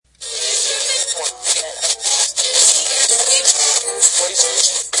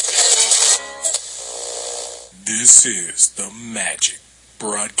This is the Magic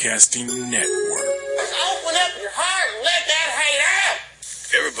Broadcasting Network. Open up your heart and let that hate out.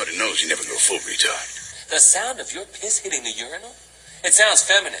 Everybody knows you never go full retard. The sound of your piss hitting the urinal? It sounds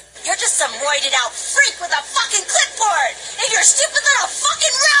feminine. You're just some roided out freak with a fucking clipboard and your stupid little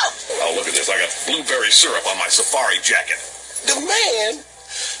fucking rope. Oh, look at this. I got blueberry syrup on my safari jacket. The man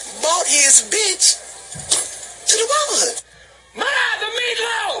bought his bitch to the Brotherhood. The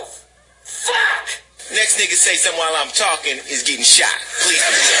meatloaf! Fuck! Next nigga say something while I'm talking is getting shot. Please do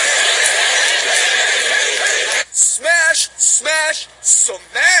that. Smash, smash,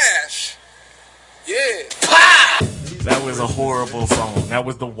 smash. Yeah. Pow! That was a horrible song. That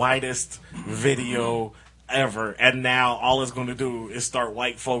was the whitest video ever. And now all it's going to do is start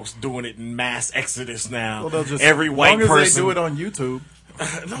white folks doing it in mass exodus now. Well, just, every white person. As long as person they do it on YouTube.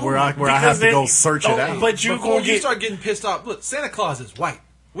 Where I have to go search it out. But you Before you start getting pissed off, look, Santa Claus is white.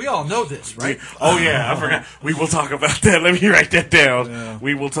 We all know this, right? Oh, yeah, I forgot. We will talk about that. Let me write that down. Yeah.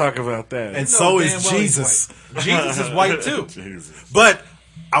 We will talk about that. And so is Jesus. Jesus is white, too. Jesus. But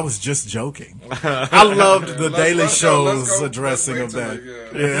I was just joking. I loved the Daily Show's addressing of that.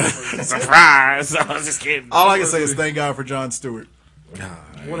 Yeah. Surprise. I was just kidding. All I can say is thank God for Jon Stewart.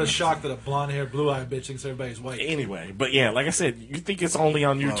 What a shock that a blonde-haired, blue-eyed bitch thinks everybody's white. Anyway, but yeah, like I said, you think it's only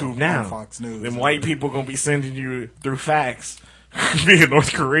on YouTube now. On Fox News. Then white people going to be sending you through fax. Being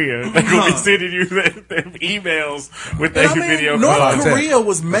North Korea, they're going to be sending you them emails with that video. North Korea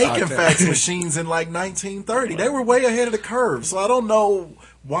was making fax machines in like 1930. They were way ahead of the curve. So I don't know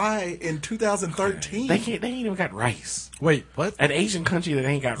why in 2013 they ain't even got rice. Wait, what? An Asian country that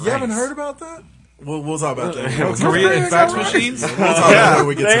ain't got rice. You haven't heard about that? We'll talk about that. Korea and fax machines? We'll talk about that when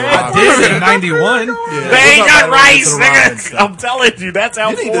we get to the I did in 91. Yeah, they ain't got rice, nigga. I'm telling you, that's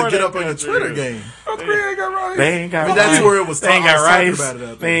how. You need to get up on your Twitter game. Korea ain't got rice. They ain't got. I mean, that's where it was. They ain't got rice.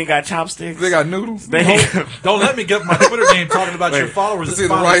 They ain't got chopsticks. They got noodles. Don't let me get my Twitter name talking about your followers. It's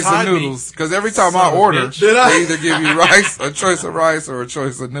either rice or noodles. Because every time I order, they either give you rice, a choice of rice, or a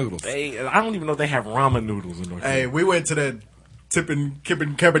choice of noodles. I don't even know if they have ramen noodles in North Korea. Hey, we went to that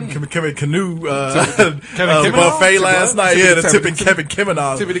Kevin Canoe buffet last night. Yeah, the Tippin' Kevin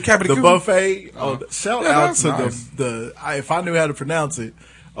Kemenov. The buffet. Shout out to the if I knew how to pronounce it.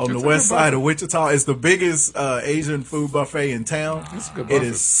 On the west side of Wichita. It's the biggest Asian food buffet in town. It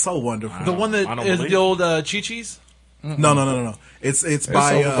is so wonderful. The one that is the old Chi-Chi's? No. It's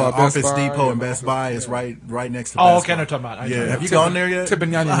by Office Depot and Best Buy. It's right next to Best Buy. Oh, okay, no, talking about. Yeah, have you gone there yet?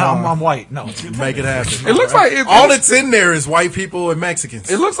 I'm white. No. Make it happen. It looks like all that's in there is white people and Mexicans.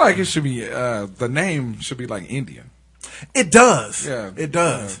 It looks like it should be, the name should be like Indian. It does. Yeah. It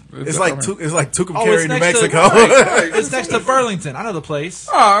does. Yeah. It's like Tucumcari, New Mexico. It's next to Burlington. I know the place.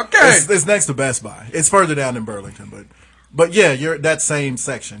 Oh, okay. It's next to Best Buy. It's further down in Burlington, but yeah, you're that same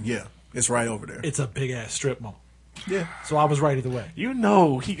section. Yeah, it's right over there. It's a big ass strip mall. Yeah. So I was right either way. You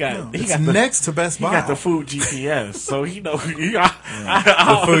know he got next to Best Buy. He got the food GPS, so he know. The food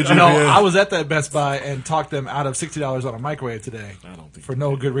GPS. No, I was at that Best Buy and talked them out of $60 on a microwave today. I don't think for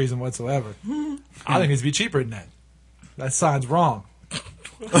no good reason whatsoever. I think it needs to be cheaper than that. That sign's wrong.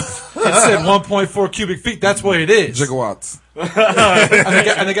 It said 1.4 cubic feet. That's what it is. Gigawatts.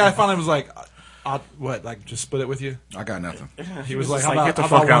 and the guy finally was like, what? Like, just split it with you? I got nothing. He was like, get the how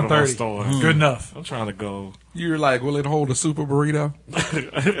fuck about out of my 130? store. Good enough. I'm trying to go. You're like, will it hold a super burrito?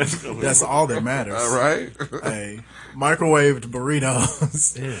 That's all that matters. All right. Hey, microwaved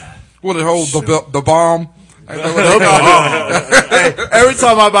burritos. Yeah. Will it hold the bomb? Hey, every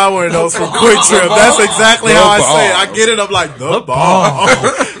time I buy one of those from Quick Trip, that's exactly how I say it. I get it. I'm like, the bomb.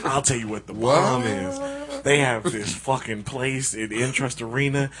 I'll tell you what the bomb is. They have this fucking place in Intrust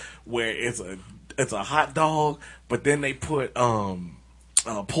Arena where it's a hot dog, but then they put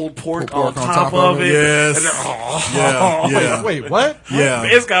pulled pork on top of it. Yes. Yeah. Wait, what? Yeah.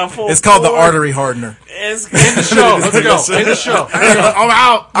 It's got full. It's called the artery hardener. It's in the show. Let's go. In the show. I'm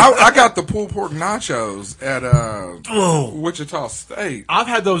out. I got the pulled pork nachos at Wichita State. I've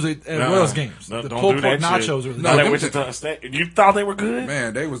had those at Royals games. The pulled pork nachos are the at Wichita State. You thought they were good?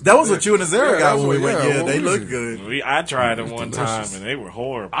 Man, that was what you and Azera got when we went. Yeah, they look good. I tried them one time and they were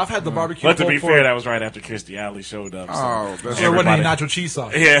horrible. I've had the barbecue. But to be fair, that was right after Kirstie Alley showed up. Oh, so there wasn't any nacho cheese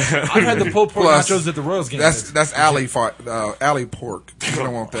sauce. Yeah. I've had the pulled pork nachos at the Royals game. That's alley pork. You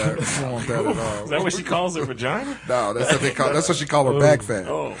don't want that. You don't want that at all. Is that what she calls her vagina? No, that's what they call. That's what she call her bag fat.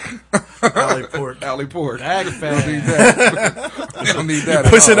 Oh, alley pork. Alley pork. Bag fat. You don't need that. You don't need that.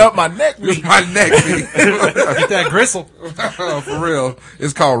 Pushing up my neck. My neck. Get that gristle. Oh, for real.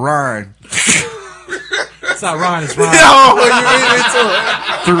 It's called rind. It's not rind. It's rind.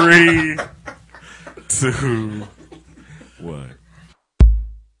 Oh, you eat it too. 3, 2, 1.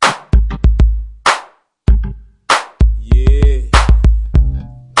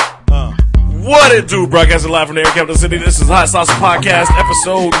 What it do, broadcasting live from the Air Capital City. This is Hot Sauce Podcast,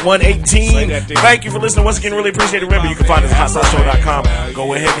 episode 118. Thank you for listening once again. Really appreciate it. Remember, you can find us at HotSauceShow.com.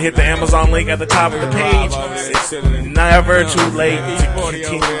 Go ahead and hit the Amazon link at the top of the page. It's never too late to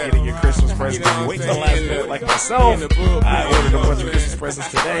continue getting your Christmas presents. If you wait till the last minute like myself, I ordered a bunch of Christmas presents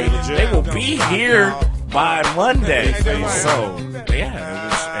today. They will be here by Monday. So,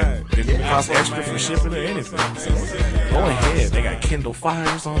 yeah, and it didn't cost extra for shipping or anything. So, go ahead. They got Kindle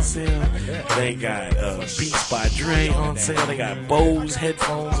Fires on sale. They got Beats by Dre on sale. They got Bose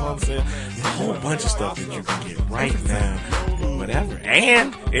headphones on sale. A whole bunch of stuff that you can get right now. Whatever.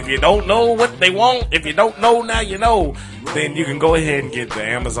 And if you don't know what they want, if you don't know now you know, then you can go ahead and get the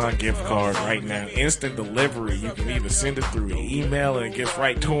Amazon gift card right now. Instant delivery. You can either send it through email and it gets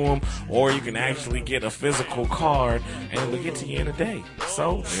right to them, or you can actually get a physical card and it'll get to you in a day.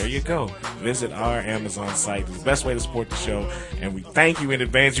 So there you go. Visit our Amazon site. It's the best way to support the show, and we thank you in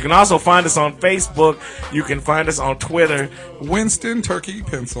advance. You can also find us on Facebook. You can find us on Twitter. Winston Turkey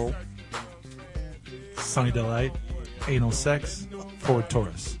Pencil. Sunny Delight. Anal Sex. Ford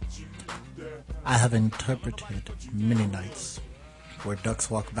Taurus. I have interpreted many nights where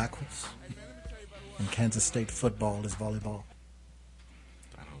ducks walk backwards and Kansas State football is volleyball.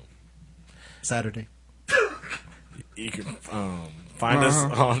 Saturday. You can find us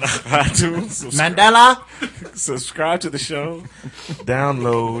on iTunes. Mandela! Subscribe to the show.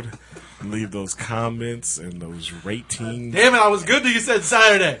 Download. Leave those comments and those ratings. Damn it, I was good till you said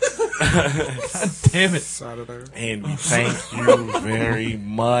Saturday. Damn it. Saturday. And we thank you very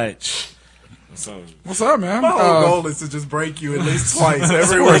much. So, what's up, man? My whole goal is to just break you at least twice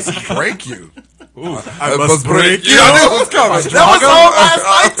every week. Break you. Ooh, I must break you. I knew it was coming. That was all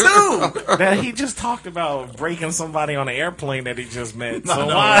last night too. Now, he just talked about breaking somebody on an airplane that he just met. So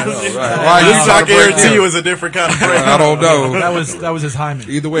No, why? no, is it- right. Why This you I trying to break guarantee him? you is a different kind of break. I don't know. That was his hymen.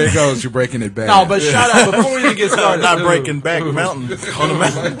 Either way it goes, you're breaking it bad. No, but shout out before we even get started. Not breaking back mountain on the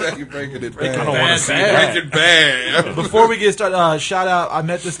mountain. You're breaking it I bad. don't want to see that. Breaking bad. Before we get started, shout out. I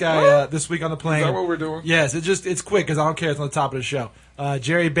met this guy this week on the plane. Is that what we're doing? Yes, it's quick because I don't care. It's on the top of the show.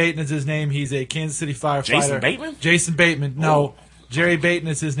 Jerry Bateman is his name. He's a Kansas City firefighter. Jason Bateman? Jason Bateman. No, Jerry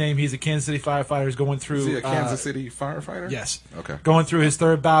Bateman is his name. He's a Kansas City firefighter. He's going through. Is he a Kansas City firefighter? Yes. Okay. Going through his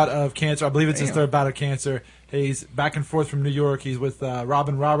third bout of cancer. I believe it's his Damn. third bout of cancer. He's back and forth from New York. He's with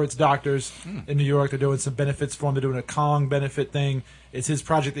Robin Roberts Doctors in New York. They're doing some benefits for him. They're doing a Kong benefit thing. It's his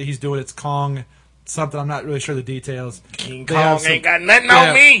project that he's doing. It's Kong something. I'm not really sure the details. King They have Kong some- ain't got nothing Yeah.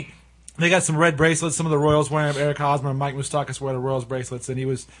 on me. They got some red bracelets. Some of the Royals wearing them. Eric Hosmer and Mike Moustakas wear the Royals bracelets. And he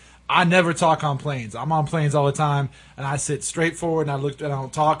was. I never talk on planes. I'm on planes all the time, and I sit straight forward, and I look, and I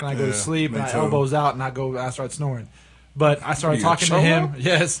don't talk, and I go to sleep, me and I too. elbows out, and I start snoring. But I started You talking to cholo? him.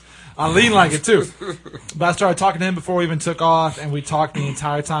 Yes, I lean like it too. But I started talking to him before we even took off, and we talked the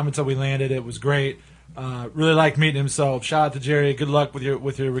entire time until we landed. It was great. Really liked meeting him. So shout out to Jerry. Good luck with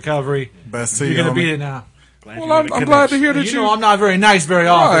your recovery. Best to You're you, gonna homie. beat it now. Well, I'm glad to hear that You know I'm not very nice very Right,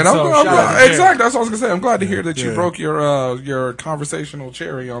 often. I'm so glad- shout out to Jerry. exactly. That's what I was gonna say. I'm glad to hear that you Yeah. broke your conversational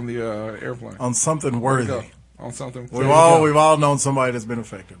cherry on the airplane. On something There you worthy. go. On something. We've all known somebody that's been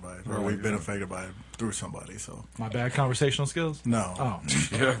affected by it, or we've been affected by it through somebody. So My bad conversational skills. no, Oh.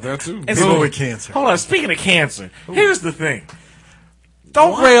 Yeah, that too. And people so- with cancer. Hold on. Speaking of cancer, here's the thing.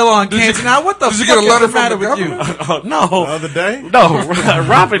 Don't rail on cancer now. What the did you fuck get a letter is the matter from the with you? government? No. The other day, No.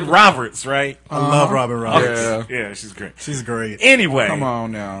 Robin Roberts, right? I love Robin Roberts. Yeah. Yeah, she's great. She's great. Anyway. Come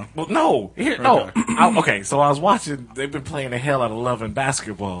on now. Well, no. Okay, so I was watching, they've been playing the hell out of Love and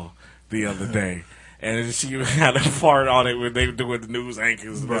Basketball the other day. And she had a part on it when they were doing the news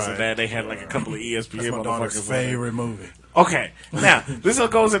anchors and this Right. and that. They had like a couple of ESPN That's my daughter's motherfuckers on there. favorite movie. Okay, now this all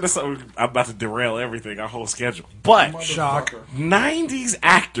goes into something. I'm about to derail everything, our whole schedule. But Shock. 90s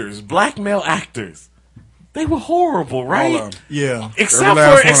actors, black male actors, they were horrible, All right? of 'em. Yeah, Except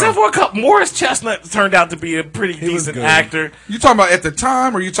Every last one. for a couple. Morris Chestnut turned out to be a pretty was decent good. actor. You talking about at the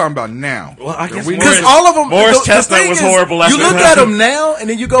time, or you talking about now? Well, I guess We because Morris- all of them. Morris the Chestnut thing was is, horrible. You look at them now, and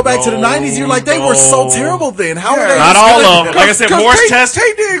then you go back to the No, '90s. You're like, they were so no. terrible then. How Yeah. are they? Not this all good? of them. Like I said, Morris Chestnut.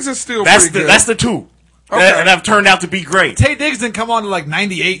 Tay Diggs is still That's pretty good. that's the two that have turned out to be great. Tay Diggs didn't come on to like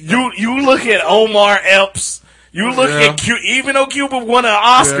 98. You look at Omar Epps. You look Yeah. at Cuba. Even though Cuba won an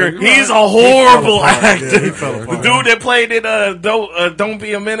Oscar, Yeah, you're he's right. a horrible apart. actor. Yeah, he fell The apart. dude that played in Don't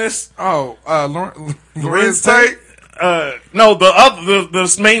Be a Menace. Oh, Lorenz Lorenz Tate? Tate. No,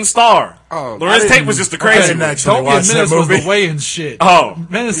 the main star. Oh, Lorenz I Tate didn't- was just a I crazy didn't one. actually Don't be a watch that menace was movie. the way and shit. Oh.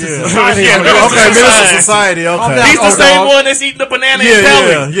 Menace is Yeah. society. Yeah, Okay, Menace Menace Society. to Society. Calm Okay. down. He's the Oh, same dog. one that's eating the banana Yeah, and telling.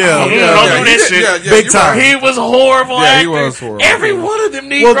 yeah, yeah. Don't Yeah, do he that did- shit. yeah, Big you're time. right. He was a horrible Yeah, actor. he was horrible. Every one of them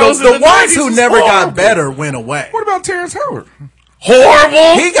Well, Negroes the in the ones 90s who was never horrible. got better went away. What about Terrence Howard?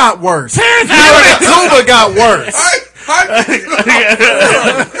 horrible. He got worse. Terrence Allen Tuba got worse.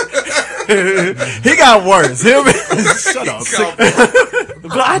 He got worse. Shut up.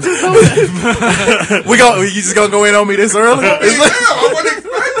 But I just know that. You just gonna go in on me this early?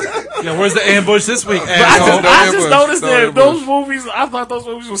 Yeah, where's the ambush this week? I just noticed that those movies. I thought those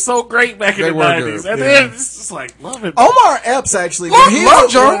movies were so great back in the 90s, and then it's just like love it. Omar Epps actually. Love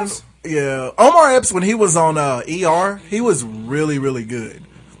Jones. Omar Epps when he was on ER, he was really really good.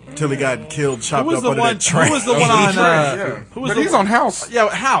 Until he got killed, chopped up under that train. Who was the one on? But he's on House. Yeah,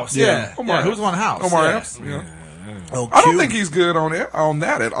 House. Yeah, Omar who's on House? Omar Epps. Yeah. I don't think he's good on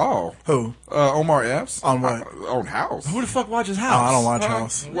that at all. Who? Omar Epps. On what? On House. Who the fuck watches House? I don't watch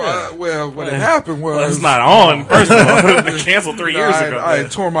House. Well, what had happened was... it's not on, first of all. They canceled 3 years ago. I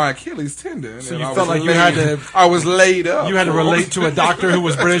tore my Achilles tendon. So you felt like you had to... I was laid up. You had to relate to a doctor who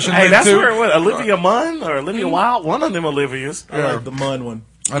was British and Hey, that's too? where, Olivia Munn or Olivia Wilde? One of them Olivias. I like the Munn one.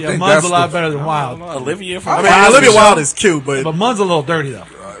 I think Munn's a lot better than Wilde. Olivia from Olivia Wilde is cute, but Munn's a little dirty, though.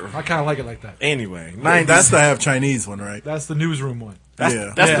 I kind of like it like that. Anyway, that's the half Chinese one, right? That's the newsroom one. That's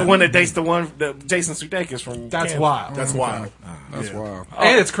the one that dates the one that Jason Sudeikis from. That's Kansas. wild. That's wild. That's wild.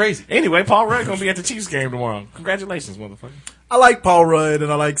 And it's crazy. Anyway, Paul Rudd gonna be at the Chiefs game tomorrow. Congratulations, motherfucker. I like Paul Rudd and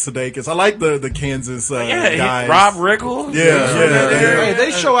I like Sudeikis. I like the Kansas guys. Rob Riggle. Yeah. Hey,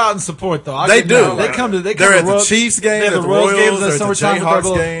 they show out and support though. They do. They come to. They're at the Chiefs game, at the Royals, they're at the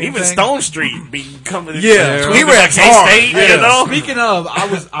Jayhawks game. Even Stone Street be coming. Yeah, he was K-State. You know. Speaking of,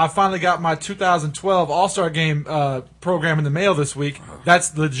 I finally got my 2012 All-Star Game program in the mail this week. That's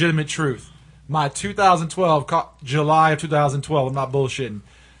the legitimate truth. My 2012 July of 2012. I'm not bullshitting.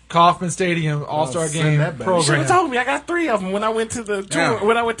 Kauffman Stadium All-Star Game program. You should have told me. I got 3 of them when I went to the tour.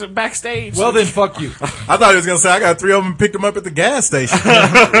 When I went to backstage. Well, then fuck you. I thought he was gonna say I got 3 of them and picked them up at the gas station.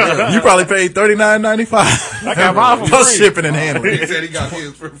 You probably paid $39.95. I got mine for plus free. shipping and handling. He said he got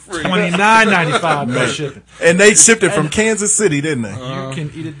his for free. $29.95 plus shipping. And they shipped it from Kansas City, didn't they? You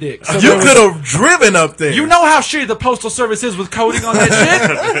can eat a dick. So you could have driven up there. You know how shitty the Postal Service is with coding on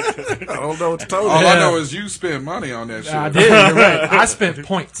that shit? I don't know what to tell you. All I know is you spend money on that shit. I did. You're right. I spent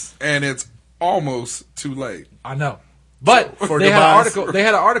points. And it's almost too late. I know. But they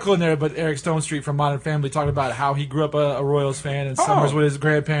had an article in there, but Eric Stone Street from Modern Family talking about how he grew up a Royals fan and summers with his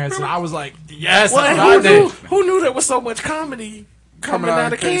grandparents, and I was like, yes, who knew there was so much comedy coming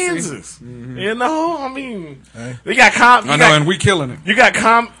out of Kansas? Mm-hmm. You know, I mean, they got and we killing it. You got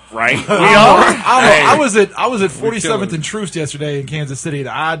right? We I was at 47th and Troost yesterday in Kansas City, and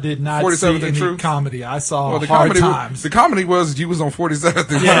I did not see any comedy. I saw hard times. The comedy was you was on 47th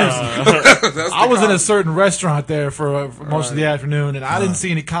and Troost. I was in a certain restaurant there for most of the afternoon, and I didn't see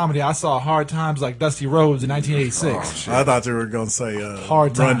any comedy. I saw hard times like Dusty Rhodes in 1986. I thought you were going to say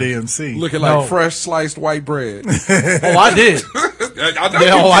Hard Run Time. DMC. Looking like fresh sliced white bread. I did.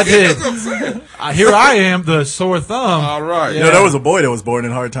 I did. Here I am, the sore thumb. All right. You know, there was a boy that was born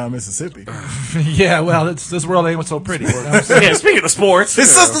in Hard Time, Mississippi. Yeah, well, this world ain't so pretty. Yeah, speaking of sports, his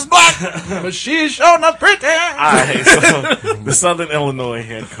sister's black, but she's showing up pretty. So the Southern Illinois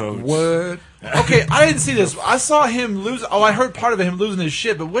head coach. What? Okay, I didn't see this. I saw him lose. Oh, I heard part of him losing his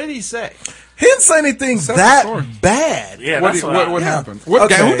shit, but what did he say? He didn't say anything that bad. Yeah, what happened? What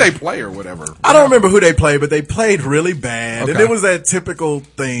game? Who they play or whatever? I don't remember who they played, but they played really bad, and it was that typical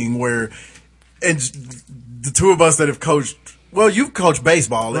thing where, and the two of us that have coached. Well, you've coached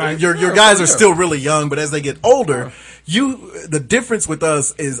baseball. Right. Your guys are still really young, but as they get older, the difference with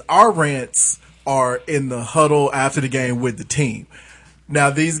us is our rants are in the huddle after the game with the team.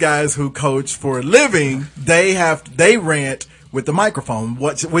 Now, these guys who coach for a living, they rant with the microphone,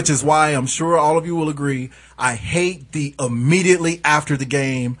 which is why I'm sure all of you will agree. I hate the immediately after the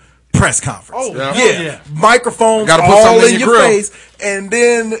game press conference. Oh, yeah. Microphones all in your face, and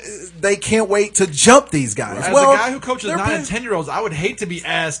then they can't wait to jump these guys. As a guy who coaches 9 and 10-year-olds, I would hate to be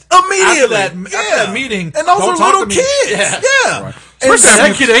asked immediately after that meeting. And those are little kids. Yeah. Right.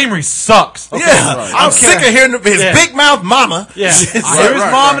 That kid Amory sucks. Okay. Yeah. Right. I'm sick of hearing his big mouth mama. Yeah. I hear his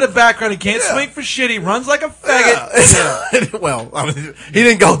mom in the background. He can't swing for shit. He runs like a faggot. Well, I mean, he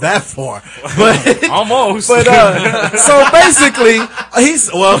didn't go that far. But almost. But so basically,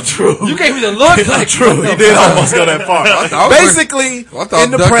 true. You gave me the look. True. He did almost go that far. Basically, in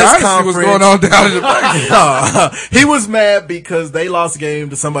the press conference, was going on down in the back. He was mad because they lost a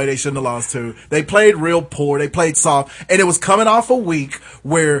game to somebody they shouldn't have lost to. They played real poor. They played soft, and it was coming off a week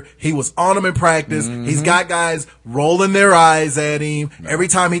where he was on them in practice. Mm-hmm. He's got guys rolling their eyes at him. Every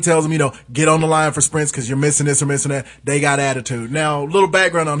time he tells them, get on the line for sprints because you're missing this or missing that, they got attitude. Now, little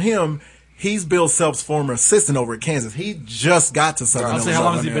background on him. He's Bill Self's former assistant over at Kansas. He just got to Southern Illinois. How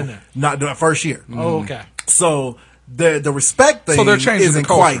long has he been there? Not the first year. Oh, okay. So the respect thing So they're changing isn't the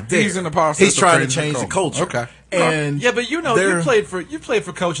culture. quite there. He's in the process He's of trying to changing change the the culture. Okay. And yeah, but you played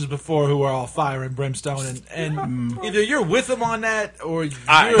for coaches before who are all fire and brimstone, and either you're with them on that or you're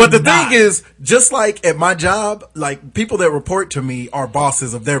but the not. thing is, just like at my job, like people that report to me are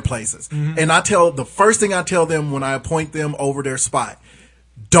bosses of their places, and the first thing I tell them when I appoint them over their spot,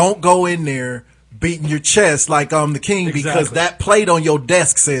 don't go in there beating your chest like I'm the king because that plate on your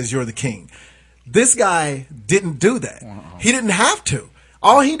desk says you're the king. This guy didn't do that. He didn't have to.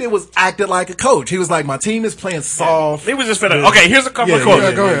 All he did was acted like a coach. He was like, my team is playing soft. He was just finna. Okay, here's a couple of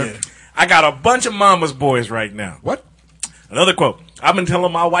quotes. Go ahead. I got a bunch of mama's boys right now. What? Another quote. I've been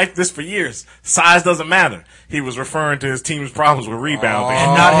telling my wife this for years. Size doesn't matter. He was referring to his team's problems with rebounding.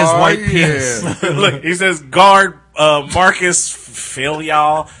 and not his white penis. Look, he says guard Marcus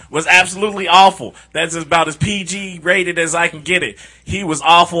Filial was absolutely awful. That's about as PG rated as I can get it. He was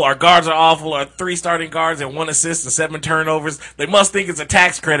awful. Our guards are awful. Our 3 starting guards and 1 assist and 7 turnovers. They must think it's a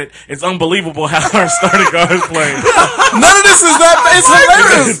tax credit. It's unbelievable how our starting guards play. None of this is that. It's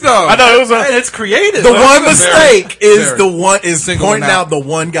hilarious though. I know it was it's creative. The one mistake is Singling pointing out out the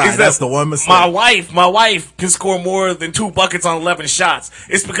one guy. That's the one mistake. My wife can score more than 2 buckets on 11 shots.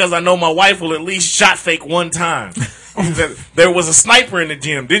 It's because I know my wife will at least shot fake 1 time. There was a sniper in the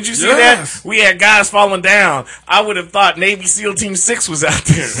gym. Did you see that? We had guys falling down. I would have thought Navy SEAL Team 6 was out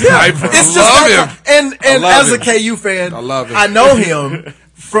there. Sniper. It's just him. And as a KU fan, I love him. I know him.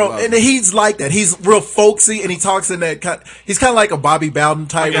 And he's like that. He's real folksy, and he talks in that. He's kind of like a Bobby Bowden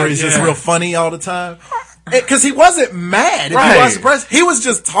type, where he's just real funny all the time. Because he wasn't mad. If you watch the press, he was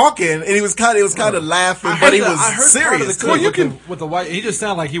just talking, and he was kind of laughing, but he was serious. Well, you can with the white. He just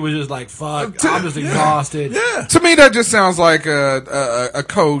sounded like he was just like, "Fuck, I'm just exhausted." Yeah. To me, that just sounds like a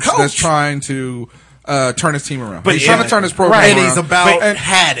coach that's trying to turn his team around. But he's trying to turn his program around. And he's about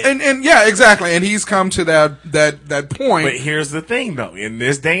had it. And yeah, exactly. And he's come to that point. But here's the thing, though. In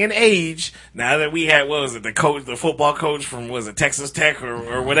this day and age, now that we had, what was it, the football coach from, was it Texas Tech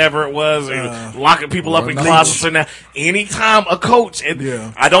or whatever it was, locking people up in closets. And now, anytime a coach, and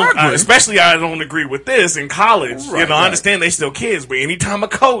I don't agree with this in college. I understand they still kids, but anytime a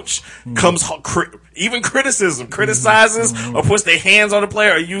coach comes, even criticizes or puts their hands on the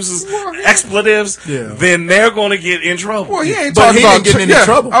player or uses expletives, then they're going to get in trouble. Well, he ain't talking about getting in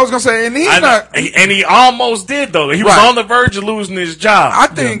trouble. I was going to say, and he's not. And he almost did, though. He was on the verge of losing his job. I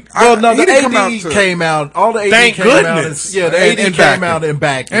think. The AD came out. All the AD thank came goodness. out. The AD came out and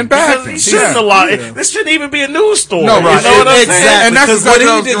backed him. He shouldn't have lied. This shouldn't even be a news story. No, right. You know what I'm exactly. saying? And that's what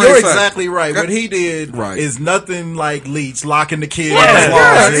he did. You're exactly right. What he did is nothing like Leach locking the kid in the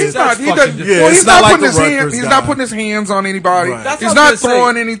closet. He's not. He's not putting his hands on anybody. He's not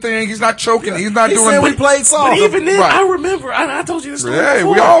throwing anything. He's not choking. He's not doing. We played soft. But even then, I remember. I told you this story. Hey,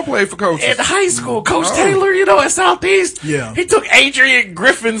 we all played for coaches in high school. Coach Taylor, at Southeast, he took Adrian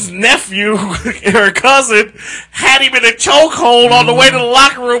Griffin's nephew, her cousin, had him in a chokehold on the way to the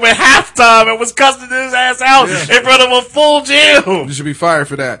locker room at halftime, and was cussing his ass out in front of a full gym. You should be fired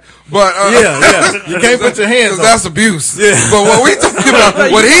for that. But you can't put your hands on. That's abuse. But what we talking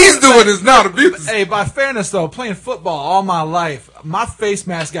about, what he's doing is not abuse. Hey, by fairness though, playing football all my life, my face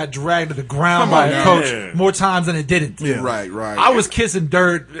mask got dragged to the ground by a coach more times than it didn't. Right. I was kissing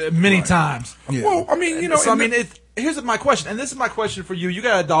dirt many times. Well, I mean, So here's my question, and this is my question for you. You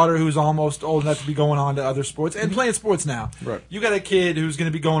got a daughter who's almost old enough to be going on to other sports and playing sports now. Right. You got a kid who's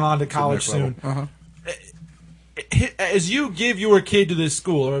going to be going on to college soon. As you give your kid to this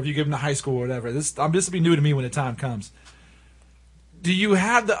school, or if you give him to high school or whatever, this will be new to me when the time comes. Do you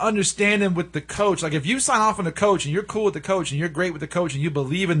have the understanding with the coach? Like, if you sign off on the coach and you're cool with the coach and you're great with the coach and you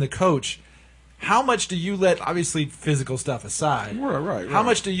believe in the coach, how much do you let, obviously physical stuff aside, right. How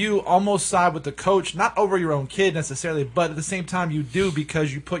much do you almost side with the coach, not over your own kid necessarily, but at the same time you do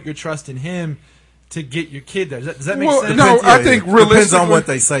because you put your trust in him to get your kid there? Does that make sense? No, I think realistically, depends on what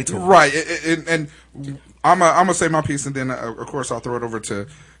they say to him. Right, and I'm gonna say my piece, and then of course I'll throw it over to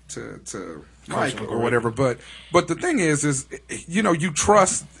Mike or whatever. But the thing is you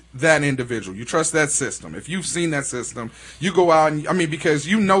trust that individual, you trust that system. If you've seen that system, you go out and because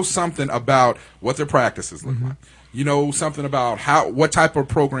you know something about what their practices look like. You know something about what type of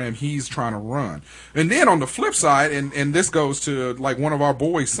program he's trying to run. And then on the flip side, and this goes to like one of our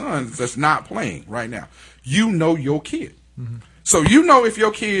boys' sons that's not playing right now. You know your kid. So you know if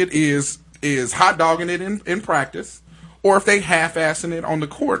your kid is hot dogging it in practice, or if they half-assing it on the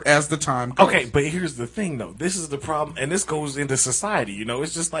court as the time goes. Okay, but here's the thing, though. This is the problem, and this goes into society.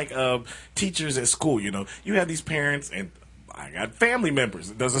 It's just like teachers at school. You have these parents, and I got family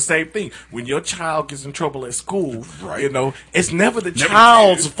members. It does the same thing. When your child gets in trouble at school, Right. you know, it's never the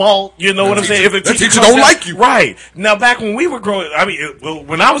child's fault. You know what I'm saying? If the teacher comes don't down- like you. Right. Now, back when we were growing,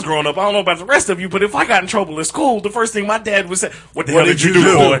 when I was growing up, I don't know about the rest of you, but if I got in trouble at school, the first thing my dad would say, what the hell did you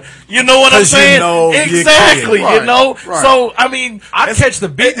do, boy? You know what I'm 'Cause you saying? know your kid. Exactly. Right, You know? right. So, I mean, I'd catch the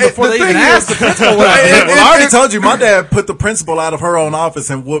beat it- before the they even thing asked is- the principal what I did. Well, I already told you, my dad put the principal out of her own office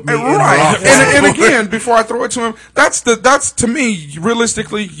and whooped me in her Right, office. and again, before I throw it to him, that's to me,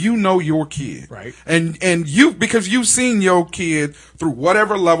 realistically, you know your kid, Right. And you, because you've seen your kid through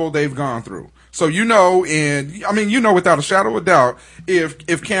whatever level they've gone through, so you know, and I mean, you know, without a shadow of a doubt,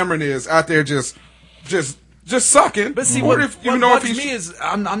 if Cameron is out there just sucking, But see, or what if you know if bugs he's me is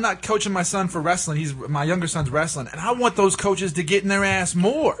I'm not coaching my son for wrestling. My younger son's wrestling, and I want those coaches to get in their ass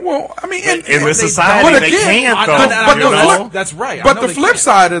more. well, I mean, in this they society, don't. they But again, can't, I though. know that- but you the know? flip- That's right. I But know the they flip can't.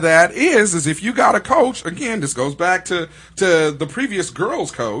 side of that is if you got a coach, again, this goes back to the previous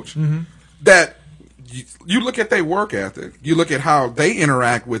girls coach, that you look at their work ethic, you look at how they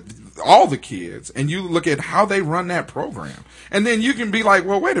interact with all the kids, and you look at how they run that program. And then you can be like,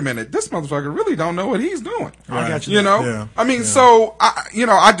 well, wait a minute, this motherfucker really don't know what he's doing. I got you You there. know? Yeah. I mean, so,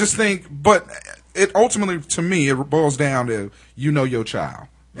 I just think, but it ultimately, to me, it boils down to, you know your child.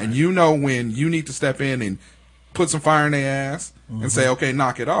 And you know when you need to step in and put some fire in their ass and say, okay,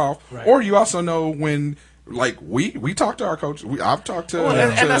 knock it off. Right. Or you also know when, like, we talk to our coach. I've talked to, Well,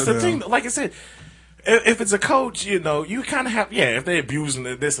 and that's the thing. Like I said, if it's a coach, you know, you kind of have, if they're abusing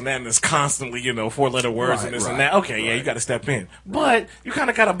this and that, and it's constantly, you know, 4-letter words and this and that, okay, you got to step in. But you kind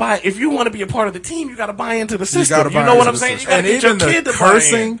of got to buy, if you want to be a part of the team, you got to buy into the system. gotta You, buy know what into I'm the saying? You system. got to And get your even kid the to buy in.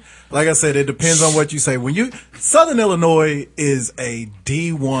 cursing, like I said, it depends on what you say. Southern Illinois is a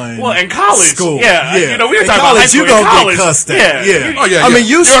D1 Well, in college, school. yeah. You know, we were in talking about high college, school. you In gonna college, get cussed at. yeah. Yeah. Oh, yeah, I yeah. mean, you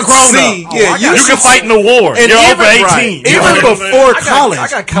You're a should grown see. up. Yeah, You can fight in the war. And You're even, over 18. right, You know even what I'm saying? before I college,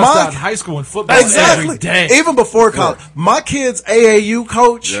 got cussed out in high school and football exactly. every day. Even before college, my kid's AAU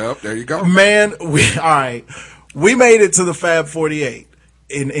coach. Yep, there you go. Man, we made it to the Fab 48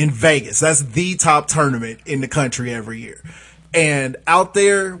 in Vegas. That's the top tournament in the country every year. And out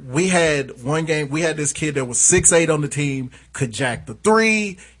there, we had one game. We had this kid that was 6'8" on the team, could jack the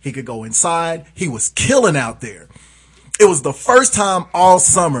three. He could go inside. He was killing out there. It was the first time all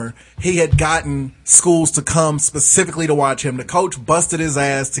summer he had gotten schools to come specifically to watch him. The coach busted his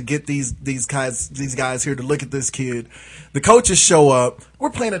ass to get these guys here to look at this kid. The coaches show up. We're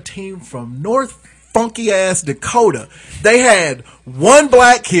playing a team from North funky ass Dakota. They had one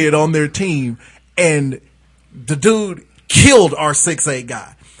black kid on their team, and the dude killed our 6'8"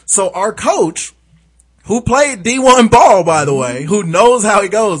 guy. So our coach, who played D1 ball, by the way, who knows how he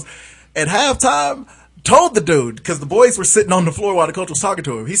goes, at halftime told the dude, because the boys were sitting on the floor while the coach was talking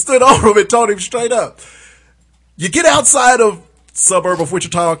to him. He stood over him and told him straight up, you get outside of suburb of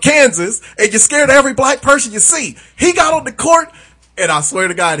Wichita, Kansas, and you're scared of every black person you see. He got on the court, and I swear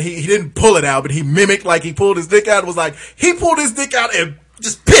to God, he didn't pull it out, but he mimicked like he pulled his dick out. It was like, he pulled his dick out and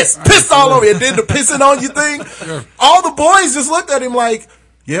just pissed all over you, and did the pissing on you thing. All the boys just looked at him like,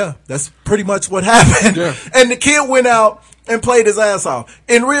 yeah, that's pretty much what happened. Yeah. And the kid went out and played his ass off.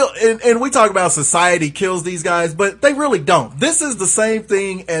 And we talk about society kills these guys, but they really don't. This is the same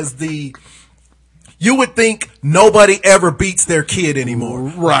thing as you would think nobody ever beats their kid anymore.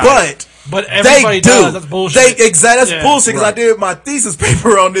 Right. But they everybody do. does. That's bullshit. That's Yeah. bullshit, because I did my thesis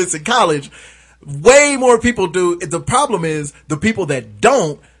paper on this in college. Way more people do. The problem is the people that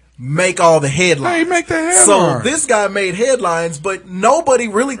don't make all the headlines. They make the headlines. So this guy made headlines, but nobody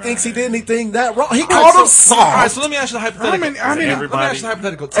really thinks he did anything that wrong. He called him soft. All right, so let me ask you the hypothetical. I mean, let me ask you the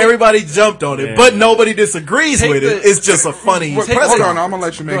hypothetical. Everybody jumped on it, but nobody disagrees Take with it. the- It's just a funny Hold precedent. on, I'm gonna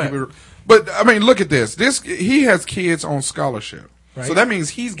let you make Go it. ahead. But I mean, look at this. He has kids on scholarship, so that means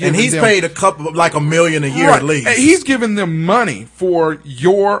he's giving And he's them, paid like $1 million a year Right. at least. And he's giving them money for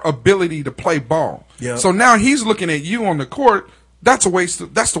your ability to play ball. Yeah. So now he's looking at you on the court. That's a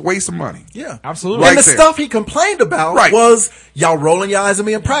waste. That's the waste of money. Yeah, Absolutely. And Right the there. stuff he complained about Right. was y'all rolling your eyes at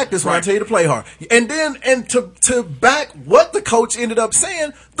me in practice when I Right. tell you to play hard. And then, to back what the coach ended up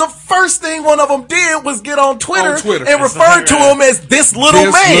saying, the first thing one of them did was get on Twitter, On Twitter. and refer to him as this little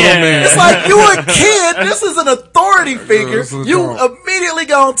This man. little man. It's like, you a kid. This is an authority figure. This is You dog. immediately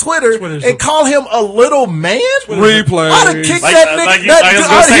go on Twitter Twitter's and call him a little man. Replay. I'd have kicked Like, that nigga. like you, I was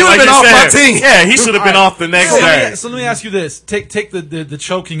gonna say, He would like have been you off my said. team. Yeah, he should have been off the next day. So let me ask you this: take the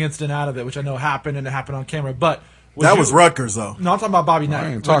choking incident out of it, which I know happened and it happened on camera. But That was Rutgers, though. No, I'm talking about Bobby I Knight.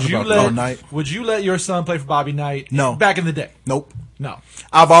 ain't talking about Bobby Knight. Would you let your son play for Bobby Knight? No. Back in the day. Nope. No.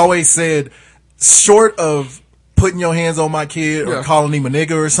 I've always said, short of putting your hands on my kid or Yeah. calling him a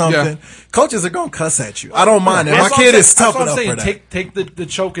nigga or something, Coaches are gonna cuss at you. I don't mind that. That's My what kid I'm is saying. tough That's what enough I'm for saying. that. Take the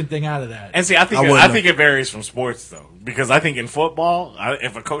choking thing out of that. And see, I wouldn't think it varies from sports though, because I think in football,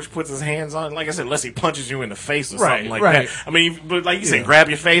 if a coach puts his hands on, like I said, unless he punches you in the face or something like that. I mean, but like you said, grab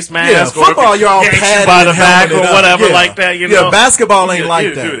your face mask. Yeah, football, you're all yank you padded by the and back or helmeted up. whatever Yeah. like that. You Yeah, know, basketball ain't You like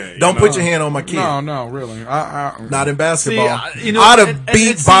do that. you Don't know? put your hand on my kid. No, really. Not in basketball. See, I'd have and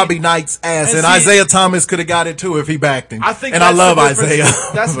beat see- Bobby Knight's ass, and and see- Isaiah Thomas could have got it too if he backed him. I think, and I that's love the difference-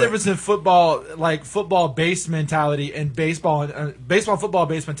 Isaiah. That's the difference in football, like football-based mentality, and baseball, baseball,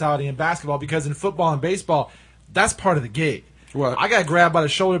 football-based mentality, and basketball. Because in football and baseball, that's part of the gig. What? I got grabbed by the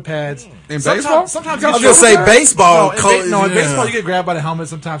shoulder pads In baseball? Sometimes I was you gonna say baseball. in baseball you get grabbed by the helmet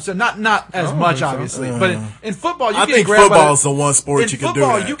sometimes. So not as much, obviously, but in football you I get think grabbed. football's the one sport in you can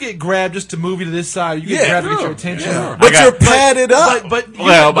football, do that. you get grabbed just to move you to this side. You get grabbed to get your attention. But you're padded up. But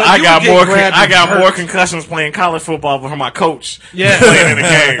I you got get more. grabbed I and got hurt. more concussions playing college football from my coach. Yeah. Playing in the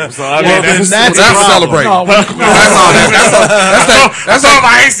game. So I mean, Well, then that's that's That's a problem. celebrating. No, That's all that. that's all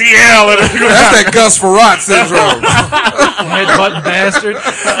my ACL. That's that Gus Farrat syndrome. headbutting bastard. All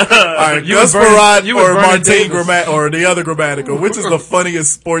right, You Gus and Vernon- Farad you and or Vernon Martin Davis. or the other grammatical, which is the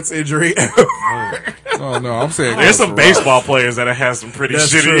funniest sports injury ever. Oh no, I'm saying There's Gus some Farrat. baseball players that have had some pretty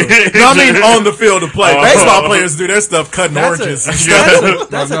That's shitty. true. No, I mean on the field to play. Oh. Baseball players do their stuff cutting oranges and stuff.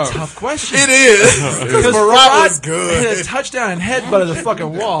 That's No. a tough question. It is. Because Farad was hit good. a touchdown and headbutted the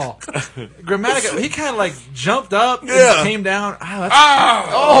fucking wall. Grammatica, he kind of like jumped up Yeah. and came down.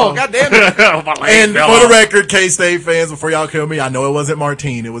 Oh, God damn it. My leg And fell for the off. record, K-State fans, before y'all kill me, I know it wasn't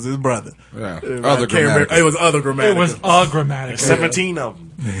Martine. It was his brother. Yeah. I Other can't remember. Grammatica. It was other Grammatica. It was a Grammatica. 17 of them.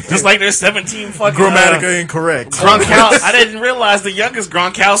 Just like there's 17 fucking Grammatica incorrect. Gronkowski. I didn't realize the youngest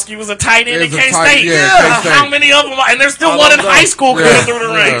Gronkowski was a tight end He at was a K tight- State. yeah, K-State. How many of them? And there's still one in high school coming through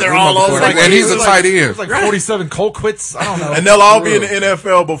the ring. They're all over. And he's a tight end. It's like 47 Colquitts. I don't know. And they'll all be in the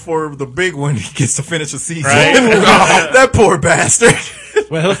NFL before the big one gets to finish the season. Right. That poor bastard.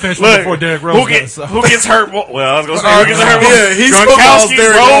 Well, he'll finish Look, before Derrick Rose who does. gets So. who gets hurt? Well, I was gonna say who gets hurt. Yeah, he's football's Gronkowski,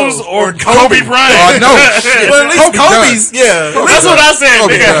 Derrick Rose, Rose or or Kobe Bryant. Oh, no. Shit. Well, at least Kobe Kobe's, done. yeah. That's what I said.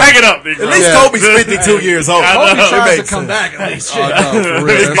 Kobe Nigga, done. hang it up, nigga. At least Yeah. Kobe's 52 years old. I Kobe know. It tries to makes come sense. back at least. Oh, no, for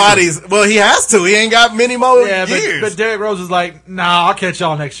real. His That's- body's, well, he has to. He ain't got many more Yeah, years. but Derrick Rose is like, nah, I'll catch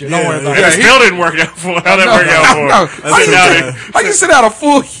y'all next year. Don't Yeah, worry about And it. it still didn't work out for him. How did it work out for him? No. Sitting out there. How you sit out a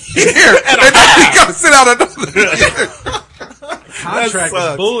full year and then you gotta sit out another year? Contract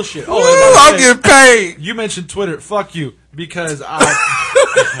sucks. is bullshit. Ooh, Oh, I'm and getting paid. you mentioned Twitter. Fuck you. Because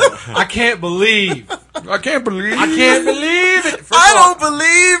I can't believe. I can't believe. I can't believe it. First I of all, don't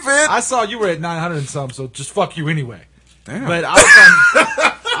believe it. I saw you were at 900 and something, so just fuck you anyway. Damn. But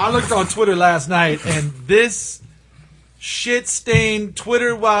I looked on Twitter last night, and this shit-stained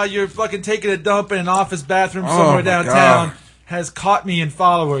Twitter while you're fucking taking a dump in an office bathroom somewhere my downtown God. has caught me in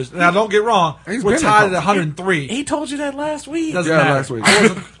followers. Now, don't get wrong. He's We're been tied at in 103. He told you that last week. Doesn't Yeah, matter. last week. I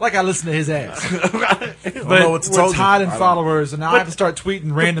wasn't, like I listened to his ass. But know what to we're tell you. tied in followers, and now I have to start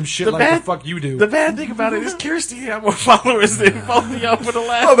tweeting random shit like the fuck you do. The bad thing about it is Kirsty had more followers than both of y'all for the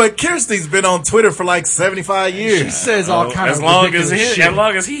last. Oh, but Kirsty's been on Twitter for like 75 She years. says all kinds as of long as ridiculous he, shit. as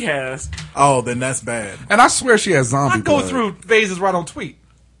long as he has. Oh, then that's bad. And I swear she has zombie I go blood. through phases right on tweet.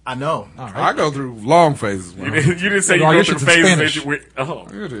 I know. I go through long phases. You didn't say you Well, go your through shit's in phases. Spanish. That you were, oh,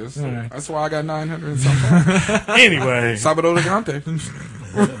 It is. right. That's why I got 900 and something. anyway. Sabado Elegante.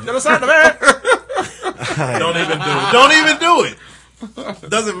 Don't even do it. Don't even do it.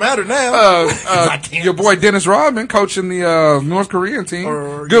 Doesn't matter now. Your boy Dennis Rodman coaching the North Korean team.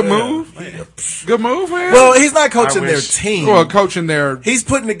 Good move. Good move, man. Well, he's not coaching I their wish. team. Well, coaching their. He's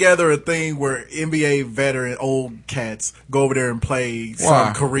putting together a thing where NBA veteran old cats go over there and play some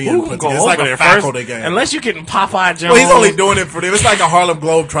Why? Korean. Who can go It's like over a there faculty first? game. Unless you're getting Popeye Jones. Well, he's only doing it for them. It's like a Harlem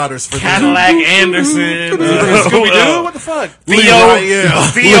Globetrotters for them. Cadillac Anderson. Scooby Doo? What the fuck? Theo, Yeah.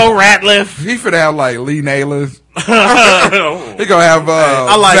 Theo Ratliff. He finna have like Lee Naylor. He Oh, gonna have.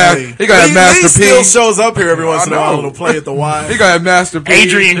 I like Lee. He gonna have Lee Master still P. shows up here every once in a I while know. to play at the Y. He gonna have Master P.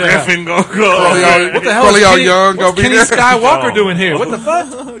 Adrian Griffin go. What the hell Probably is all Kenny, young, gonna what's be Kenny there. Skywalker Oh. doing here? What the fuck?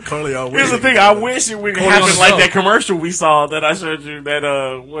 Carleo Here's the Williams. thing. I wish it would happen on like the that show. commercial we saw that I showed you.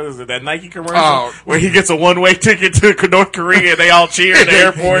 That what is it? That Nike commercial Oh. where he gets a one-way ticket to North Korea and they all cheer at the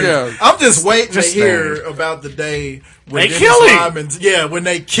airport. Yeah. I'm just waiting Just to hear about the day when They Dennis kill him. Rodman's, yeah, when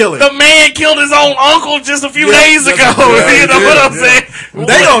they kill him. The man killed his own uncle just a few Yeah, days just- ago. yeah, you know yeah, what I'm yeah. saying?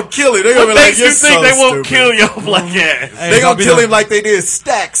 They gonna kill him. They gonna What be like, makes you're you think so they won't stupid. kill your black ass? They don't gonna be kill no- him like they did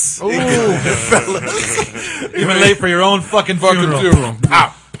Stacks. Even late for your own fucking funeral. Fucking funeral.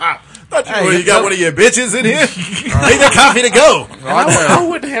 Pow, pow. Well, you got one of your bitches in here? Make that coffee to go. I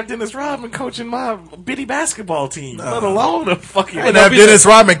wouldn't have Dennis Rodman coaching my bitty basketball team, let alone a fucking... And have Dennis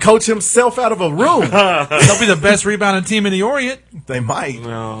Rodman coach himself out of a room. They'll be the best rebounding team in the Orient. They might.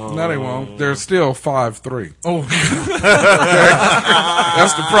 No, they won't. They're still 5'3". Oh.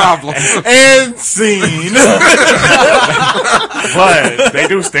 That's the problem. And scene. But they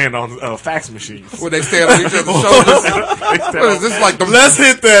do stand on fax machines. When they stand on each other's shoulders. What is this like? Let's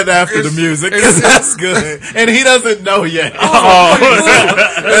hit that after the music, because that's good. And he doesn't know yet.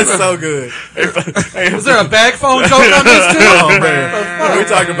 That's so good. Is there a bag phone joke on this too? Oh, man. We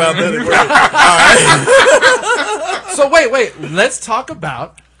talking about that again. So wait. Let's talk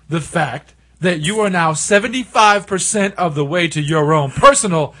about the fact that you are now 75% of the way to your own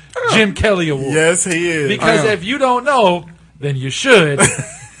personal Jim Kelly Award. Yes, he is. Because if you don't know, then you should.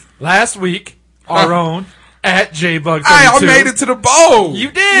 Last week, our own at JBug32. I made it to the bowl. You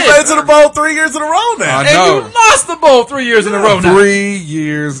did. You made it to the bowl 3 years in a row now. I know. And you lost the bowl 3 years in a row now. 3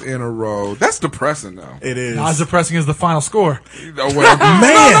 years in a row. That's depressing, though. It is. Not as depressing as the final score. Well, Man.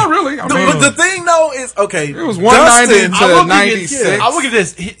 no, not really. But the thing, though, is, okay. It was 190 to 96. I will give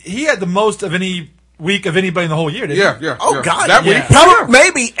this. He had the most of any week of anybody in the whole year, didn't he? Yeah. Oh, God. That yeah. week? Probably,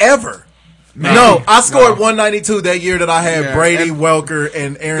 maybe ever. Maybe. No, I scored 192 that year that I had Brady, Welker,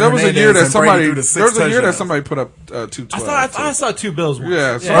 and Aaron There was a year that somebody put up 212. I saw two bills once.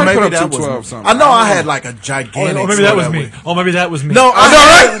 Yeah, somebody put up 212 something. I know I had like a gigantic. Or maybe that was me. Oh, maybe that was me. No,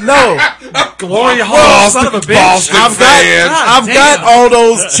 no. Glory Hall, son of a bitch. I've got all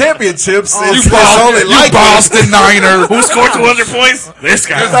those championships. You Boston Niner. Who scored 200 points? This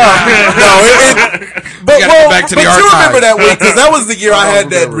guy. But back to the you archives. remember that week, because that was the year I had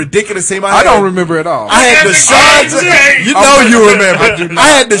that ridiculous team. I don't remember at all. I had Deshaun. You know you remember.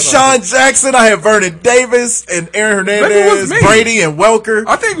 I had Deshaun Jackson. I had Vernon Davis and Aaron Hernandez, Brady and Welker.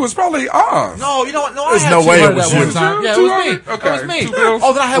 I think it was probably Oz. No, you know what? No, There's I had no way it 200 was that one you. time. Yeah, it was me. Okay. It was me. 2 bills.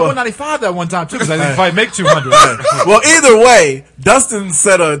 Oh, then I had 195 that one time too, because I didn't quite make 200. Well, either way, Dustin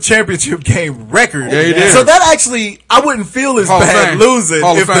set a championship game record. Yeah, he did. So that actually, I wouldn't feel as Hall of bad Fame. losing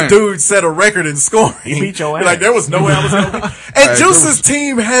Hall of if the Fame. dude set a record in scoring. He beat your ass. Like, there was no way I was going to win. And Juice's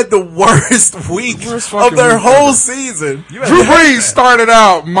team had the worst week of their whole season. Drew Brees started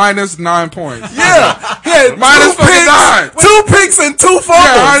out minus 9 points. Yeah. He had Minus two picks and 2 fumbles.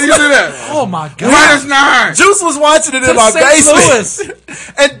 Yeah, how do you do that? Oh my god. Minus 9. Juice was watching it in my St. basement.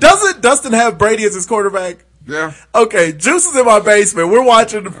 And doesn't Dustin have Brady as his quarterback? Yeah. Okay, Juice is in my basement. We're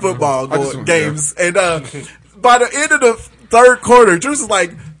watching the football games. And by the end of the third quarter, Juice is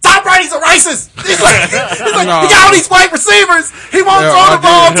like, Tom Brady's a racist. He's like, he got all these white receivers. He won't throw the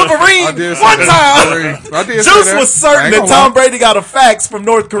ball to Marine one time. Juice was certain that Tom Brady got a fax from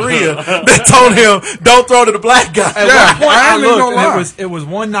North Korea that told him, don't throw to the black guy. At one point, I looked, and it was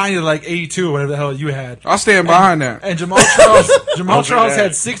 190 to like 82 or whatever the hell you had. I'll stand behind that. And Jamal Charles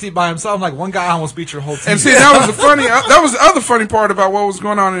had 60 by himself. I'm like, one guy almost beat your whole team. And see, that was the other funny part about what was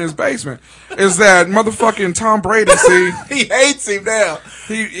going on in his basement is that motherfucking Tom Brady, see, he hates him now.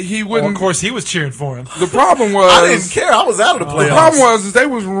 He wouldn't. Of course, he was cheering for him. The problem was I didn't care. I was out of the playoffs. The problem was is they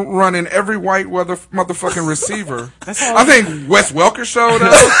was running every white motherfucking receiver. I think Wes Welker showed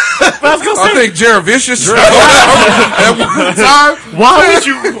up. I think Jared Vicious showed up at one time.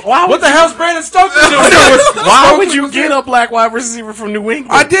 What the hell's Brandon Stokes doing? Why would you get a black wide receiver from New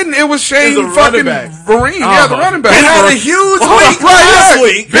England? I didn't. It was Shane fucking Vereen. Yeah, the running back. He had a huge week last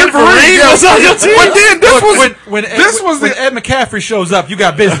week. Ben Vereen was on your team. But then when Ed McCaffrey shows up, you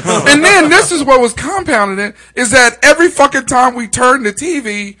got business. And then this is what was compounding it, is that every fucking time we turned the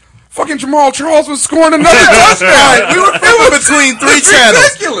TV, fucking Jamal Charles was scoring another touchdown. We were flipping between 3 channels.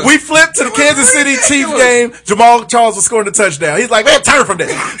 Ridiculous. We flipped to the Kansas City Chiefs game. Jamal Charles was scoring a touchdown. He's like, man, turn from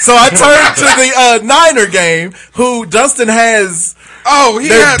that. So I turned to the Niner game, who Dustin has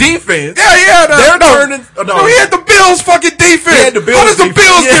defense. Yeah, he had they're turning. No, he had the Bills fucking defense. He had the Bills How does the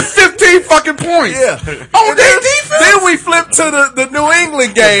Bills defense? get 15 fucking points? Yeah. On their defense? Then we flipped to the New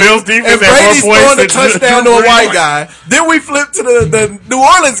England game. Bills defense and Brady's throwing a touchdown to a white guy. Then we flipped to the New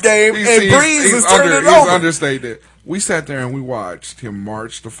Orleans game, and Breeze is turning it over. He's understated. We sat there and we watched him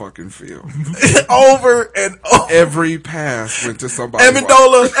march the fucking field. Over and over. Every pass went to somebody.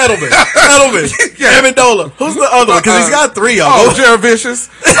 Edelman. Yeah. Amendola. Who's the other one? Because he's got 3 of them. Oh, Jared Vicious.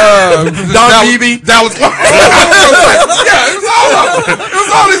 Don Beebe. Dallas. Yeah, it was all of them. It was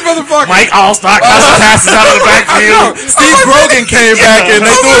all these motherfuckers. Mike Allstock got some passes out of the backfield. Steve Grogan came back and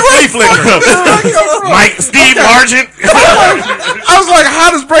they threw a flea flicker. Steve Largent. I was like, how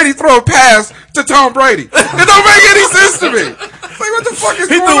does Brady throw a pass to Tom Brady? It don't make any sense to me. what the fuck is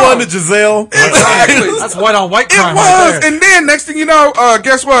He going threw on? one to Giselle. Exactly. That's white on white It crime. was, right there. and then next thing you know,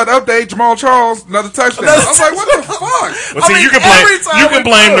 guess what? Update: Jamal Charles, another touchdown. I was like, what the fuck? Well, see, you can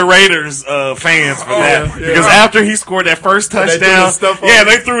blame the Raiders fans for that because after he scored that first touchdown,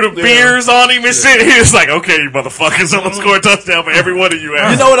 they threw the beers on him and shit. He was like, "Okay, you motherfuckers, I'm gonna score a touchdown for every one of you."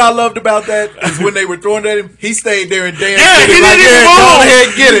 You know what I loved about that is when they were throwing at him, he stayed there and danced. Yeah, he didn't even move. Go ahead,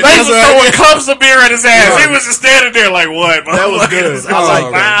 and get it. They was throwing cups of beer at his ass. He was just standing there like, "What?" That was good. I was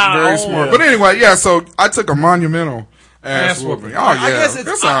like, "Wow, Very smart." But anyway, so I took a monumental ass whooping. Oh yeah, I guess it's.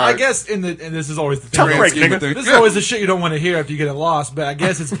 that's all right. I guess and this is always the break, scheme of nigga. things. This is always the shit you don't want to hear after you get a loss. But I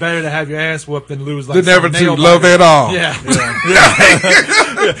guess it's better to have your ass whooped than lose like The never some to nail love biter. at all. Yeah.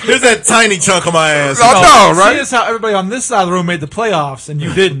 Here's that tiny chunk of my ass. I know, right? See, it's how everybody on this side of the room made the playoffs and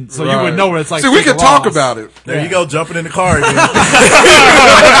you didn't, so you would know what it's like. See, to we take a can talk loss. about it, There you go, jumping in the car again.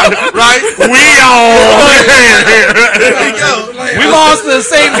 right? we all." We lost to the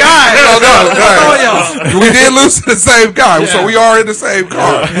same guy. No. We did lose to the same guy, so we are in the same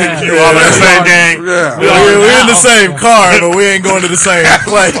car. You all in the same gang. Yeah. We're in the same car, but we ain't going to the same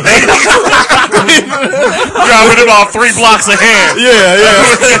place. Driving them all 3 blocks ahead. Yeah.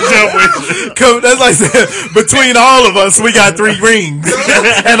 That's like I said, between all of us, we got 3 rings.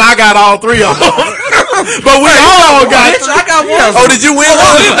 And I got all 3 of them. But we all got Bitch, I got one. Oh, did you win?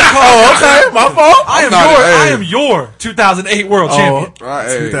 Oh, okay. My fault. I am your 2008 world champion. Right,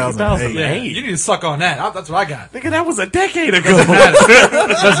 hey. 2008. Yeah, you need to suck on that. That's what I got. Nigga, that was a decade ago.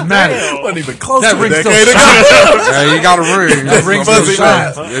 Doesn't matter. Wasn't even close That to a ring still decade ago. shines. Yeah, you got a ring. That ring still Fuzzy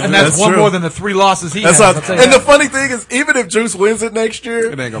shines. man. And that's one true. more than the 3 losses he That's has. how, I'll tell you and the that. funny thing is, even if Juice wins it next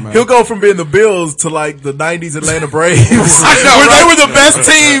year, It ain't gonna matter. he'll go from being the Bills to like the '90s Atlanta Braves, know, where right? they were the best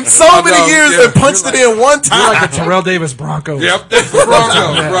team so many know, years yeah. and punched it in one You're time. like the Terrell Davis Broncos. Yep, that's the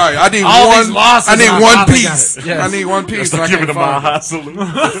Broncos. Right. I need All one. these losses, I need and I one finally got piece. it. Yes. I need one piece. And I Give can't it a mile find high salute.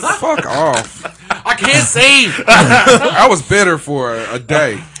 it. Fuck off. I can't save. I was bitter for a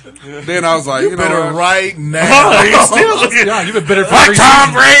day. Then I was like, you know Better what? right now. You're still looking Yeah, you've been bitter for like 3 Tom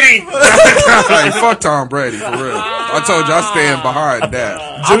seasons. Brady. Hey, fuck Tom Brady for real. I told you I stand behind that.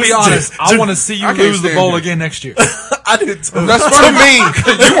 I'll be honest. I want to see you I can't lose the stand bowl you. again next year. I did too. That's funny. Me,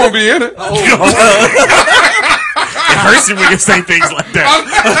 you won't be in it. It hurts you when you say things like that.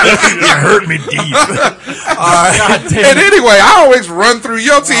 It hurt me deep. God damn And it. anyway, I always run through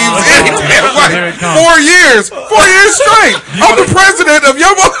your teams any damn Here way. it comes. 4 years. 4 years straight. I'm the president of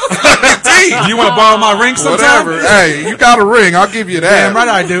your motherfucking team. You want to borrow my ring sometime? Whatever. Hey, you got a ring. I'll give you that. Damn right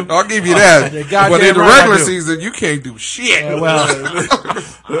I do. I'll give you that. Yeah, goddamn But in the right I regular do. season, you can't do shit. Well,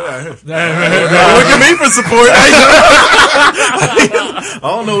 Look at me for support. I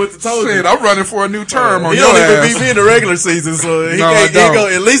don't know what to tell Shit, you. I'm running for a new term on He your don't even ass. beat me in the regular season, so he No, I can't he don't. go.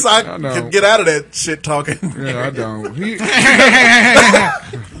 At least I know. can get out of that shit talking. Yeah, I don't.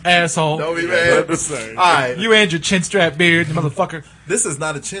 asshole. Don't be mad. All right, You and your chin strap beard, motherfucker. this is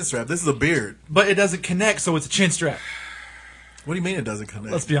not a chin strap. This is a beard. But it doesn't connect, so it's a chin strap. What do you mean it doesn't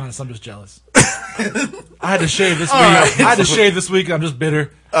connect? Let's be honest, I'm just jealous. I had to shave this week. right. I had to shave this week. I'm just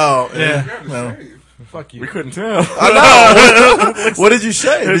bitter. Oh, Yeah. Well, Fuck you. We couldn't tell. what did you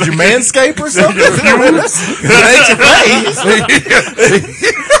shave? Did you manscape or something? It ain't your face.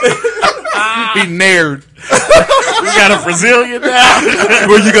 He nared. We got a Brazilian now.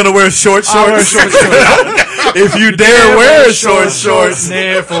 Were you gonna wear short shorts? If you dare wear short shorts.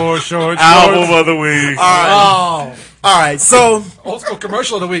 There for short Album of the week. Oh, All right, so old school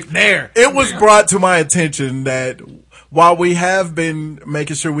commercial of the week. There. it was brought to my attention that while we have been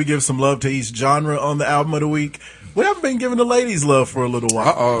making sure we give some love to each genre on the album of the week, we haven't been giving the ladies love for a little while.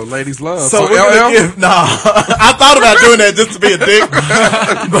 Uh-oh, ladies love. So we're gonna give. Nah, I thought about doing that just to be a dick.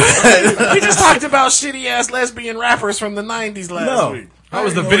 But We just talked about shitty ass lesbian rappers from the 90s last week. That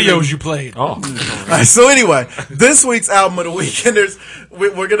was the videos you played. Oh. All right, so anyway, this week's album of the week, and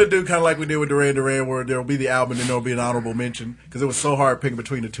we're gonna do kind of like we did with Duran Duran, where there'll be the album and there'll be an honorable mention because it was so hard picking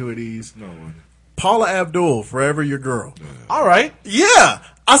between the two of these. No one. Paula Abdul, "Forever Your Girl." All right. Yeah,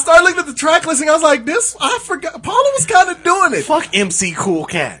 I started looking at the track listing. I was like, I forgot. Paula was kind of doing it. Fuck MC Cool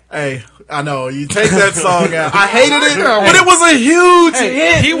Cat. Hey, I know you take that song out. I hated it, but it was a huge Hey,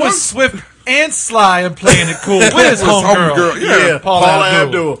 hit. he was swift and sly and playing it cool with his homegirl. homegirl, Yeah, Paula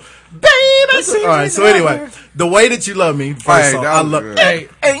Abdul. Baby, all right. So anyway, "The Way That You Love Me," first Hey, song. that I was love. good. Hey,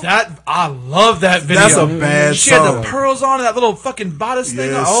 I love that video. That's a bad She song. had the pearls on and that little fucking bodice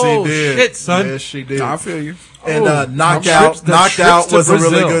thing. Yes, Oh, she did. shit, son. Yes, she did. I feel you. And "Knocked the Out." trips "Knocked Out" to was a really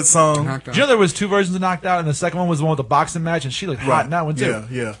Brazil. good song. Did you know there was 2 versions of Knocked Out, and the second one was the one with the boxing match, and she looked hot in that one, too.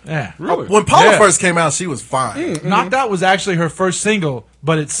 Yeah. Yeah. Really? When Paula Yeah. first came out, she was fine. Knocked Out was actually her first single,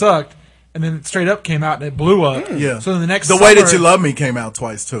 but it sucked. and then Straight Up came out and it blew up. Yeah. So then the next The Way That You Love Me came out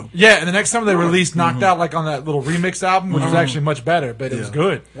twice too. Yeah, and the next summer they released Knocked Out like on that little remix album, which was actually much better, but it was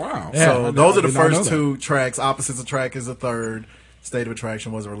good. Wow. Yeah. So those are the did not know first that. 2 tracks. Opposites Attract is the third. State of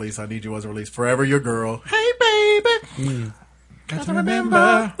Attraction wasn't released. I Need You wasn't released. Forever Your Girl. Hey baby. Got to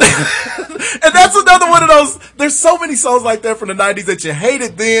remember. And that's another one of those. There's so many songs like that from the 90s that you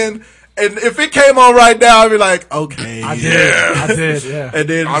hated then. And if it came on right now, I'd be like, okay. I did, yeah. And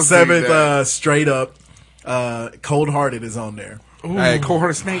then I'll see 7th, that. Straight Up, Cold Hearted is on there. Hey, Cold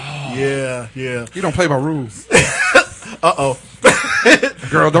Hearted Snake. Yeah. You don't play by rules. Uh-oh.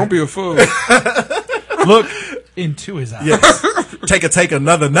 Girl, don't be a fool. Look into his eyes. Yes. Take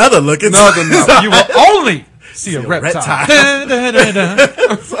another look. No. You will only see a reptile. Dun, dun, dun, dun.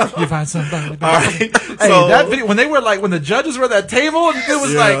 You find somebody. All right. Hey, So- that video, when the judges were at that table, and it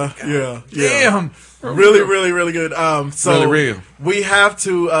was yeah. damn. Really, really, really good. So Really real. we have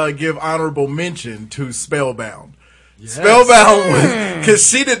to give honorable mention to Spellbound. Spellbound, because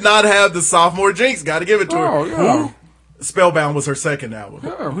she did not have the sophomore jinx. Got to give it to her. Oh, yeah. Spellbound was her second album.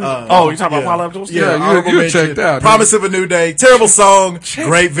 You talking about Paula Abdul? Yeah, you honorable mention. checked out. Promise of a New Day. Terrible song.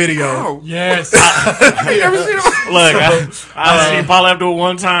 Great video. Oh, Yes. Look, I seen Paula Abdul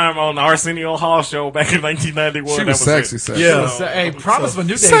one time on the Arsenio Hall show back in 1991. she That was sexy, it. sexy. Yeah. Hey, Promise of a New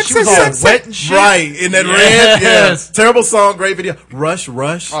Day. Sexy, She was all sexy. wet and shit. Right, in that red. Yes. Yeah. Terrible song, great video. Rush.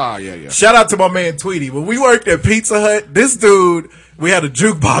 Ah, yeah. Shout out to my man Tweety. When we worked at Pizza Hut, this dude, we had a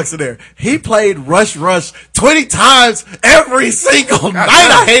jukebox in there. He played Rush 20 times every single night.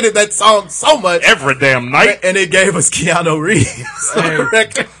 I hated that song so much. Every damn night. And it gave us Keanu Reeves. on the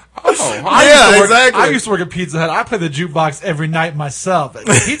record. I used to work at Pizza Hut. I played the jukebox every night myself.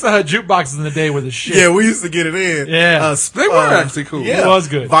 Pizza Hut jukeboxes in the day were the shit. Yeah, we used to get it in. Yeah. They were actually cool. Yeah. It was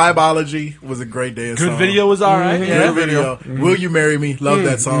good. Vibeology was a great dance Good song. video was all right. Yeah. Good video. Will You Marry Me? Love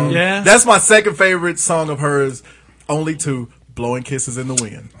that song. Yeah. That's my second favorite song of hers. Only 2. Blowing Kisses in the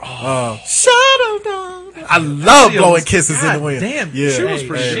Wind. Shut down. I love Blowing Kisses in the Wind. Damn. Yeah.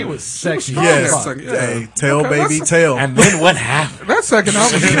 She was sexy. Yes. Yeah. Hey, tell Okay, baby, that's- tell. And then what happened? That second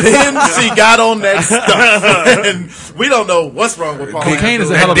album. Then she got on that stuff. And we don't know what's wrong with Paul. Cocaine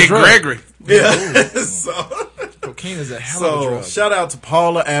is a Abdul. hell of a Dick drug. Gregory. Yeah. so Cocaine is a hell of a drug. shout out to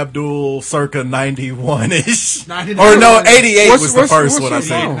Paula Abdul circa 91-ish. 99. Or no, 88 What's- was the what's- first what's one I your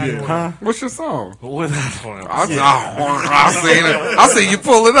think. song? Yeah. Huh? What's your song? What that one? I seen it. I see you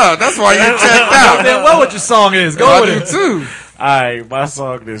pull it up. That's why you checked out. Damn well what your song is. Go I with do it. too. All right, my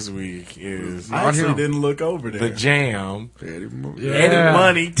song this week is I actually him. didn't look over The there. Jam. Yeah. Eddie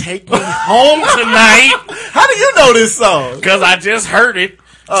Money, Take Me Home Tonight. How do you know this song? Because I just heard it.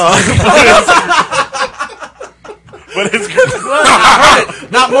 But it's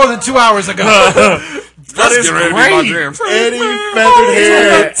good. Not more than 2 hours ago. But it's Get ready to be my great. jam. Eddie, feathered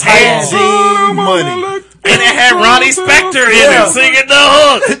hair, tight jean, money. And it had Ronnie Spector in it singing the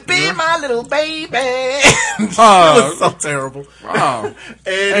hook. Be my little baby. It was so terrible. Wow.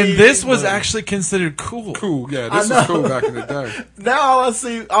 Eddie And this was Money. actually considered cool. Cool. Yeah, this was cool back in the day. Now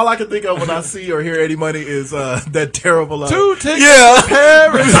all I can think of when I see or hear Eddie Money is that terrible. 2 tickets Yeah. to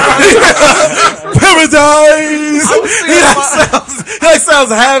Paris. Paradise. He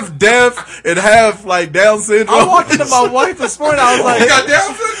sounds half deaf and half like Down syndrome. I walked into my wife this morning. I was like, You got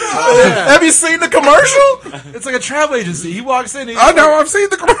Down syndrome? Have you seen the commercial? it's like a travel agency. He walks in. He's I know. I've seen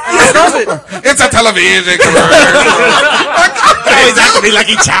the commercial. It's a television commercial. He's acting me like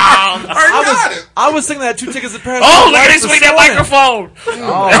he child. I was singing that 2 tickets to Paris. Oh, with my look at wife him swing this that morning. microphone.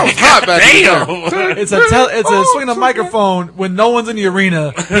 That was hot back in the day. Damn. It's a swinging a microphone when no one's in the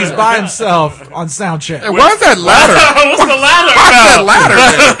arena. He's by himself on sound check. And why's that ladder? What's the ladder Why's that about?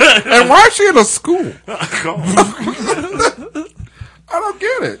 ladder there? And why is she in a school? I don't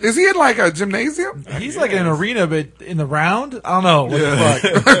get it. Is he in like a gymnasium? He's like in an arena, but in the round. I don't know what the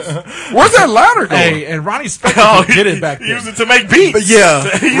fuck. Where's that ladder going? Hey, and Ronnie Spector did it back then. Use it to make beats. But yeah,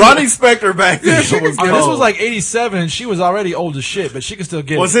 Ronnie Spector back then was I mean, this cold. was like 87. She was already old as shit, but she could still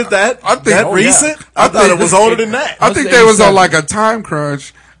get Was it. it that? I think- that oh, yeah. recent? I I thought think it was this- older than that. I think they was on like a time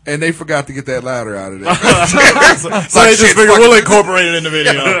crunch and they forgot to get that ladder out of there. So they just figured we'll incorporate it in the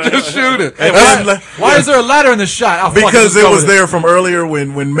video. Just shoot it. Why is there a ladder in the shot? I'll fucking Because just it go was with there from earlier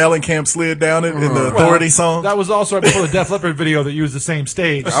when Mellencamp slid down it in the Authority song. That was also right before the Def Leppard video that used the same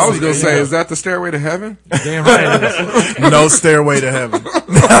stage. I was going to say, is that the Stairway to Heaven? Damn right. it is. No Stairway to Heaven.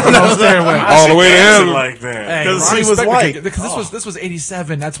 No stairway. All the way to Dancing heaven. like that. Hey, 'Cause Ronnie he was Spector white. could- Because this was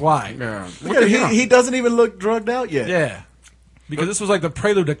 87. That's why. Yeah. Look at him. He doesn't even look drugged out yet. Yeah. because this was like the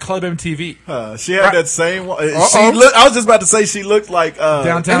prelude to Club MTV. She had that same one. I was just about to say she looked like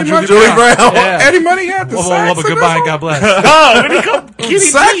Downtown Julie Brown. Brown. Yeah. Eddie Money had the sax. Wubba, goodbye and God bless. Oh, when he come,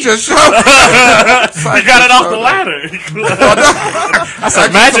 Sax just showed. he got it off the ladder. That's a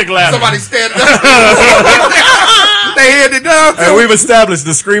magic ladder. Somebody standing up. They had it down. And we've established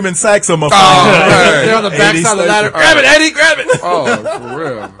the screaming saxophone. They're on the backside of the ladder. Grab it, Eddie, grab it. Oh, for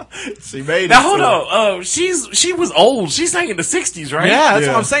real. She made it. Now hold on. She was old. She sang in the 60s, right? Yeah, that's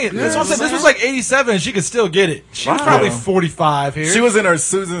what I'm saying. That's what I'm saying. This was like 87 and she could still get it. She was probably 45 here. She was in her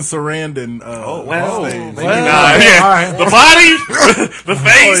Susan Sarandon. Well, stage. yeah. The body, the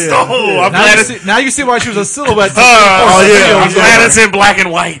face. I'm glad now you see why she was a silhouette. I'm glad it's in black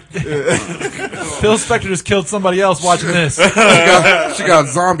and white. Phil Spector just killed somebody else watching this. She got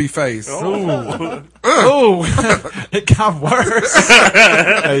zombie face. Ooh, it got worse.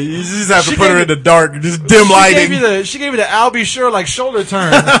 Hey, you just have to put her in the dark, just dim lighting. She gave me the Albie Sure like shoulder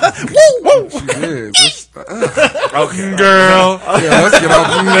turn. Woo! She did. Okay, girl. Yeah, let's get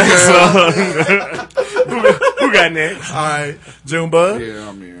off next. Who got next? All right, Junebug. Yeah,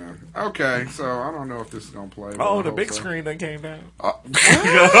 I mean, okay. So I don't know if this is gonna play. Oh, the big screen that came down. Old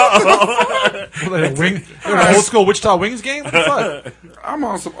school Wichita Wings game. What the fuck? I'm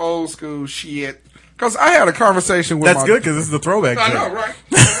on some old school shit. Because I had a conversation with That's good because this is the throwback. I know, right?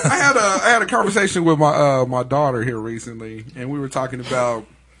 I had a conversation with my daughter here recently, and we were talking about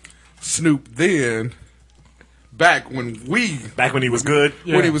Snoop then, back when he was good,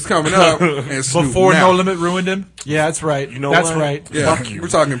 when he was coming up, and Snoop before now. No Limit ruined him. Yeah, that's right. You know that's what? right. Yeah, Fuck you. we're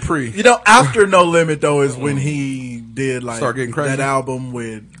talking pre. You know, after No Limit though is when he did like Start getting crazy. that album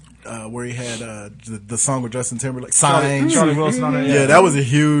with where he had the song with Justin Timberlake, Signs. Charlie Wilson on it. Yeah, that was a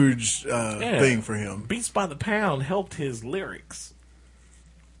huge thing for him. Beats by the Pound helped his lyrics.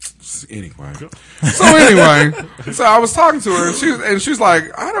 Anyway, so I was talking to her, and she's like,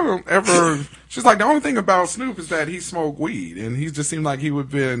 I don't ever. She's like, the only thing about Snoop is that he smoked weed, and he just seemed like he would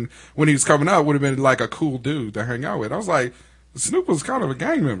have been, when he was coming up, would have been like a cool dude to hang out with. I was like, Snoop was kind of a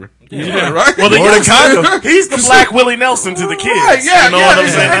gang member. Yeah, right? Well, he's the black Willie Nelson to the kids. Right, yeah, you know what I'm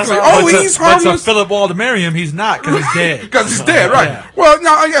exactly. saying? He's But harmless. to Philip Waldemariam, he's not because he's dead. Because he's dead, right? Yeah. Well,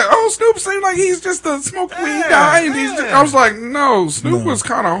 no, yeah. Oh, Snoop seemed like he's just a smoke weed guy, and he's. I was like, no, Snoop was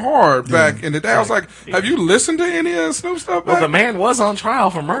kind of hard back in the day. I was like, have you listened to any of Snoop stuff? Well, the man was on trial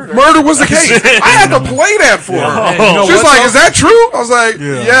for murder. Murder was the case. I had to play that for her. Hey, you know She's what, like, though? is that true? I was like,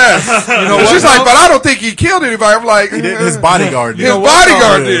 yes. You know And what, she's like, though? but I don't think he killed anybody. I'm like, He did, his bodyguard did. his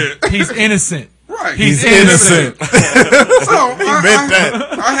bodyguard did. He's innocent. Right. He's innocent. So I meant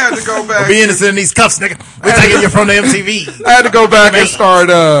that. I had to go back. Be innocent in these cuffs, nigga. We're taking you from the MTV. I had to go back and start,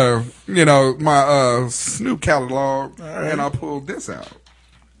 my Snoop catalog, and I pulled this out.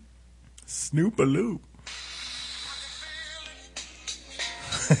 Snoop-a-loop.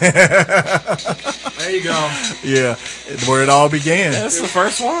 There you go. Yeah, where it all began. That's the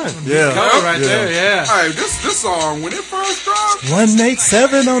first one. Yeah, Cover right there, yeah. All right, this song, when it first dropped,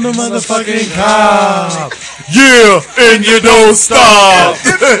 187 on the motherfucking cop. Yeah, and you don't stop.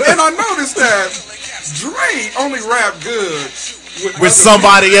 and I noticed that Dre only rapped good With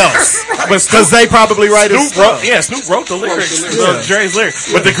somebody else. Because they probably write his stuff. Snoop wrote the lyrics. Yeah. Dre's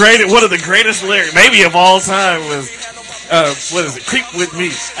lyrics. But one of the greatest lyrics, maybe of all time, was what is it? Creep with me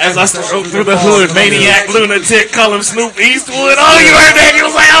as I stroll through the hood. Maniac, lunatic, call him Snoop Eastwood. Oh, you heard that? He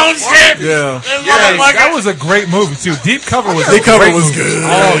was like, oh shit. Yeah. That was a great movie too. Deep Cover was Deep Cover great was movie. good.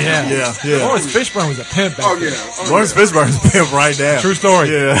 Oh yeah. Yeah. Lawrence Fishburne was a pimp. Back then. Lawrence Fishburne's pimp right now. True story.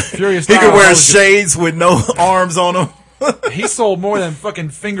 Yeah. Furious. He could wear Style. shades with no arms on him. He sold more than fucking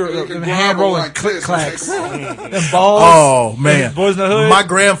can hand grovel rolling like click this. clacks. Them balls. Oh man, Boys in the Hood. My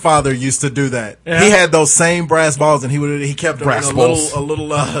grandfather used to do that. Yeah. He had those same brass balls, and he kept them Brass in balls. a little.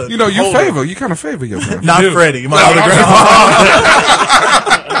 You know, holder. you kind of favor your grandma. Not Freddie, my other grandfather.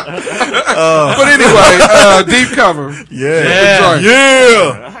 But anyway, Deep Cover.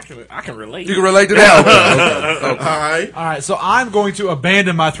 Yeah. I can relate. You can relate to that? Okay. All right, so I'm going to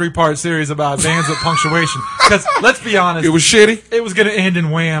abandon my 3-part series about bands with punctuation because let's be honest, It was shitty. it was going to end in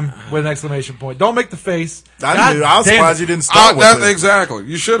wham with an exclamation point. Don't make the face. I knew. I was damn surprised it. you didn't start with That's it. exactly.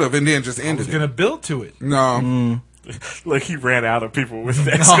 You should have, and then just I ended was it. going to build to it. No. Look, he ran out of people with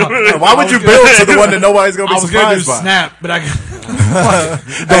that. Why would you build to the one that nobody's gonna I be was going to do surprised by? Snap, but I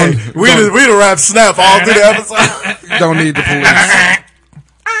Hey, we'd have rapped Snap all through the episode. Don't need the police.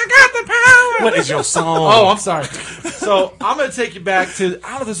 What is your song? Oh, I'm sorry. So I'm going to take you back to, I don't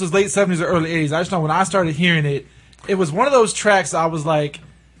know if this was late 70s or early 80s. I just know when I started hearing it, it was one of those tracks I was like,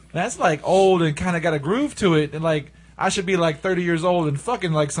 that's like old and kind of got a groove to it. And like, I should be like 30 years old and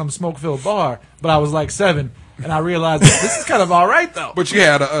fucking like some smoke-filled bar. But I was like 7. and I realized that this is kind of all right though. But you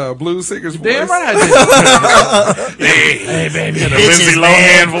had a blues singer's voice. Damn right I did. Hey, baby, the Lindsay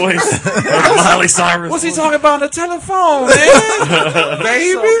Lohan voice, Miley Cyrus. What's he talking about on the telephone, man?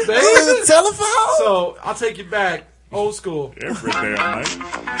 Baby, The telephone. So I'll take you back, old school. Every damn night.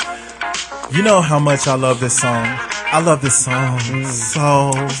 You know how much I love this song. I love this song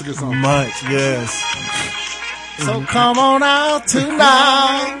so much. Yes. So come on out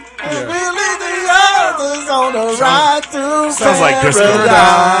tonight. Really the others on the ride through Sounds like disco.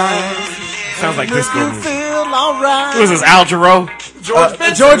 paradise. Sounds like disco You music. feel alright. Who is this, Al Jarreau? George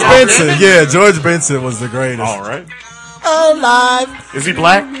Benson. George Benson. Yeah, George Benson was the greatest. All right. Alive. Is he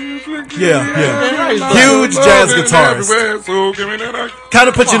black? Yeah. Huge jazz guitarist. So give me that. Kind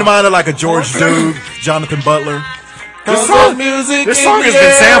of put you in the mind of like a George Duke, Jonathan Butler. This song has been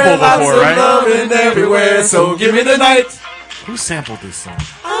sampled before, right? Everywhere, so give me the night. Who sampled this song?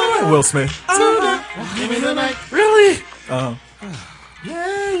 Will Smith. Give me the night. Really?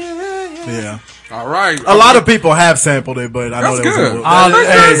 Yeah. All right. A lot of people have sampled it, but I know That's that good. was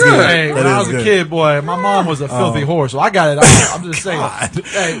Hey, when I was a kid, boy, my mom was a filthy whore, so I got it. I'm just saying.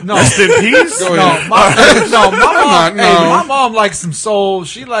 Hey, no. Rest in peace? My mom likes some soul.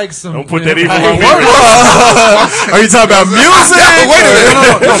 She likes some. Don't put that evil on me. Are you talking about music? Wait a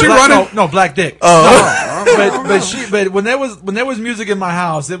minute. No, Is she running? no, Black Dick. But when there was music in my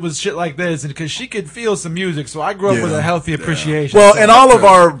house, it was shit like this, and because she could feel some music, so I grew up with a healthy appreciation. Well, and all of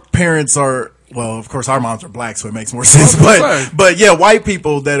our parents are. Well, of course, our moms are black, so it makes more sense. But yeah, white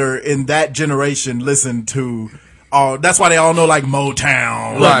people that are in that generation listen to. That's why they all know like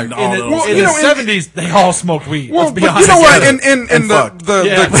Motown, Right. And all in those. the 70s, they all smoked weed. Well, Let's be but honest. you know what? And And fucked.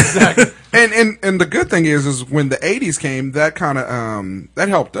 Exactly. and the good thing is when the 80s came, that kind of that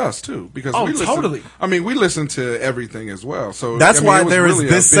helped us too because we listened, totally. I mean, we listened to everything as well. So That's I mean, why it was there is really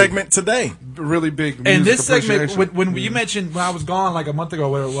this a big- segment today. really big. And music this segment, appreciation. when you mentioned when I was gone like a month ago,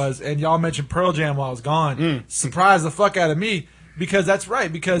 whatever it was, and y'all mentioned Pearl Jam while I was gone, surprised the fuck out of me because that's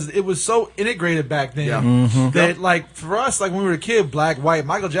right because it was so integrated back then that like for us, like when we were a kid, black, white,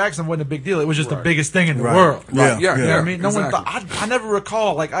 Michael Jackson wasn't a big deal. It was just the biggest thing in the world. Yeah. Yeah, You know what I mean? No exactly. one thought. I never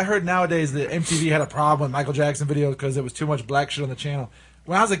recall. Like I heard nowadays that MTV had a problem with Michael Jackson videos because there was too much black shit on the channel.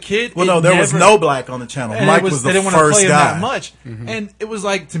 When I was a kid, Well, no, there was no black on the channel. and Mike was they the didn't want to first play him guy. that much, and it was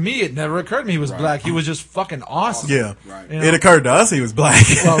like to me, it never occurred to me he was black. He was just fucking awesome. Yeah, You know? it occurred to us he was black.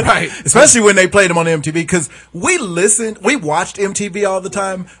 Well, right. Especially when they played him on MTV because we watched MTV all the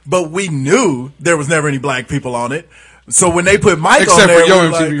time, but we knew there was never any black people on it. So when they put Mike Except on there, for Yo we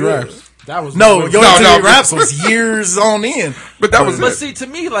were MTV like, Raps. That was No, Yo MTV no. Raps was years on in. But that was But it. see, to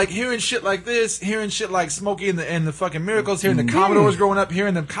me, like hearing shit like this, hearing shit like Smokey and the fucking Miracles, hearing the Commodores growing up,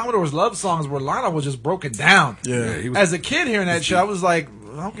 hearing the Commodores love songs where Lionel was just broken down. Yeah. he was- As a kid hearing that shit, I was like,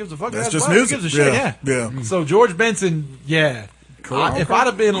 I don't give a fuck. That's That's just black. Who music. gives a shit? Yeah. Yeah. Yeah. So George Benson, yeah. If I'd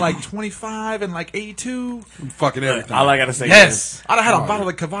have been like 25 and like 82, fucking everything. All I gotta say is, yes, I'd have had a bottle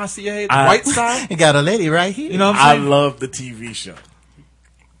of Cavassier, the white style. You got a lady right here. You know what I'm I saying? love the TV show.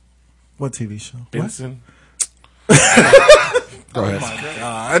 What TV show? Benson. Go ahead.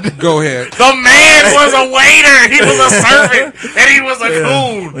 Go ahead. The man was a waiter. He was a servant, and he was a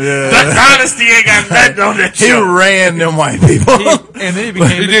coon. Yeah. The dynasty ain't got nothing on that He show. ran them white people. And then he became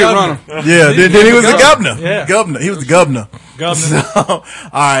He the did governor. run him. Yeah, then he was the governor. Yeah. Governor. He was the governor. Governor. So, all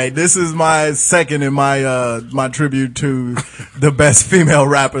right, this is my second in my my tribute to the best female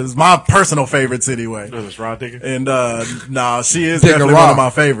rappers, my personal favorites anyway. Was this Rod Digger? And nah, she is Digger definitely Rock. one of my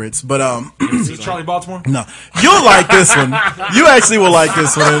favorites. But Is this Charlie Baltimore? no, you'll like this one. You actually will like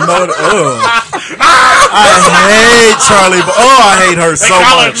this one. And I hate Charlie. I hate her so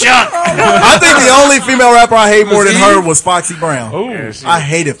Call him much. Chuck. I think the only female rapper I hate more than Eve? her was Foxy Brown. Yeah, she- I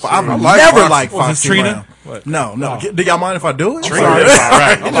hate it. I've like never Foxy. liked Was it Foxy Trina? Brown. No. Do y'all mind if I do it? Trina, that's all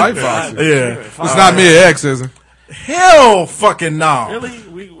right. I like Foxy. Yeah. It's not me an ex, is it? Hell fucking no. Really?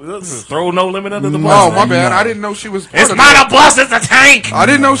 Let's just throw No Limit under the bus. Oh, my bad. I didn't know she was part It's of not a bus, it's a tank. I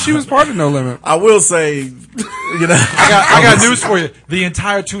didn't know she was part of No Limit. I will say, you know, I got news for you. The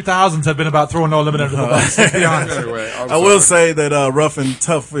entire 2000s have been about throwing No Limit under the bus. Let's be honest. Anyway, I will say that Rough and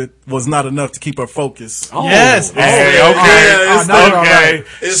Tough It was not enough to keep her focused. Yes. Hey, Oh, okay. it's now you're all Okay.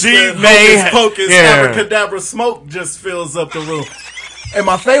 right. She may Focus, yeah. abracadabra smoke just fills up the room. And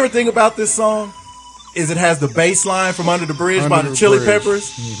my favorite thing about this song is it has the bass line from Under the Bridge by the Chili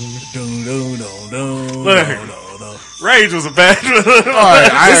Peppers. Dun, dun, dun, dun, Look. dun, dun, dun. Rage was a bad. All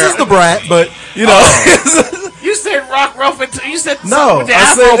right, This is the brat, but you know, You said said rock, rough, and you said No, with the I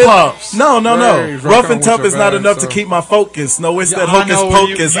Afro said puffs. No. Right, Rough and with tough your is not bag, enough so. to keep my focus. No, it's that I hocus know,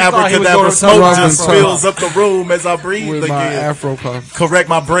 pocus, you thought he was abracadabra going smoke to just Afro fills up the room as I breathe With my again. Afro puff. Correct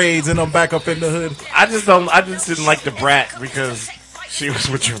my braids and I'm back up in the hood. I just didn't like the Brat because she was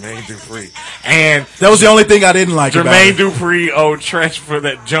with Jermaine Dupri. And That was the only thing I didn't like about Jermaine it. Dupri owed Treach for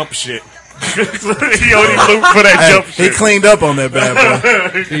that jump shit. He owed him loop for that jump He shit. cleaned up on that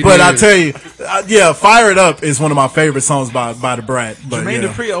bad boy. But I tell you, Fire It Up is one of my favorite songs by the Brat. But Jermaine yeah.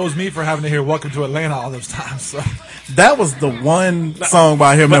 Dupri owes me for having to hear "Welcome to Atlanta" all those times. So. That was the one song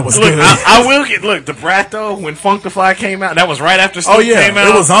by him that was Look, good. I will get the Brat though when Funkify came out. That was right after Snoop came out.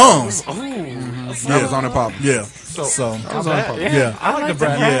 it was on. That was on and popping. Yeah. So That was on and popping. Yeah. I like the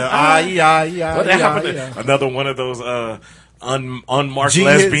Brat. Yeah. What happened to another one of those unmarked G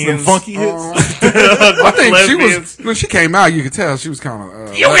hits and lesbians? funky hits. I think she was when she came out. You could tell she was kind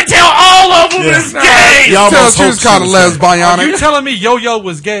of. You can tell all of them is gay. You could tell she was kind of Are lesbianic. you telling me Yo-Yo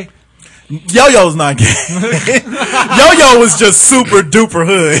was gay? Yo-Yo's not gay. Yo-Yo was just super duper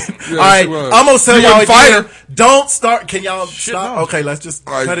hood. All right, was. I'm gonna tell You y'all wouldn't fight again. Don't start. Can y'all stop? no. Okay, let's just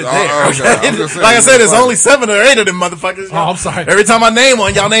All right, cut it okay, there. I'm just saying, Like I you said, there's wouldn't only 7 or 8 of them motherfuckers. Oh, I'm sorry. Every time I name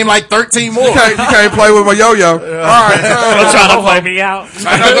one, y'all name like 13 more. You can't play with my yo-yo. All right. Don't try to play me out.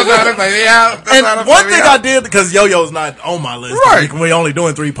 And one thing I did, because Yo-Yo's not on my list, Right. we're only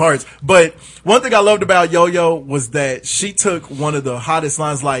doing 3 parts, but one thing I loved about Yo-Yo was that she took one of the hottest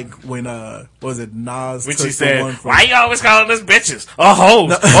lines, like when, what was it, Nas When took she the one said, from... "Why you always calling us bitches? A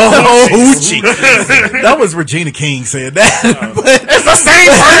hoes." Oh, hoochie. That was Regina King said that. But, It's the same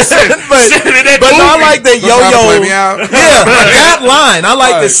person. but I like that Play me Yo-Yo. out. Yeah, that line. I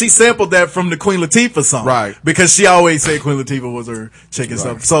like that she sampled that from the Queen Latifah song. Right. Because she always said Queen Latifah was her chick and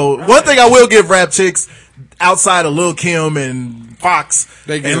stuff. So one thing I will give rap chicks, outside of Lil' Kim and Fox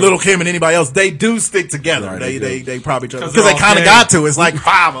They give- and Lil' Kim and anybody else, they do stick together. Right, they probably try because they're they all kind of gay. got to. It's like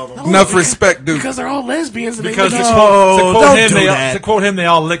 5 of them. Enough respect, dude. Because they're all lesbians. And Because they to know. quote don't him, do that. to quote him, they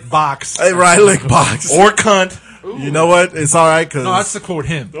all lick box. Hey, right, lick box. or cunt. You know what? It's all right because No, that's to quote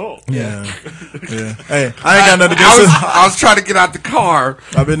him. yeah. Hey, I ain't got nothing to do. I was trying to get out the car,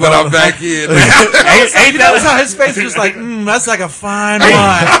 I've been but down- I'm back in. Ain't That's that how his face was just like, that's like a fine wine.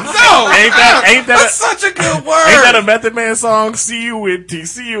 No, ain't that's that such a good ain't word. that a Method Man song? C-U-N-T,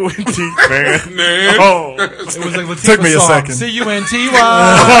 C-U-N-T, man. Oh. It was like Latifah Took me a song. second. C-U-N-T-Y.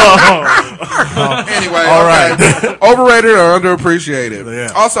 Anyway, All okay. Overrated or underappreciated.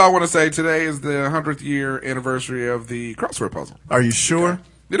 Yeah. Also, I want to say today is the 100th year anniversary of the crossword puzzle. Are you sure?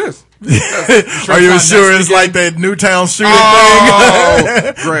 It is. Are you sure it's like that Newtown shooting Oh,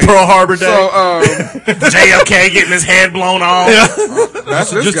 thing? great. Pearl Harbor Day. So, JFK getting his head blown off.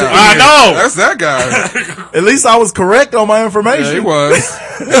 that's this Just guy. I know. That's that guy. At least I was correct on my information. Yeah, he was.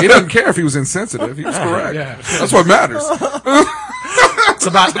 He doesn't care if he was insensitive. He was correct. Yeah. That's what matters. It's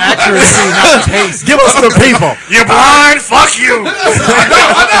about accuracy, not taste. Give us the people. You're blind. Fuck you.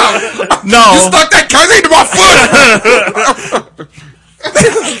 No. You stuck that cane into my foot.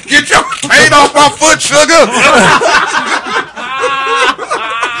 Get your cane off my foot, sugar.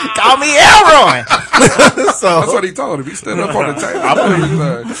 Call me Elroy. So That's what he told him. He stood up on the table.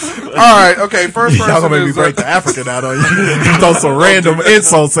 All right. Okay. First person y'all gonna make me is break the African out on you. Throw some random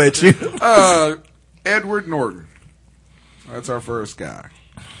insults at you. Edward Norton. That's our first guy.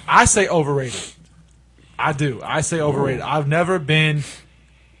 I say overrated. I do. I say overrated. I've never been.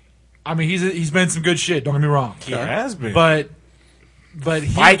 I mean, he's been some good shit. Don't get me wrong. He has been. But he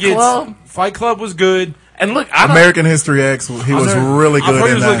Fight gets Club? Fight Club was good. And look, I don't. American History X. He was really I've good heard he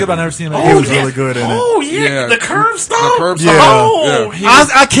in was that. really good, but I've never seen him. He was really good in it. Oh yeah, Yeah. the curve stuff. The curb Yeah. stop. Oh, Yeah.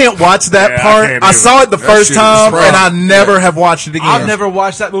 I can't watch that Yeah, I part. can't I either. saw it the That first shit is time, rough. and I never have watched it again. I've never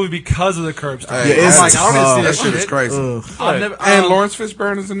watched that movie because of the curb stop. Hey, Yeah, it's I'm like, I don't tough. need to That see shit that is shit. crazy. I've never, And Lawrence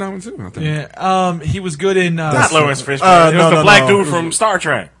Fishburne is in that one too. I think. Yeah. He was good in. not Lawrence Fishburne. It was no, the no, black no. dude from Star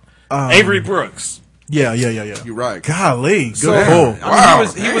Trek, Avery Brooks. Yeah. You're right. Golly, good So, pull. I mean, Wow,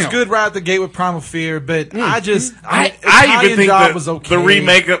 he was damn. good right out the gate with Primal Fear, but I just I Italian even think Job that was okay. the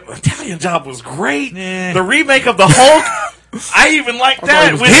remake of Italian Job was great. Nah. The remake of the Hulk, I even like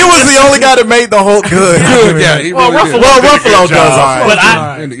that. was With- He was the only guy that made the Hulk good. Good. Yeah. He Well, really Ruffalo, did. Well, did a good Ruffalo does job, all right. but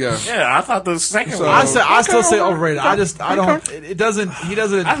Alright. yeah, I thought the second So- one. I still say overrated. I don't. It doesn't. He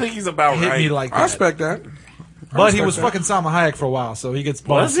doesn't. I think he's about hit right. me like I that. respect that. But he was fucking Salma Hayek for a while, so he gets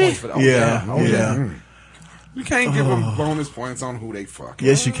bonus Was he? points for that. Yeah. You can't give them bonus points on who they fuck.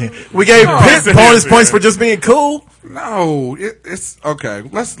 Yes, you can. We gave Pitt it's- bonus points for just being cool. No, it's okay.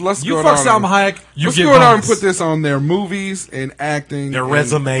 Let's You go fuck down Salma Hayek, you let's get go down and bonus. put this on their movies and acting. Their and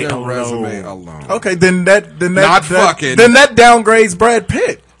resume their alone. resume alone. Okay, then that Not fucking. then that downgrades Brad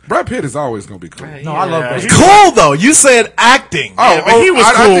Pitt. Brad Pitt is always going to be cool. No, I love Brad Pitt. Cool though. You said acting. Yeah, but he was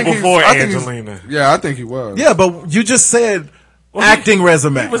I cool think he's- before I think he's- Angelina. Yeah, I think he was. Yeah, but you just said acting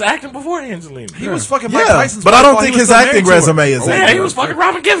resume. He was acting before Angelina. He was fucking Mike Yeah, Tyson's but I wife don't while think he was his still acting married to her. resume is that. Yeah, he was fucking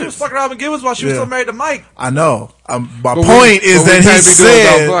Robin He was Givens. fucking Robin Givens while she was Yeah. still married to Mike. I know. My But point is but we that he can't be doing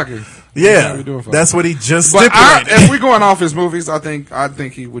said, about fucking. yeah, can't be doing fucking. that's what he just But stipulated. if we're going off his movies, I think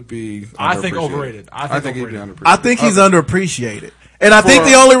he would be. I think underappreciated. overrated. I think he'd be underappreciated. I think he's underappreciated. And I think For-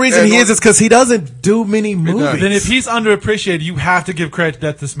 the only reason and he is because he doesn't do many movies. Then if he's underappreciaed, you have to give credit to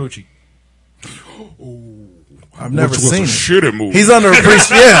Death to Smoochie. I've never Which was seen a it. shitty movie. He's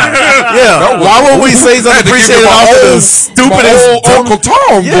underappreciated. Yeah. Why would we say he's underappreciated after the stupidest Uncle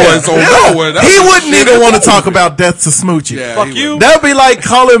Tom voice on that one. He wouldn't even want to talk about Death to Smoochie. Yeah, Fuck he you. would. That would be like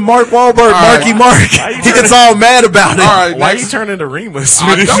calling Mark Wahlberg Marky Mark. He gets all mad about it. All right, Why next. you turn into Remus?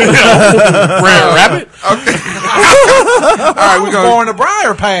 I don't know. Brad Rabbit? All right, we're going. Born a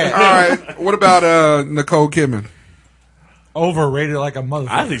Briar Patch. All right, what about Nicole Kidman? Overrated like a motherfucker.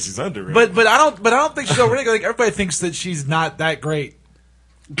 I think she's underrated. But I don't think she's overrated. Like everybody thinks that she's not that great.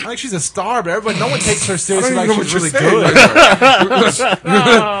 I think she's a star, but no one takes her seriously like she's really good.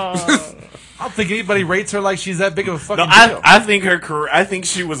 I don't think anybody rates her like she's that big of a fucking deal. I think her career. I think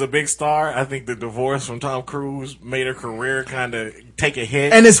she was a big star. I think the divorce from Tom Cruise made her career kind of take a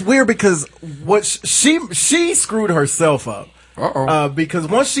hit. And it's weird because what she screwed herself up. Because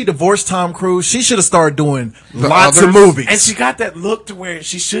once she divorced Tom Cruise, she should have started doing lots of movies. And she got that look to where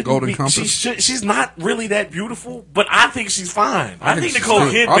she shouldn't Golden be. Compass. She's not really that beautiful, but I think she's fine. I think she's Nicole fine.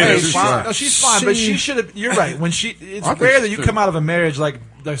 I Kidman think is she's fine. fine. No, she's fine, but she should have. You're right. It's I think rare she that you should. come out of a marriage like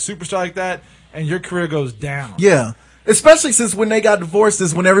a superstar like that, and your career goes down. Yeah. Especially since when they got divorced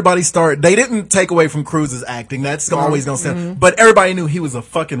is when everybody started. They didn't take away from Cruise's acting. That's always going to stand. But everybody knew he was a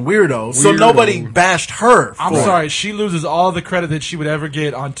fucking weirdo. So nobody bashed her. I'm for it. sorry, she loses all the credit that she would ever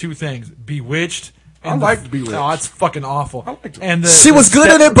get on two things: Bewitched. I liked Bewitched. Oh, it's fucking awful. I liked it. And She was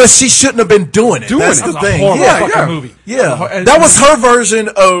good in it, but she shouldn't have been doing it. That's That the was a thing. horrible Yeah, fucking movie. yeah. And- That was her version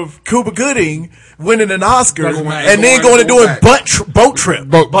of Cuba Gooding winning an Oscar Doesn't matter. and then going and doing boat trip.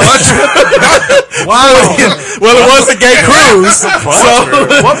 Wow. Well, it was a gay cruise. So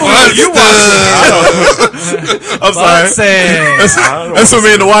What movie were you watching? I'm sorry. Butt-sex. That's what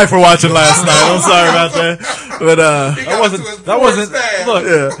me and the wife were watching last night. I'm sorry about that. But That wasn't.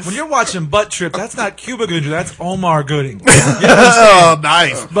 Look, when you're watching Butt Trip, that's not Cuba Gooding. That's Omar Gooding. oh,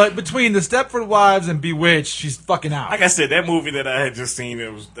 nice. But between the Stepford Wives and Bewitched, she's fucking out. Like I said, that movie that I had just seen,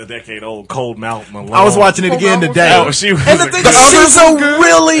 it was a decade old, Cold Mountain Alone. I was watching it again today. Oh, she was and the a thing good- is, she's a good.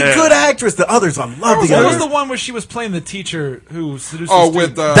 really Yeah. good actress. The others, I love the What was others. the one where she was playing the teacher who seduced Oh, the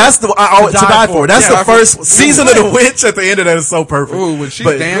with student? That's the to die for. That's Yeah, the first season of The Witch. At the end of that is so perfect. Ooh, when she's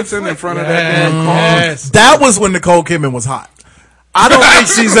But dancing in front of that damn car. Yes. that was when Nicole Kidman was hot. I don't think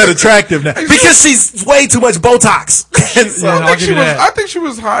she's that attractive now because she's way too much Botox. And so- Yeah, I'll give you that. I think she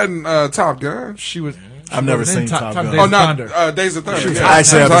was hot in Top Gun. She was. I've never seen Top Gun. Days Oh, of not Thunder. Days of Thunder. Yeah. I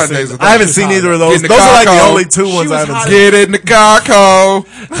actually She was hot haven't in seen. Days of I haven't Thunder. seen hot. either of those. Getting the Those are like the cock only out. two ones was I haven't hot. seen. Get in the car, Cole.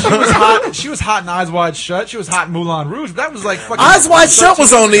 She was hot. She was hot in Eyes Wide Shut. She was hot in Moulin Rouge. But that was like fucking. Eyes Wide Shut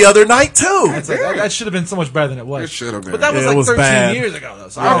was on the other night too. It's like, that should have been so much better than it was. It should have been. But that was Yeah, it like was 13 bad. years ago, though.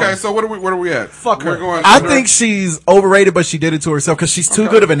 So Okay, so what are we at? Fuck her. We're going I under- think she's overrated, but she did it to herself because she's too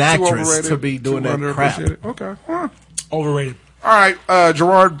good of an Too actress overrated, to be doing too that crap. underappreciated. Okay. Huh. Overrated. All right,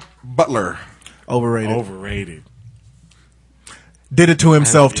 Gerard Butler. Overrated. Overrated. Did it to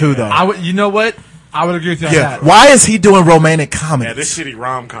himself too, though. I would. You know what? I would agree with you on Yeah. that. Why is he doing romantic Yeah, comedies? this shitty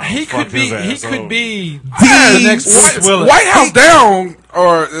rom-com. He fucked could be. his He ass could over. be The the next Bruce Willis. White House Down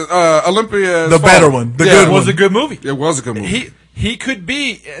or Olympia. The better one. The good It was one. a good movie. It was a good movie. He could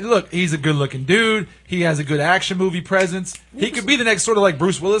be. Look, he's a good-looking dude. He has a good action movie presence. He could be the next sort of like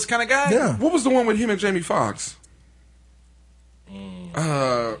Bruce Willis kind of guy. Yeah. What was the one with him and Jamie Foxx?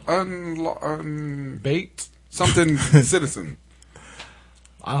 Bait. Something citizen.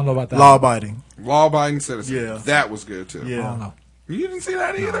 I don't know about that. Law abiding. Law-abiding citizen. Yeah. That was good too. I don't know. You didn't see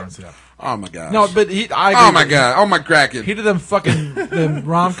that either? I didn't see that. Oh my god. No, but I agree Oh my with- god. Oh my kraken. He did them fucking them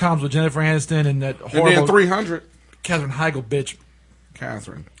rom coms with Jennifer Aniston and that And horrible then 300. Katherine Heigl bitch.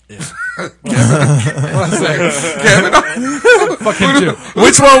 Catherine. Fuck him too.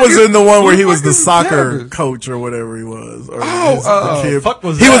 Which one was in the one where he Who was the fucking soccer Kevin? coach or whatever he was? Or Oh, his kid? fuck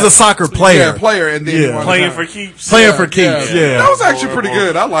was he that? was a soccer player. Yeah, player. And then Yeah. he wanted Playing to- for keeps. Playing for keeps. Yeah. That was actually pretty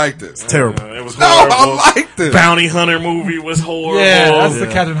good. I liked it. Terrible. It was No, horrible. I liked it. Bounty Hunter movie was horrible. Yeah, that's the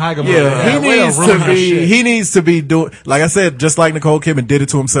Katherine Heigl movie. Yeah, Way he needs ruin to that be. shit. He needs to be doing. Like I said, just like Nicole Kidman did it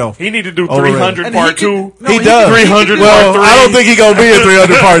to himself. He need to do Overrated. 300 And part he could- 2. no, he does. 300 Well, part 3. I don't think he gonna be in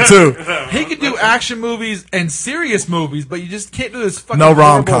 300 part 2. He could do action movies and serious movies, but you just can't do this fucking No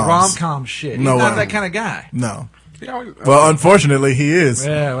horrible rom-coms. rom-com shit. No He's not way. that kind of guy. No. Well, unfortunately, he is.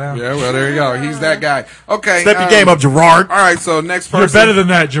 Yeah, well. Yeah, well, there you go. He's that guy. Okay. Step your game up, Gerard. All right, so next person. You're better than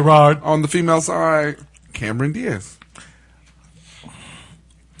that, Gerard. On the female side, Cameron Diaz.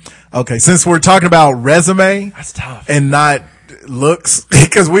 Okay, since we're talking about resume That's tough. and not looks,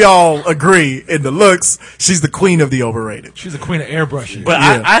 because we all agree in the looks, she's the queen of the overrated. She's the queen of airbrushing. But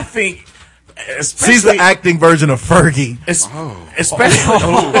Yeah. I think, She's the acting version of Fergie.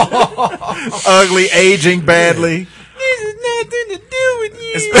 especially Ugly, aging badly. This has nothing to do with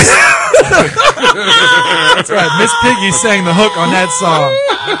you. That's right. Miss Piggy sang the hook on that song.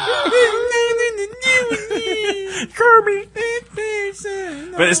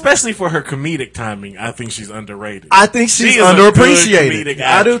 But especially for her comedic timing, I think she's underrated. I think she's She is a good underappreciated. comedic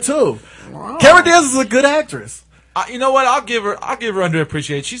I do actress. too. Cameron Diaz is a good actress. You know what? I'll give her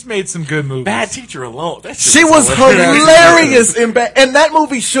underappreciated. She's made some good movies. Bad Teacher alone. That shit She was hilarious. hilarious in bad, and that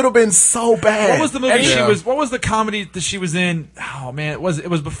movie should have been so bad. What was the movie Yeah. she was? What was the comedy that she was in? Oh man, it was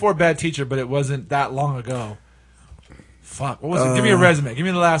before Bad Teacher, but it wasn't that long ago. Fuck, what was it? Give me a resume. Give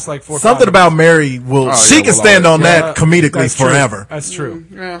me the last like 4. Something about Mary will. Oh, she yeah, can we'll stand on always- that comedically That's true. forever. That's true.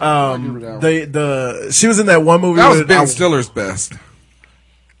 Yeah, I'll give her that one. She was in that one movie. That was with- Ben Stiller's best.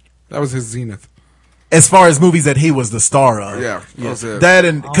 That was his zenith. as far as movies that he was the star of. Yeah, that was it. That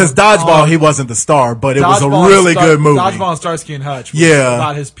and because Dodgeball, he wasn't the star, but it was a Dodgeball really and good movie. Dodgeball and Starsky and Hutch. Was Yeah.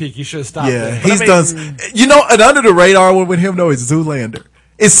 about his peak. He should have stopped. Yeah, there. he's But I done. mean, You know, an under the radar one with him though is Zoolander.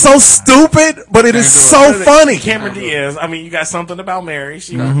 It's so stupid, but it is so funny. Cameron Diaz. I mean, you got Something About Mary.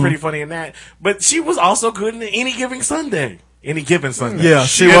 She was pretty funny in that, but she was also good in Any Given Sunday. Any Given Sunday. Yeah,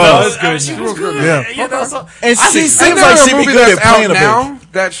 she You know, was. I mean, she was good. Yeah. You know, so And I she think- seems Isn't like there a she'd be movie good that's at playing out a bitch. now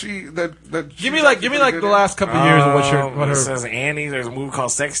that she that give me like the last couple of years of what it her. says Annie. There's a movie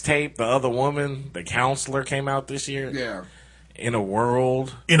called Sex Tape. The Other Woman, The Counselor, came out this year. Yeah. In a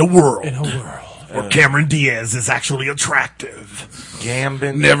World. In a world. Where Cameron Diaz is actually attractive.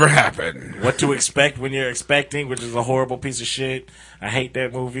 Gambin. Never happened. What to Expect When You're Expecting, which is a horrible piece of shit. I hate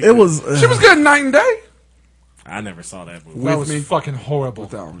that movie. It was. She was good in Night and Day. I never saw that movie. That was fucking horrible.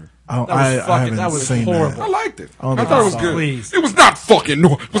 Oh, That was fucking. haven't That was seen horrible. I liked it. I don't I think thought I it was saw good. Please. It was not fucking.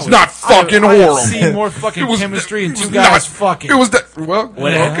 It was not fucking I have horrible. seen more fucking It was- chemistry and it two was guys not- fucking. It was that. Well, Yeah.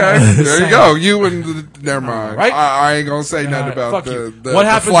 okay. There you Same. go. You and the, never mind. Right? I ain't gonna say nothing right, about fuck the, you. the What the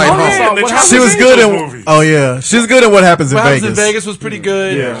happens- flight Oh, home. yeah. the What Charlie's She was good Angels in. Oh yeah, she's good in What Happens in What Vegas. Happens in Vegas was pretty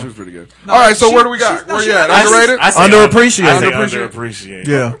good. Yeah, she was pretty good. All right, so where do we got? Where you at? I Underrated? say Underappreciated. I say Underappreciated. underappreciated.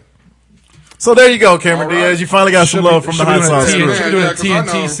 Yeah. So there you go, Cameron All right. Diaz. You finally got some love from the hot sauce Should crew. be doing a Yeah, 'cause I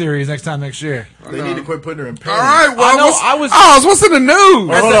know. TNT series next year. They need to quit putting her in pain. All right, well, I know, what's, I was- Oz, what's in the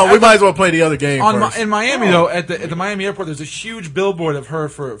news? Hold on, we might as well play the other game first. In Miami though, at the Miami airport, there's a huge billboard of her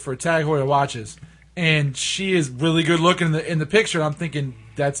for Tag Heuer watches, and she is really good looking in the picture. And I'm thinking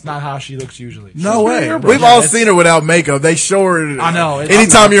that's not how she looks usually. No way. Yeah, We've all it's- seen her without makeup. They show her. I know.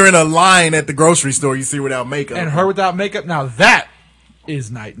 Anytime you're in a line at the grocery store, you see her without makeup. And her without makeup. Now that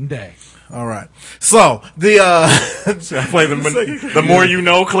is night and day. All right. So the I play the more you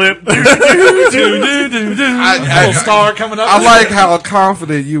know clip. Little star coming up. I like how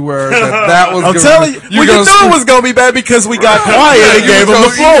confident you were that was I'm gonna, telling you, well, you knew it was gonna be bad because we got quiet and you gave was him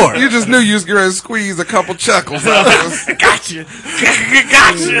the gonna- floor. You just knew you was going to squeeze a couple chuckles out of us. Gotcha.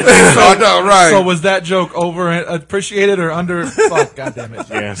 I know, right. So was that joke over appreciated or under? Fuck, goddamn it.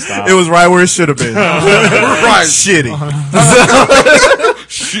 Yeah, stop. It was right where it should have been. Right. Shitty.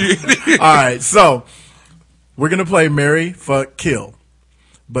 Shit. All right, so we're gonna play Marry, Fuck, Kill.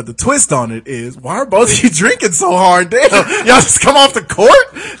 But the twist on it is, why are both of you drinking so hard? Damn, y'all just come off the court?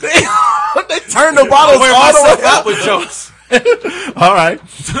 They turned the bottles all the way up. with jokes. All right,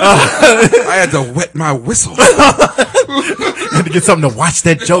 I had to wet my whistle. had to get something to watch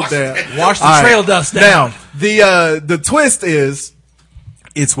that joke there. Wash the All right. trail dust down. Now, the twist is,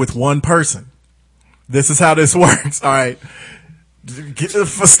 it's with one person. This is how this works. All right,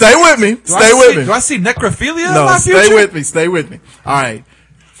 stay with me. Stay with me. Do I see necrophilia in No, my future? stay with me. Stay with me. All right.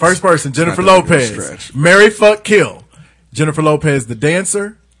 First person, Jennifer Not that big of a Lopez. stretch. Marry, fuck, kill. Jennifer Lopez, the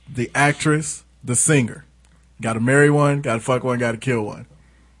dancer, the actress, the singer. Got to marry one, got to fuck one, got to kill one.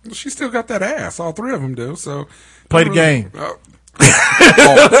 She still got that ass. All three of them do. So Play the game. All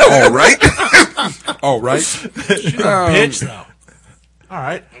right. All right. Bitch, though. All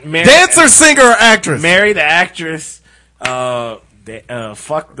right. Dancer, singer, or actress? Marry the actress. Fuck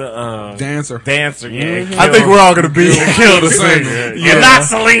the Dancer. Dancer. Yeah. I think we're all going to be kill the singer. You're not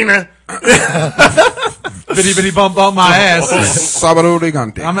Selena. Bitty bitty bump bump my ass. Sabado de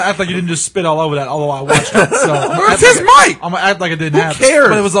Gante. I'm gonna act like you didn't just spit all over that, although I watched it. So It's his mic. I'm gonna act like it didn't happen. cares?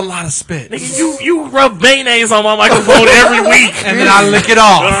 But it was a lot of spit. Nigga, you rub mayonnaise on my microphone every week. And then I lick it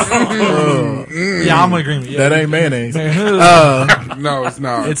off. Yeah, I'm in agreement. Yeah. That ain't mayonnaise. No, it's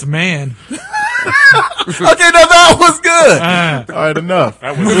not. It's man. Okay, no, that was good. All right, enough.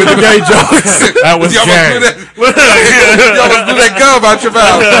 That was With the gay jokes. That was Y'all gay. almost blew that gum out your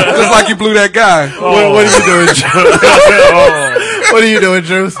mouth, just like you blew that guy. What are you doing, Drew? What are you doing,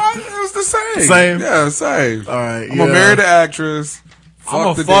 Drew? It was the same. Same? Yeah, same. All right, I'm gonna marry the actress.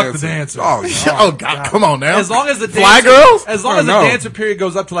 I'm gonna fuck the dancer. Oh, yeah. Oh God, come on now. As long as the Fly dancer, girls? as long Oh, as the no. dancer period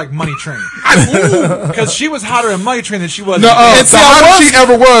goes up to like Money Train, because she was hotter in Money Train than she was. No, in And see, the I hottest was- she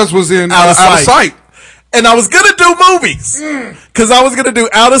ever was in Out of Out of Sight. Sight. And I was gonna do movies because I was gonna do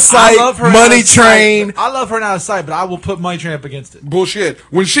Out of I Sight, love her Money Out of Sight. Train. I love her in Out of Sight, but I will put Money Train up against it. Bullshit.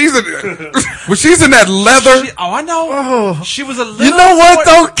 When she's in that leather. I know. She was a little. You know what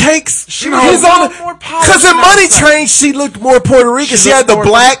more- though, Cakes? She was He's a on little more polished because in than Money outside. Train she looked more Puerto Rican. She had looked the more-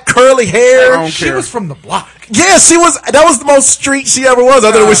 black curly hair. don't She care. was from the block. Yeah, she was. That was the most street she ever was.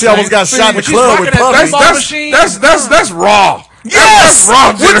 Other than when she almost got See, shot in the when she's club with rocking that Puffy. baseball machine. That's raw. Yes, That's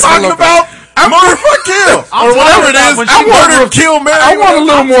raw. we're Jennifer talking Lopez. about murder for kill or whatever it is. when I she murdered, kill, marry. I want a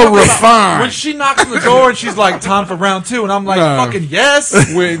little more When refined. she knocks on the door and she's like, "Time for round 2," and I'm like, No. "Fucking yes."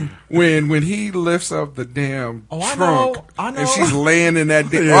 When he lifts up the damn I trunk know, I know. and she's laying in that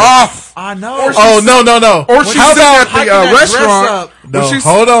damn. Yeah. I know. Oh no! Or she's How sitting about at hiking the that dress restaurant. up? No, she's-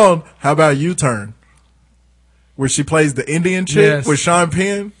 hold on. How about U-Turn, where she plays the Indian chick Yes. with Sean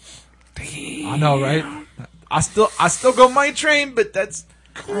Penn? I know, right? I still go Money Train, but that's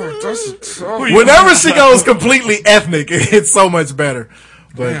Whenever she goes completely ethnic, it's so much better.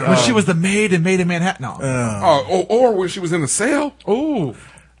 But when she was the maid in Maid in Manhattan. No. or when she was in the cell. Ooh.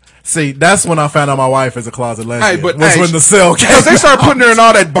 see, that's when I found out my wife is a closet lesbian. Hey, but was hey, when the cell came. Because they started putting her in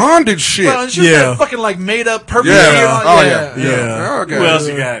all that bondage shit. Well, and she was Yeah. that fucking like made up perfect. Yeah. hair on- Oh, yeah. Yeah. Okay. Who else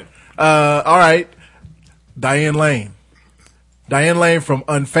you got? All right, Diane Lane. Diane Lane from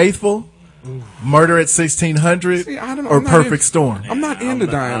Unfaithful, Murder at 1600, See, I don't know, or I'm not Perfect in- Storm. I'm not into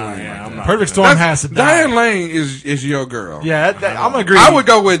Diane Lane. like that. Perfect Storm has to die. Diane Lane is your girl. Yeah, I'm agree. I would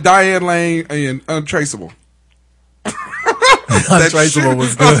go with Diane Lane and Untraceable. Untraceable shit-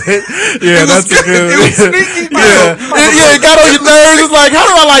 was good. Yeah, It was that's a good. It was sneaky. Yeah, it got on your nerves. It's like, how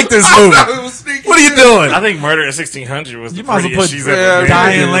do I like this movie? It was sneaky. What are you doing? I think Murder at 1600 was You the might as well prettiest put she's ever been.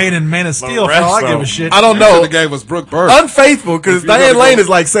 Diane Lane and Man of Steel for all I give a shit. I don't Should know. have gave us Brooke Burke. Unfaithful, because If you're Diane gonna Lane go- is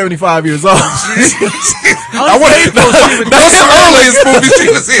like 75 years old. I want that's the earliest movie she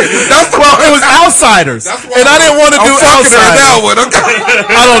was in. That's the Well, it was Outsiders, and I didn't want to do I'm fucking her Outsiders. now with her.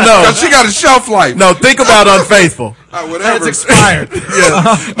 I don't know. She got a shelf life. No, think about Unfaithful. Whatever. It's expired. No, I'd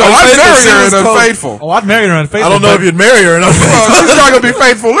Unfaithful, marry she her was in cold. Unfaithful. Oh, I'd marry her on Facebook. I don't know if you'd marry her or not. Well, she's not gonna be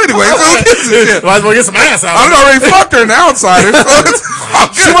faithful anyway. So who gives a shit? Might as well get some ass out. I done already fucked her in the Outsiders. So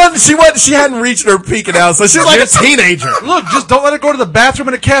it's all good. She hadn't reached her peak and out, so she was like a teenager. Look, just don't let her go to the bathroom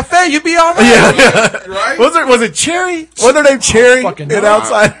in a cafe. You'd be all right. Yeah. Right? Was it Cherry? Was her name Cherry Fucking in no.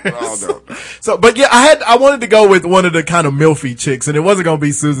 Outsiders? Oh, no. So, but yeah, I wanted to go with one of the kind of milfy chicks, and it wasn't going to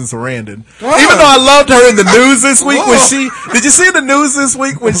be Susan Sarandon. Even though I loved her in the news this week when did you see the news this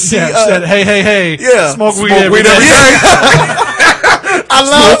week when she, Yeah, she said, hey, yeah. smoke weed Smoke every weed day. every day. I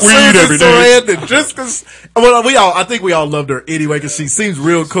love Smoke weed every Susan day. Sarandon just because. Well, I think we all loved her anyway because she seems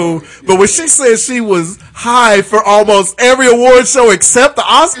real cool. But when she said she was high for almost every award show except the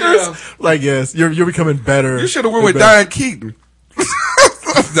Oscars, like yes, you're becoming better. You should have went with better. Diane Keaton.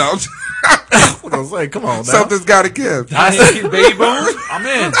 No, I was like, come on now. something's got to give. Baby boom, I'm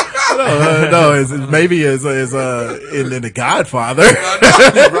in. No, maybe in the Godfather.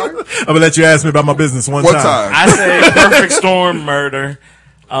 I'm gonna let you ask me about my business one One time. time. I say Perfect Storm, Murder.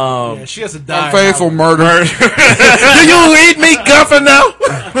 Yeah, she has to die. Unfaithful murder. Do you eat me, Guffin? Now?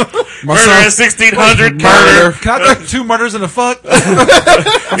 Murder at 1600. Murder. Can I do 2 murders and a fuck?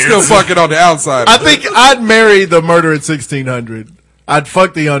 I'm still fucking on the outside. I think I'd marry the Murder at 1600. I'd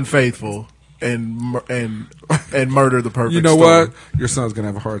fuck the Unfaithful and murder the Perfect You know Storm. what? Your son's gonna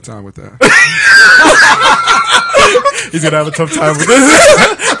have a hard time with that. He's gonna have a tough time with this.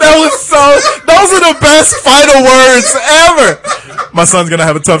 That was those are the best final words ever. My son's gonna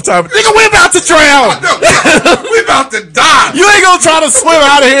have a tough time. Nigga, we about to drown. We about to die. You ain't gonna try to swim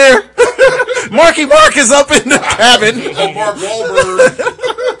out of here. Marky Mark is up in the cabin. Mark Wahlberg.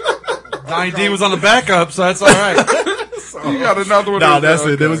 Donnie D was on the backup, so that's all right. You got another one? No, that's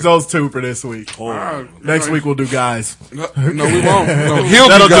it. There was those two for this week. Next week we'll do guys. No, we won't. No, he'll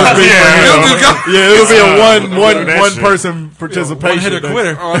That'll do guys. just be He'll do guys. Yeah, it'll be a one person participation. One hitter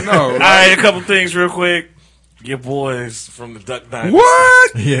quitter. Oh no! All right, a couple things real quick. Your boys from the Duck Dynasty.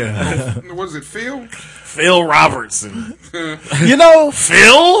 What? Yeah. What is it, Phil? Phil Robertson. You know,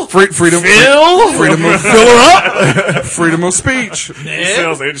 Phil? Freedom. Phil? Freedom of fill her up. freedom of speech.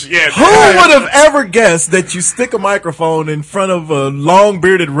 Yeah. Who would have ever guessed that you stick a microphone in front of a long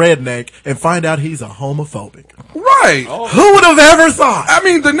bearded redneck and find out he's a homophobic? Right. Who would have ever thought? I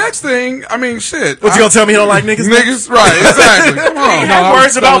mean, the next thing. I mean, shit. What, you gonna tell me he don't like niggas? Niggas, right? Exactly. Come on. He had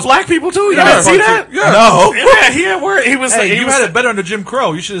words about black people too. You didn't see that? Yeah. No. Yeah, he had words. He was. Hey, he you was, had it better under Jim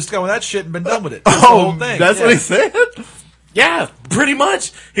Crow. You should have stuck with that shit and been done with it. That's the whole thing. That's what he said? Yeah, pretty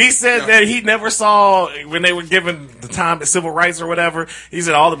much. He said that he never saw, when they were given the time of civil rights or whatever, he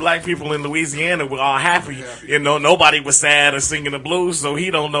said all the black people in Louisiana were all happy. You know, nobody was sad or singing the blues, so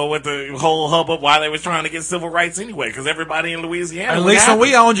he don't know what the whole hubbub why they was trying to get civil rights anyway, because everybody in Louisiana At was least happy. when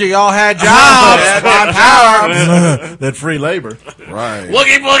we owned you, y'all had jobs. That free labor. Right.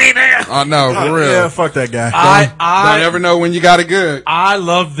 Woogie boogie there. I know, for real. Yeah, fuck that guy. Don't ever know when you got it good. I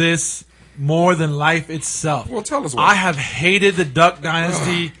love this more than life itself. Well, tell us what. I have hated the Duck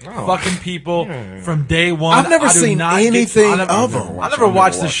Dynasty fucking people from day one. I've never I do seen not anything get- of them. I never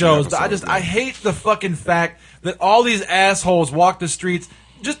watched the shows. I hate the fucking fact that all these assholes walk the streets.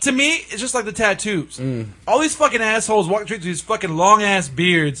 Just to me, it's just like the tattoos. All these fucking assholes walk the streets with these fucking long ass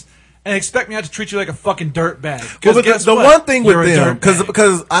beards and expect me not to treat you like a fucking dirtbag. Well, but guess the what? one thing with You're a them, dirtbag.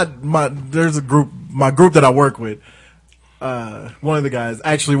 because there's a group, my group that I work with. One of the guys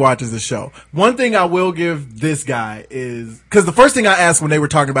actually watches the show. One thing I will give this guy is, because the first thing I asked when they were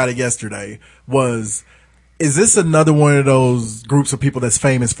talking about it yesterday was, is this another one of those groups of people that's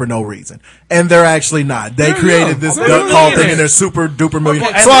famous for no reason? And they're actually not. They created this duck call thing and they're super duper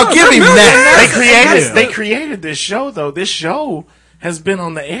millionaires. So I'll give him that. They created this show though. This show has been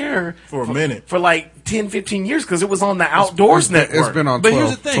on the air For a minute. for like 10, 15 years because it was on the Outdoors Network. It's been on But 12,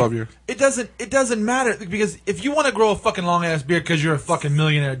 here's the thing: 12 years. it doesn't matter because if you want to grow a fucking long ass beard because you're a fucking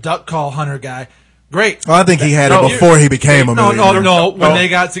millionaire duck call hunter guy, great. Well, I think he had No, it before he became a millionaire. No. When they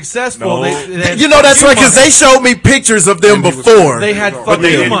got successful, they You know, that's right, because they showed me pictures of them before. They had But fucking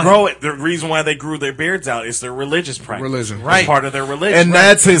they didn't money. grow it. The reason why they grew their beards out is their religious practice. Religion. Right. It's part of their religion. And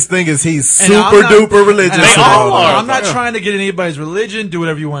that's his thing, is he's And I'm super not- duper religious. and They all are. I'm not trying to get anybody's religion. Do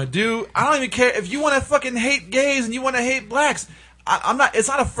whatever you want to do. I don't even care if you want to fucking hate gays and you want to hate blacks. I'm not. It's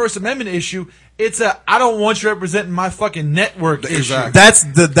not a First Amendment issue. It's a I don't want you representing my fucking network issue.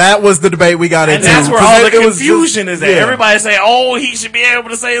 That was the debate we got And into. that's where all the It was confusion is at. yeah. Everybody say, "Oh, he should be able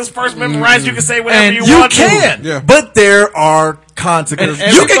to say his First Amendment rights. You can say whatever And you You want can, to." Yeah. but there are consequences.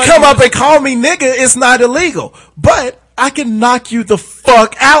 And You can everybody- come up and call me nigga; it's not illegal. But I can knock you the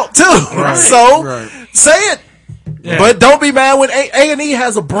fuck out too. So Right. say it. Yeah. But don't be mad when A&E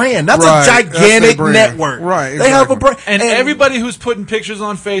has a brand. That's Right. a That's gigantic their brand. network. Right, They have a exactly. brand. And everybody who's putting pictures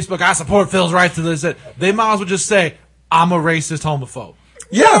on Facebook, I support Phil's right to this. They might as well just say, I'm a racist homophobe.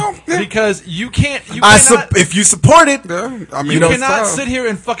 yeah. Because you can't. You I cannot. if you support it, Yeah. I mean, You know, cannot it's sit here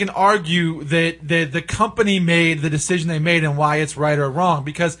and fucking argue that the company made the decision they made and why it's right or wrong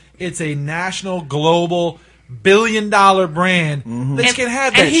because it's a national, global, billion-dollar brand that can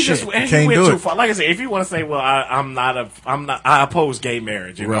have that And he shit. just and he Can't went do too it. far. Like I said, if you want to say, "Well, I oppose gay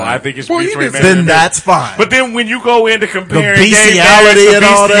marriage," you know, Right. I think it's Well, he between did man then and that's fine. But then when you go into comparing The gay bestiality marriage, and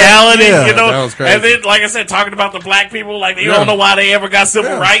all that. bestiality, Yeah, you know, that was crazy. and then like I said, talking about the black people, like they Yeah. don't know why they ever got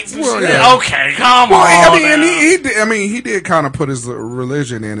civil rights. And Well, shit. yeah. Okay, come Well, on. I mean, and now. he did. I mean, he did kind of put his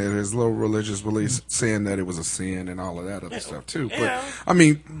religion in it, his little religious beliefs, saying that it was a sin and all of that other stuff too. But Yeah. I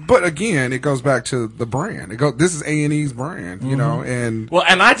mean, but again, it goes back to the brand. This is A&E's brand, you know, and Well,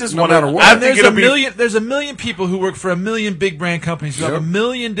 and I just No want matter to. what. I And think there's it'll be. there's a million people who work for a million big brand companies who have Yep. a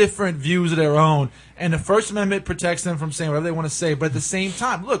million different views of their own, and the First Amendment protects them from saying whatever they want to say. But at the same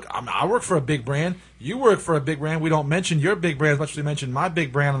time, look, I work for a big brand. You work for a big brand. We don't mention your big brand as much as we mention my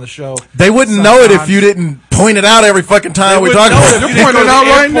big brand on the show. They wouldn't know it if Sometimes. you didn't point it out every fucking time we They talk wouldn't know about it if it. you didn't go to the out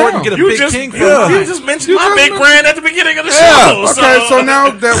right airport now. and get a You big just, king for you just mentioned my big brand at the beginning of the yeah, show. okay. So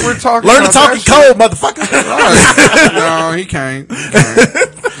now that we're talking, Learn to about talk in that code, motherfucker. shit- Right. No, he can't.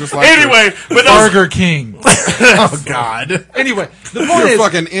 Just like Anyway, but those, Burger King. Oh God! Anyway, the you're point a is,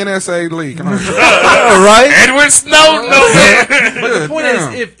 fucking NSA leak. All right. Edward Snowden. but the point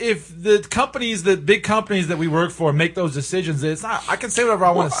Yeah. is, if the companies that big companies that we work for make those decisions. It's not. I can say whatever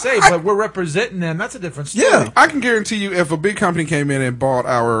I want to say, but we're representing them. That's a different story. Yeah, I can guarantee you, if a big company came in and bought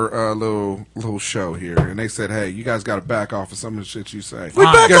our little show here, and they said, "Hey, you guys got to back off of some of the shit you say," we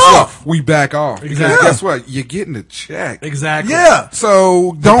back guess off. What? We back off. Exactly. Because guess what? You're getting a check. Exactly. Yeah.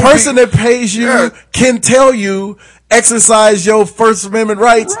 So the person that pays you can tell you exercise your First Amendment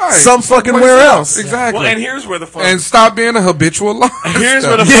rights some fucking where else. Exactly. Well, and here's where the fun and stop being a habitual liar. Here's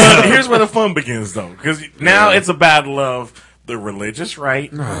where the fun. Here's where the fun begins, though, because now it's a battle of the religious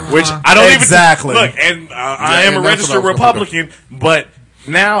right, which I don't exactly. even look. And I am a registered Republican, but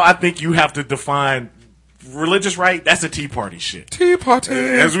now I think you have to define religious right. That's a Tea Party shit. Tea Party.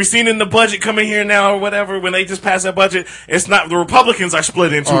 As we've seen in the budget coming here now or whatever, when they just passed that budget, it's not the Republicans are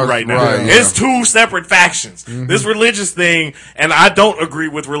split in two right now. Right, it's two separate factions. Mm-hmm. This religious thing, and I don't agree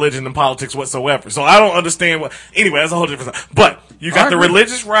with religion and politics whatsoever. So I don't understand what. Anyway, that's a whole different thing. But you got the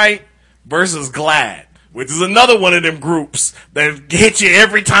religious right versus GLAAD, which is another one of them groups that hit you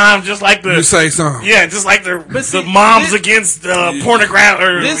every time, just like the you say something. Yeah, just like the moms against pornography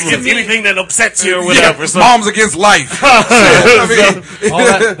or against anything that upsets you or whatever. So. Moms against life.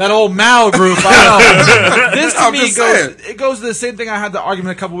 That old Mao group. This to me goes to the same thing I had the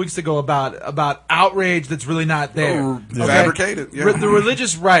argument a couple weeks ago about outrage that's really not there. Fabricated. Yeah. The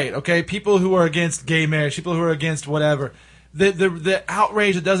religious right. Okay, people who are against gay marriage, people who are against whatever. The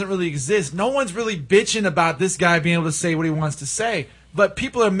outrage that doesn't really exist. No one's really bitching about this guy being able to say what he wants to say. But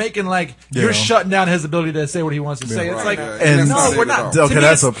people are making you're shutting down his ability to say what he wants to say. It's and no, we're not. Okay,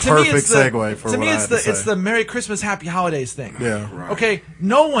 that's a perfect segue for to me. It's the Merry Christmas, Happy Holidays thing. Yeah. Right. Okay.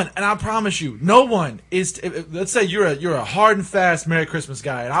 No one, and I promise you, no one is. Let's say you're a hard and fast Merry Christmas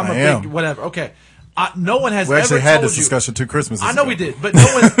guy, and I'm a big whatever. Okay. No one has. We actually ever had told this discussion 2 Christmases I know ago. we did, but no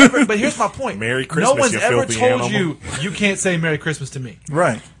one's ever. But here's my point. Merry Christmas. No one's ever told animal. you can't say Merry Christmas to me.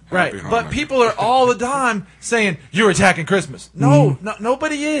 Right. Right, but people are all the time saying you're attacking Christmas. No,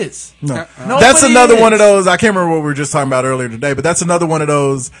 nobody is. No, that's another one of those. I can't remember what we were just talking about earlier today, but that's another one of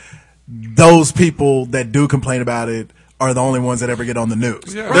those people that do complain about it are the only ones that ever get on the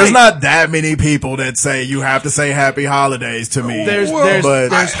news. Yeah. There's not that many people that say you have to say Happy Holidays to me. There's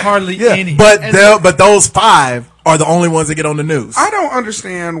hardly any. But those 5 are the only ones that get on the news. I don't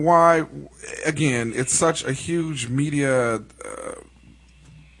understand why. Again, it's such a huge media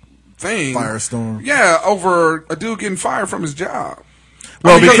thing. Firestorm. Yeah, over a dude getting fired from his job.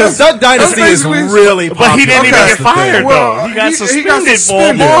 Well, because Duck Dynasty is really popular. But he didn't even get fired, though. He got suspended for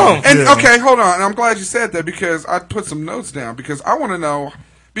a month. And okay, hold on. And I'm glad you said that because I put some notes down because I want to know.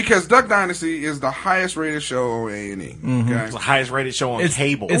 Because Duck Dynasty is the highest rated show on A&E. Mm-hmm. Okay? It's the highest rated show on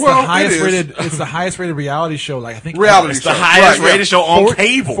cable. It's the highest rated. It's the highest rated reality show. Like I think reality. It's the highest rated show on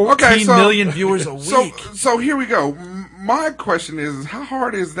cable. 14 million viewers a week. So here we go. My question is, how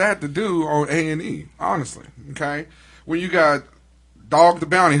hard is that to do on A&E? Honestly, okay. When you got Dog the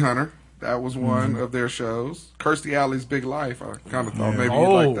Bounty Hunter, that was one of their shows. Kirstie Alley's Big Life. I kind of thought maybe you'd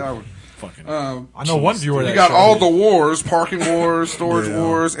like that one. I know one viewer. You got all the wars, parking wars, storage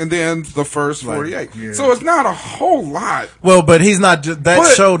wars, and then the first 48. So it's not a whole lot. Well, but he's not.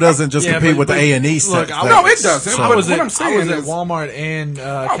 That show doesn't just compete with the A&E stuff. No, it doesn't. I was at Walmart and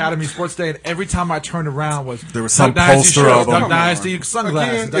Academy Sports Day, and every time I turned around there was some poster of Duck Dynasty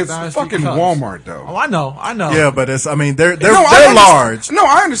sunglasses. Again, it's fucking Walmart, though. Oh, I know. Yeah, but it's. I mean, they're large. No,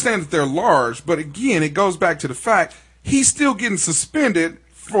 I understand that they're large, but again, it goes back to the fact he's still getting suspended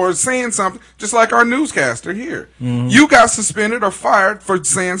for saying something, just like our newscaster here. Mm-hmm. You got suspended or fired for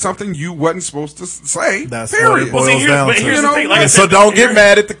saying something you wasn't supposed to say. That's period. what it boils down to. Here's the thing, like so don't get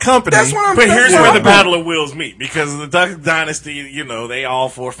mad at the company. That's what I'm But here's where the battle of wills meet, because the Duck Dynasty, they all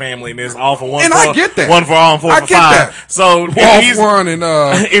for family, and there's all for one. And I get that. One for all and 4 for 5. That. So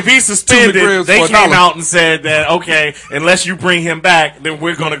if he's suspended, they came out and said that unless you bring him back, then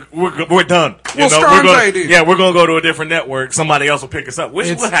we're done. We're gonna go to a different network. Somebody else will pick us up. Which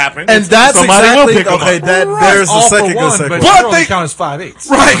is what happened. And that's somebody exactly there's the second good segue. But they count as 5/8.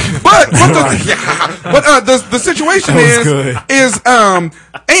 Right. But the situation is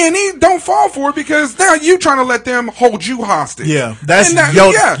A&E don't fall for it because now you trying to let them hold you hostage. Yeah, that's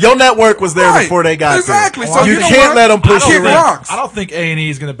your network was there before they got exactly. there. So you can't let them push you around. I don't think A&E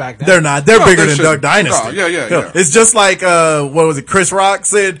is going to back down. They're not. They're bigger than Duck Dynasty. No, yeah. It's just like what was it? Chris Rock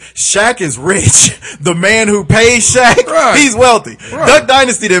said Shaq is rich. The man who pays Shaq, he's wealthy. Right. Duck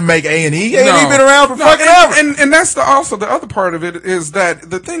Dynasty didn't make A&E. A&E been around for fucking ever. And that's also the other part of it is that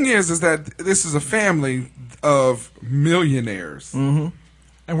the thing is that this is a family of millionaires. Mm-hmm.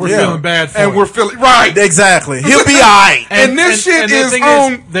 And we're feeling bad for and it. we're feeling right. Exactly. He'll be all right. And this shit the is thing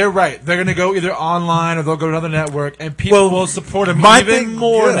on. they're right. They're going to go either online or they'll go to another network, and people will support him even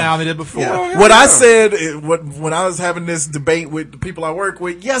more now than they did before. Yeah. What I said when I was having this debate with the people I work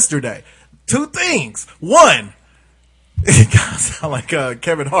with yesterday, two things. One, it sound like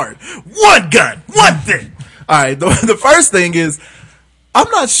Kevin Hart. One gun, one thing. All right. The first thing is, I'm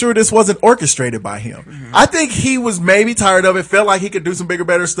not sure this wasn't orchestrated by him. Mm-hmm. I think he was maybe tired of it, felt like he could do some bigger,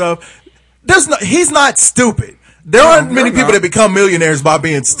 better stuff. He's not stupid. There aren't many people that become millionaires by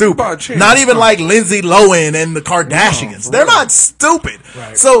being stupid. Not even like Lindsay Lohan and the Kardashians. They're not stupid.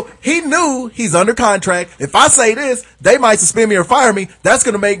 Right. So he knew he's under contract. If I say this, they might suspend me or fire me. That's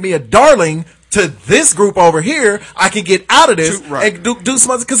going to make me a darling to this group over here. I can get out of this and do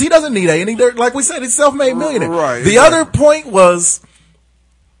some other, because he doesn't need any. Like we said, he's self-made millionaire. Right. The other point was,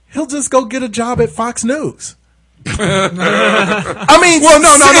 he'll just go get a job at Fox News. I mean,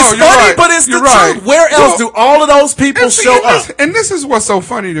 it's funny, but it's the truth. Where else do all of those people show up? And this is what's so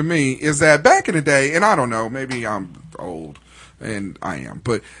funny to me is that back in the day, and I don't know, maybe I'm old, and I am,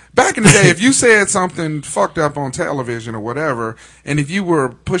 but back in the day, if you said something fucked up on television or whatever, and if you were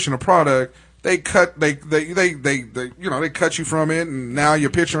pushing a product, they cut you from it, and now your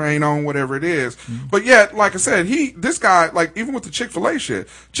picture ain't on, whatever it is. Mm-hmm. But yet, like I said, this guy, like, even with the Chick-fil-A shit,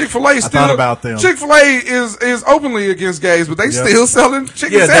 Chick-fil-A still, I thought about them. Chick-fil-A is openly against gays, but they still selling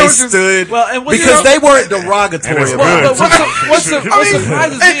chicken sandwiches. They stood, and because they weren't derogatory about it. What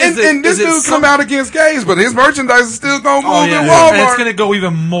surprises me is and this dude come out against gays, but his merchandise is still going to move in Walmart. And it's going to go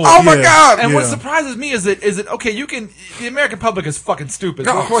even more. Oh my God. And what surprises me is that okay, the American public is fucking stupid.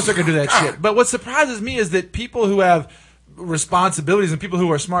 So of course they're going to do that shit. But what surprises me is that people who have responsibilities and people who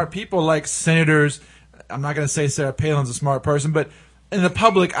are smart people, like senators, I'm not going to say Sarah Palin's a smart person, but in the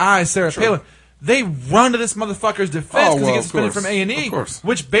public eye, Sarah Palin, they run to this motherfucker's defense because he gets suspended from A&E,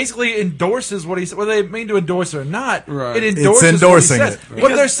 which basically endorses what he said. Whether they mean to endorse it or not, it endorses what he says.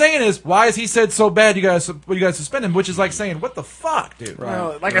 What they're saying is, why is he said so bad? You guys suspend him, which is like saying, what the fuck, dude?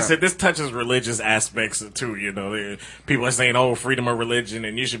 Well, like I said, this touches religious aspects too. You know, people are saying, "Oh, freedom of religion,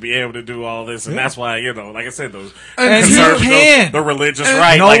 and you should be able to do all this," and that's why, you know, like I said, those conservatives, the religious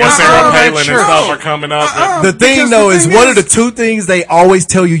right, like Sarah Palin and stuff, are coming up. The thing, though, is one of the two things they always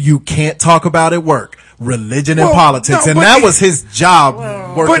tell you can't talk about at work: religion and politics, and that was his job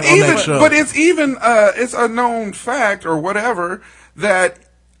working on that show. But it's even it's a known fact or whatever that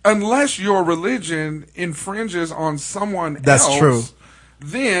unless your religion infringes on someone else, true.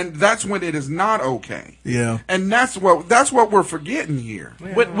 Then that's when it is not okay. Yeah, and that's what we're forgetting here.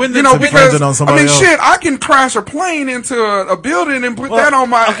 When you know, because I mean, shit, I can crash a plane into a building and put that on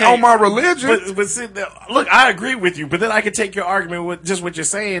my religion. But see, look, I agree with you, but then I can take your argument with just what you're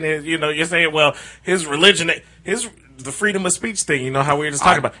saying is, you know, you're saying, well, his religion, the freedom of speech thing, you know, how we were just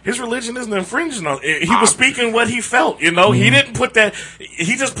talking about. His religion isn't infringing on it. He was speaking what he felt, you know. He didn't put that,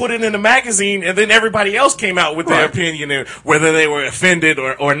 he just put it in the magazine, and then everybody else came out with their opinion, and whether they were offended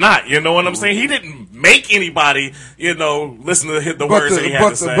or not, you know what I'm saying? He didn't make anybody, you know, listen to the words that he had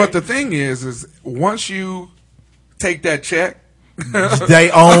to say. But the thing is once you take that check,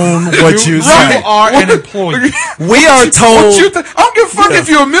 they own what you say. You are an employee. We are told. I don't give a fuck if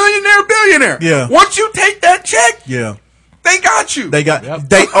you're a millionaire or billionaire. Yeah. Once you take that check, they got you. They got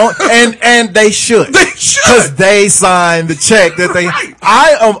they own, and they should. They should, because they signed the check that they.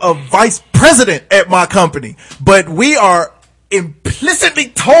 I am a vice president at my company, but we are implicitly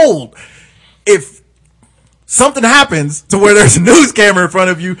told if something happens to where there's a news camera in front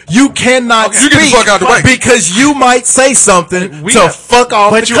of you, you cannot speak, you get the fuck out the way, because you might say something fuck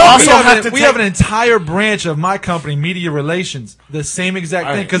off. But you also we have an entire branch of my company, media relations, the same exact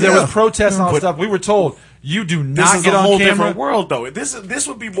thing, because there was protests and all that stuff. We were told, you do not get on camera. This is a whole different world, though. This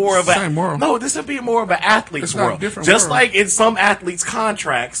would be more of this would be more of an athlete's world. Just like in some athletes'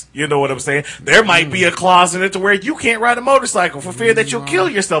 contracts, you know what I'm saying? There might be a clause in it to where you can't ride a motorcycle for fear that you'll kill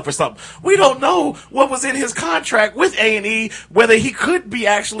yourself or something. We don't know what was in his contract with A&E, whether he could be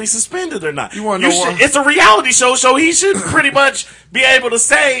actually suspended or not. You want to know what? It's a reality show, so he should pretty much be able to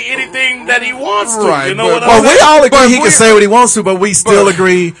say anything that he wants to. Right, you know what I'm saying? Well, we all agree he can say what he wants to, but we still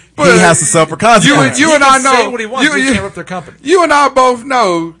agree he has to suffer consequences. You and I know. Say what he wants, he can't rip their company. You and I both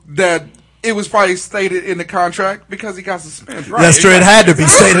know that it was probably stated in the contract because he got suspended. Right. That's true. It had to be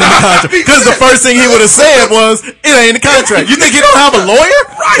stated in the contract, because the first thing he would have said was, "It ain't in the contract." You think he don't have a lawyer?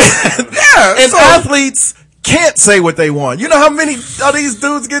 Right. Yeah. And athletes can't say what they want. You know how many of these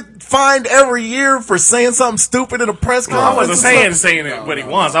dudes get fined every year for saying something stupid in a press conference? I wasn't saying what he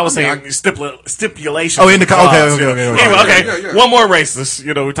wants. I was saying stipulation. Oh, in the okay. One more racist.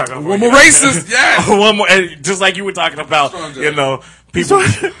 You know, we're talking about one more racist. Yeah. One more. And just like you were talking about, you know, people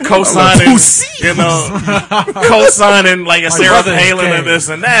co-signing, co-signing like a Sarah Palin and this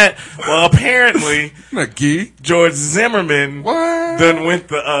and that. Well, apparently, George Zimmerman done went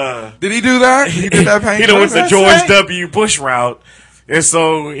the. Did he do that? He did that painting. He done went the George W. Bush route, and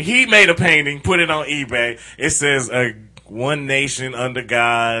so he made a painting, put it on eBay. It says "One nation under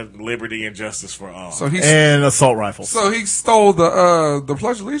God, liberty and justice for all." So and assault rifles. So he stole the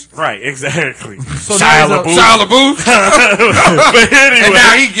Pledge of Allegiance? Right, exactly. So Shia LaBeouf. But anyway. And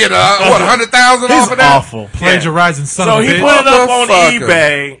now he get $100,000 off of that? Awful. Plagiarizing son of a bitch. So he put it up on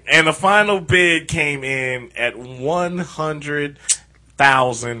eBay, and the final bid came in at $100,000.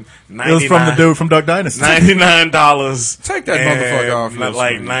 It was from the dude from Duck Dynasty. $99. Take that motherfucker off.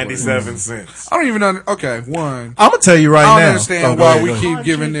 Like 97 cents. I don't even know. Okay, one. I'm gonna tell you right now. I don't understand why we keep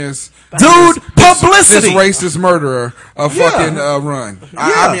giving this publicity. This racist murderer a fucking run.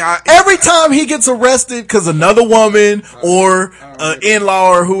 I mean, every time he gets arrested because another woman or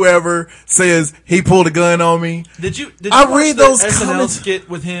in-law or whoever says he pulled a gun on me. Did you read those SNL comments skit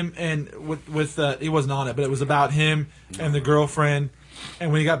with him and with he wasn't on it, but it was about him and the girlfriend.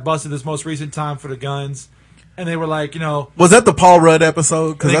 And when he got busted this most recent time for the guns, and they were like, was that the Paul Rudd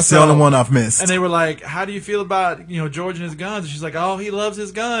episode? Because that's the only one I've missed. And they were like, how do you feel about, George and his guns? And she's like, oh, he loves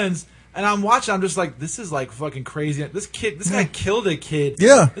his guns. And I'm watching, I'm just like, this is like fucking crazy. This guy killed a kid.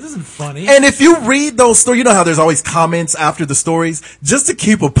 Yeah. This isn't funny. And if you read those stories, you know how there's always comments after the stories? Just to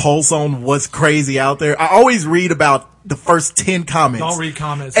keep a pulse on what's crazy out there, I always read about the first 10 comments. Don't read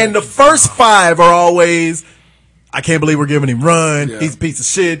comments. And the first 5 are always, I can't believe we're giving him run. Yeah. He's a piece of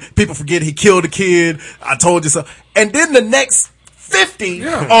shit. People forget he killed a kid. I told you so. And then the next 50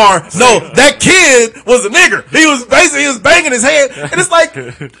 are, no, that kid was a nigger. He was banging his head. And it's like,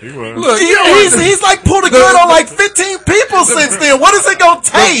 look, he's like pulled a gun on like 15 people since then. What is it going to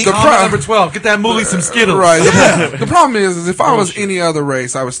take? Number 12. Get that movie some Skittles. Right. Yeah. The problem is if I was any other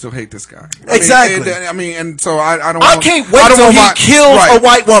race, I would still hate this guy. Exactly. And so I don't I can't wait till he kills a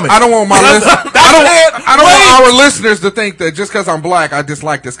white woman. I don't want my I don't want our listeners to think that just because I'm black, I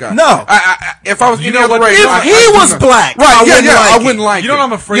dislike this guy. No. If I was any other race, if he was black, right? I wouldn't like it. You know what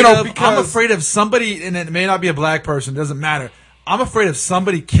I'm afraid of? I'm afraid of somebody, and it may not be a black person, it doesn't matter. I'm afraid of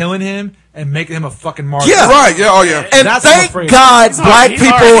somebody killing him and making him a fucking martyr. Yeah. Right, yeah, oh yeah. And thank God black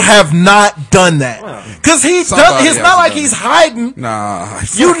people have not done that. Because it's not like he's hiding. Nah.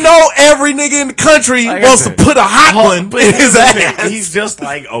 You know every nigga in the country wants to put a hot one in his ass. He's just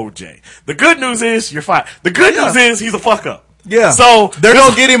like OJ. The good news is you're fine. The good news is he's a fuck up. Yeah. So they're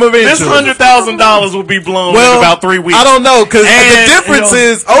going to get him eventually. This $100,000 will be blown in about 3 weeks. I don't know, because the difference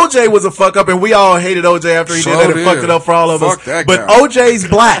is OJ was a fuck up, and we all hated OJ after he did that and fucked it up for all of us. But OJ's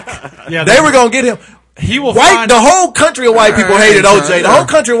black. They were going to get him. He will the whole country of white people hated OJ. The whole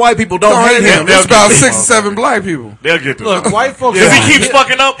country of white people don't hate him. It's about 6 or 7 black people. They'll get to Look, white folks. Because he keeps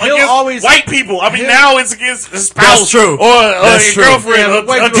fucking up against white people. I mean, now it's against his spouse. That's true. Or his girlfriend.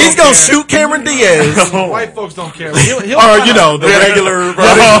 He's going to shoot Cameron Diaz. White folks don't care. Or, the regular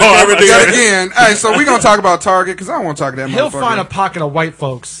Cameron Diaz. Again, hey, so we're going to talk about Target, because I don't want to talk to that motherfucker. He'll find a pocket of white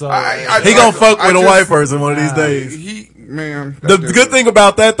folks. So. He going to fuck with a white person one of these days. Man, the good thing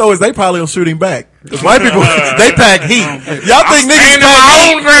about that though is they probably will shoot him back. Because white people, they pack heat. Y'all think niggas pack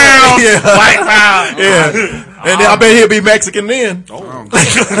my own ground? Yeah. White power. Yeah. And I bet he'll be Mexican then.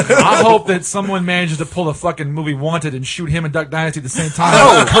 I hope that someone manages to pull a fucking movie Wanted and shoot him and Duck Dynasty at the same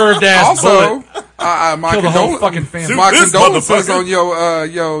time. Curved ass bullet. My kill the whole fucking family. My condolences on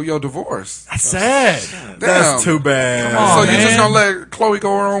your divorce. That's sad. Damn. That's too bad. So you just gonna let Chloe go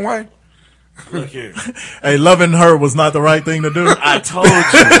her own way? Look here. Hey, loving her was not the right thing to do. I told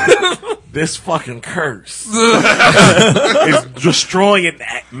you. This fucking curse is destroying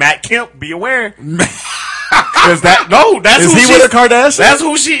Matt Kemp. Be aware. Is he with a Kardashian? That's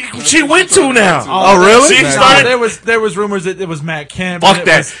who she went to now. Oh really? There was rumors that it was Matt Kemp. Fuck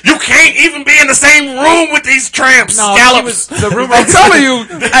that. You can't even be in the same room with these tramps. No, scallops. I'm telling you,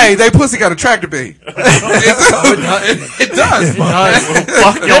 hey, they pussy got a tractor beam. It does.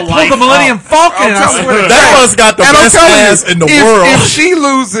 Fuck your life. Pull the Millennium Falcon. That one's got the best ass in the world. If she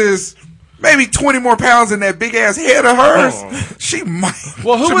loses maybe 20 more pounds in that big ass head of hers, she might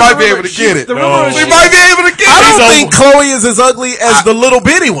be able to get it. She might be able to get it. I don't think Chloe is as ugly as the little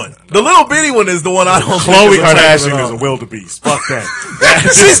bitty one. The little bitty one is the one I don't. Khloe think Kardashian is a wildebeest. Fuck that.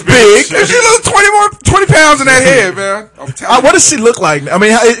 She's big. She looks 20 pounds in that head, man. What does she look like? I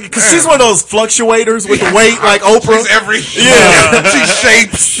mean, because she's one of those fluctuators with the weight, like Oprah. She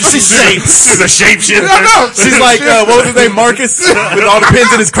shapes. She's a shapeshifter. She's like what was his name, Marcus, with all the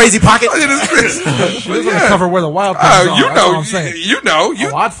pins in his crazy pocket. She was on the cover where the wild pins are. You That's know, what I'm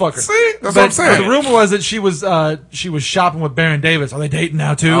saying. I'd fuck her. See, that's what I'm saying. But the rumor was that she was shopping with Baron Davis. Are they dating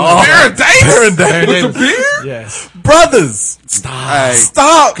now too? Baron Davis? Baron With the Davis. beard? Yes. Brothers,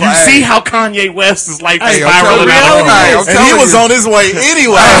 stop. You see how Kanye West is like Hey, spiraling out of And he was on his way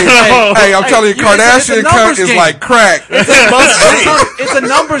anyway. Hey, I'm telling you, Kardashian cut is like crack. It's a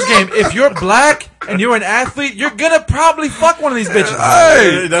numbers game. If you're black and you're an athlete, you're gonna probably fuck one of these bitches.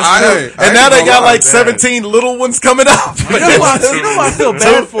 Hey, that's true. And now they got like 17 little ones coming up. You know what I feel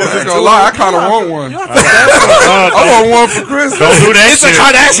bad for? I'm gonna lie, I kind of want one. I want one for Christmas. Don't do that It's shit. a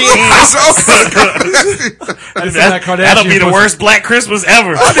Kardashian. That'll be the worst Black Christmas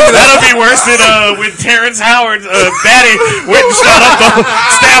ever. That'll be worse than when Terrence Howard's daddy went and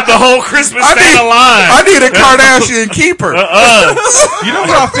stabbed the whole Christmas Santa line. I need a Kardashian keeper. You know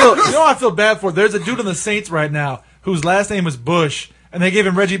what I feel? You know what I feel bad for? There's a dude on the Saints right now whose last name is Bush, and they gave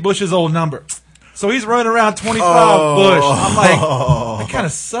him Reggie Bush's old number. So he's running around 25 Bush. I'm like, that kind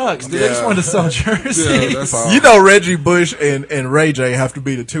of sucks, dude. I just wanted to sell jerseys. Yeah, that's all. You know Reggie Bush and Ray J have to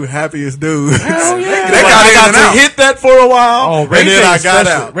be the two happiest dudes. Hell yeah. I got to hit that for a while, Oh, and then I got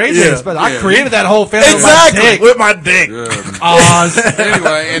out. Ray J, I created that whole family Exactly, with my dick. with my dick.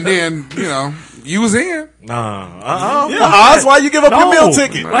 Anyway, and then, you was in. Oz, why you give up your meal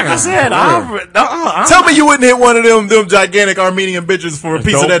ticket? Like I said, Tell me you wouldn't hit one of them gigantic Armenian bitches for a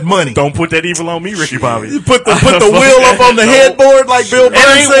piece of that money. Don't put that evil on me, Ricky Bobby. You put the wheel up on the headboard like Bill Burr It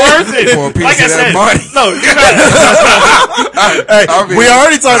ain't said. worth it. For a piece Like of I that said, money. no, you're not. Hey, we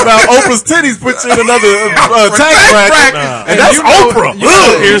already talked about Oprah's titties puts you in another tax bracket. And that's Oprah.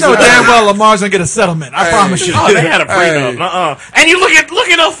 You know damn well Lamar's gonna get a settlement. I promise you. Oh, they had a prenup. And you look at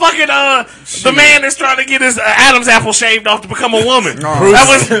a fucking the man that's trying to get his Adam's apple shaved off to become a woman. That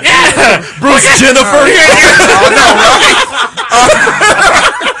was Bruce Jennifer.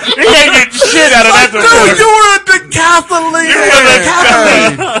 He ain't getting shit out of that. Dude, you were a decathlete.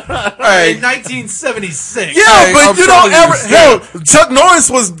 Hey, 1976. Yeah, but I'm you don't telling ever. you, Hell, Chuck Norris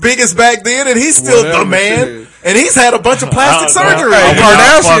was biggest back then, and he's still the man. And he's had a bunch of plastic surgery. Hey,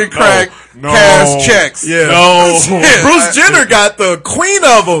 Kardashian crack cash checks. Yeah. No. Bruce Jenner got the queen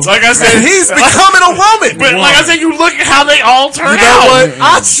of them. Like I said, and he's becoming a woman. But like I said, you look at how they all turn You know out. what?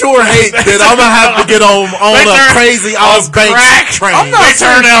 I sure hate that I'm gonna have to get on a crazy Oz Banks train. They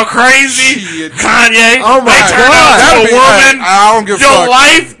turn out crazy. Kanye. Oh my they turn God. out to a woman. I don't give a Your fuck.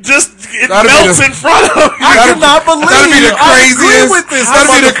 life just melts in front of you. I cannot believe That'd be the I agree craziest. with this.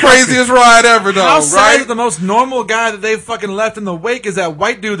 That'd be the craziest ride ever, though. How sad Right? is the most normal guy that they've fucking left in the wake is that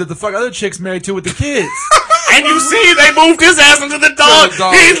white dude that the fuck other chicks married to with the kids. And you see, they moved his ass into the dog.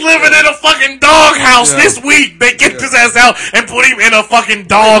 dog. He's living in a fucking dog house this week. They kicked his ass out and put him in a fucking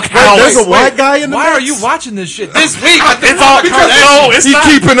dog house. There's a white guy in the Why mix? are you watching this shit this week? It's all no, it's He not.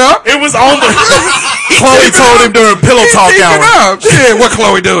 keeping up. It was on the. Chloe told him during pillow talk Keeping hour. up. Shit, what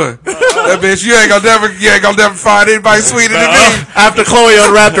Chloe doing? That bitch, you ain't gonna never find anybody sweeter than me. After Chloe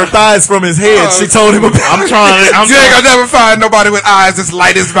unwrapped her thighs from his head, she told him about I'm trying. You ain't gonna never find nobody with eyes as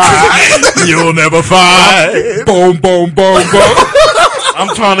light as mine. You'll never find. Boom, boom, boom, boom.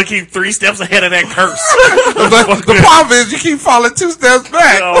 I'm trying to keep 3 steps ahead of that curse. But the problem is you keep falling 2 steps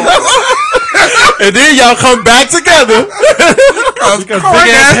back. And then y'all come back together. Because big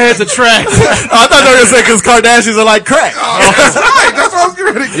ass heads attract. I thought they were going to say because Kardashians are like crack. That's right. That's what I was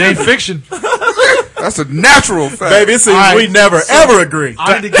getting ready to It get. ain't fiction. That's a natural fact. Baby, it seems All right, we never, ever agree.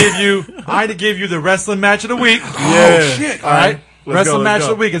 I need to give you the wrestling match of the week. Yeah. Shit. All right. Let's Wrestling go, match let's of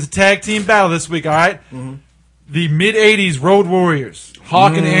go. the week. It's a tag team battle this week, all right? The mid-'80s Road Warriors,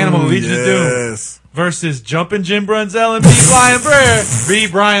 Hawk and the Animal, Legion of Doom, Yes. versus Jumpin' Jim Brunzell and B.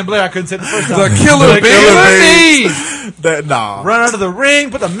 Brian Blair. I couldn't say it the first time. The Killer The Bees. Killer Bees. That, nah. Run out of the ring,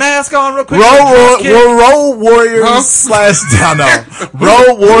 put the mask on real quick. Road Warriors slash, I know.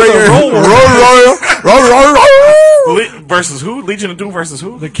 Road Warriors. Versus who? Legion of Doom versus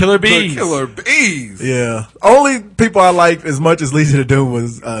who? The Killer The Bees. Killer Bees. Yeah. Only people I liked as much as Legion of Doom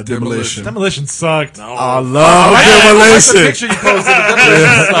was Demolition. Demolition sucked. I love I like the Demolition. picture you posted.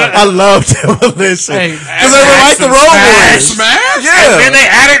 Demolition sucked. I love Demolition. Hey, Because they were like the Road Warriors. Smash? Yeah. Then they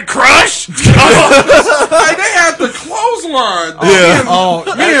added Crush. Hey, they had the clothesline. Yeah.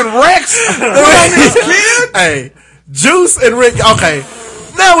 Me and Rex. This kid. Hey, Juice and Rick. Okay.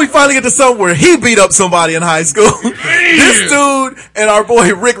 Now we finally get to something where he beat up somebody in high school. This dude and our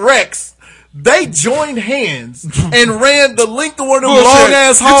boy Rick Rex, they joined hands and ran the length of one of them long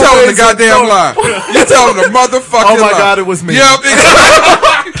ass hallways. You telling the goddamn lie. You telling the motherfucking lie. Oh my God, it was me. Yep.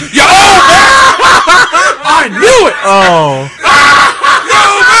 Yo, I knew it. Oh. Yo,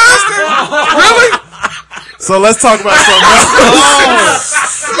 bastard. Really? So let's talk about something else.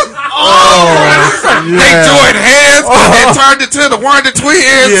 They joined hands and turned it to the Wonder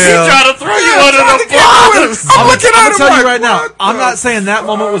Twins. He tried to throw you under the bus. I'm looking at I'm him gonna tell like, you right now. what I'm the- not saying that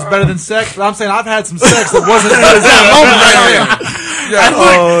moment was better than sex, but I'm saying I've had some sex that wasn't as good as that moment right there.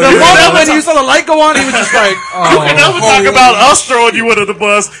 The moment when you saw the light go on, he was just like, You can never talk about us throwing you under the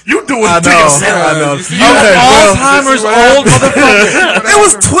bus. You doing it to yourself. I know. You see, Okay, well, Alzheimer's old motherfucker. it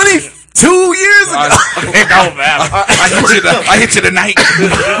was 22 years ago. It don't matter. I hit you tonight.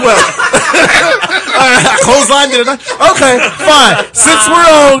 Clothesline did it. Okay, fine. Since we're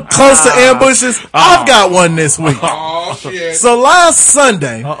on close to ambushes, I've got one this week. Oh, shit. So last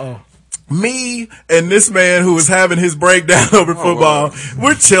Sunday, me and this man who was having his breakdown over football,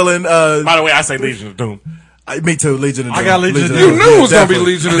 we're chilling. By the way, I say Legion of Doom. Me too, Legion of Doom. I got Legion of Doom. You knew it was going to be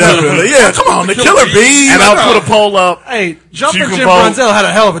Definitely. Legion of Doom. Definitely. Yeah, come on, the Killer Bees. And I'll put a poll up. Hey, Jumping You can Jim vote. Brunzell had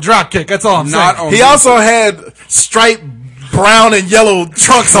a hell of a drop kick. That's all I'm Not saying. on He also had striped brown and yellow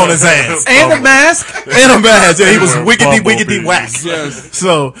trunks on his ass. And a mask. And a badge. Yeah, he was wiggity Bumblebee. whack. Yes.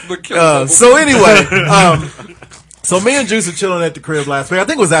 So, killer so anyway, so me and Juice were chilling at the crib last week. I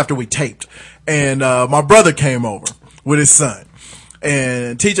think it was after we taped. And my brother came over with his son.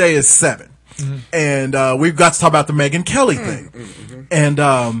 And TJ is 7. And we've got to talk about the Megyn Kelly thing. And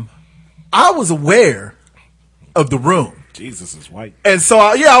I was aware of the room. Jesus is white. And so,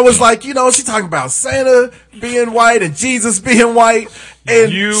 I was like, she's talking about Santa being white and Jesus being white.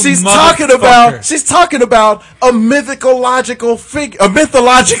 And You she's motherfucker. talking about a mythological figure. God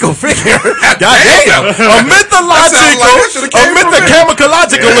damn. A mythological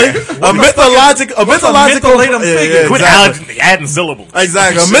figure. Quit adding syllables.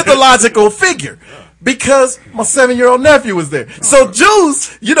 Exactly. A mythological figure. Because my 7-year-old nephew was there. So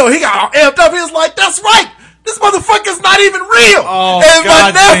Juice, he got all amped up. He was like, that's right. This motherfucker's not even real. Oh, and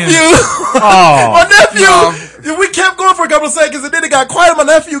God my nephew, we kept going for a couple of seconds and then it got quiet. My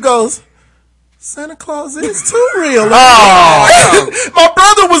nephew goes, Santa Claus is too real. My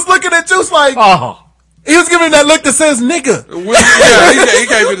brother was looking at Juice like, he was giving him that look that says nigga. He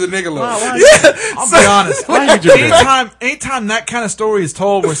gave me the nigga look. I'll be honest. Anytime that kind of story is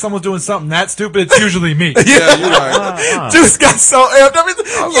told where someone's doing something that stupid, it's usually me. Yeah, you're right. Juice got so amped up.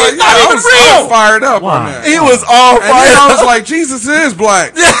 I was fired up on that. He was all And fired then I up. was like, Jesus is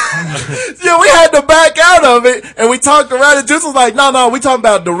black. We had to back out of it, and we talked around it. Juice was like, no, we talking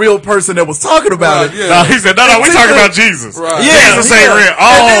about the real person that was talking about it. No, he said, no, we talking about Jesus. Right. Jesus ain't real.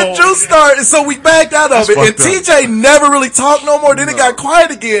 And then Juice started, so we backed out of it, and TJ never really talked no more. Then it got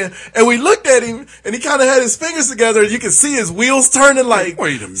quiet again, and we looked at him, and he kind of had his fingers together, and you could see his wheels turning like,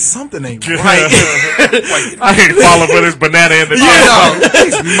 Wait a minute. something ain't right. I ain't falling for this banana in the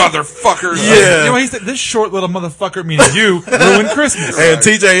These motherfuckers. Yeah. He said, this short little motherfucker, meaning you, ruined Christmas. And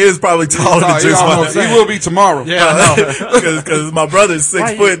TJ is probably taller than Juice. He will be tomorrow. Yeah, I know. Because my brother's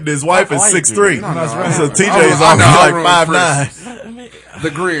 6 foot and his wife is 6'3". That's right. So TJ I is know, only I like ruined 5'9". The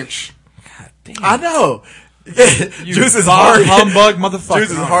Grinch. I know. Juice's heart, humbug motherfucker.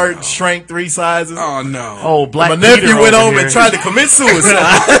 Juice's heart shrank 3 sizes. Oh, no. Oh, Black My Peter nephew went over home here. and tried to commit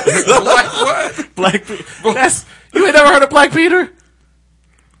suicide. Like what? Black Peter. You ain't never heard of Black Peter?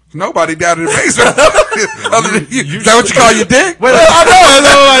 Nobody down in the basement. Other than you. Is that what you call your dick? I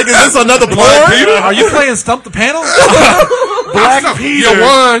know. Like, is this another porn? Are you playing Stump the Panel? Black Peter. You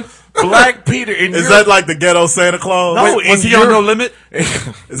won. Black Peter. Is that like the ghetto Santa Claus? No, Was he on No Limit?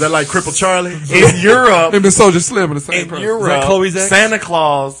 Is that like Cripple Charlie? in Europe? Him and Soldier Slim are the same In person. Europe, Chloe's ex? Santa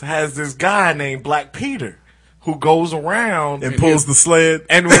Claus has this guy named Black Peter who goes around And pulls the sled.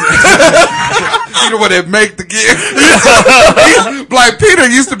 and when, You know what they make the gift? Black Peter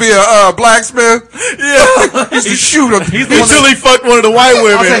used to be a blacksmith. Yeah. Used to shoot him. Until he fucked one of the white I'll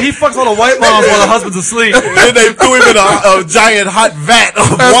say women. he fucks all the white moms while the husband's asleep. Then they threw him in a giant hot vat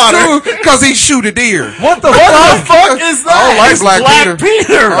of water. Because he shoot a deer. What the What the fuck? fuck is I don't like that? Black Peter.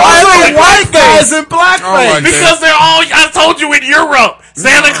 Peter. Why are the white guys in I don't blackface? like Because they're all. I told you in Europe,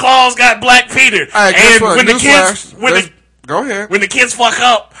 Santa Claus got Black Peter, Hey, guess and what? when the Newsflash. kids, when the Go ahead. When the kids fuck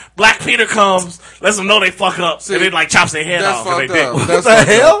up, Black Peter comes, lets them know they fuck up, and then like chops their head off. And they dig. What the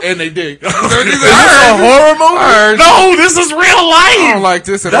hell? And they dig. Is this a horror movie? No, this is real life. I don't like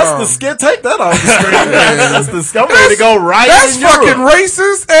this at all. That's the skit. Take that off the screen. That's the scum to go right That's in fucking Europe.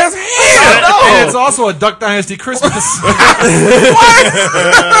 racist as hell. And it's also a Duck Dynasty Christmas.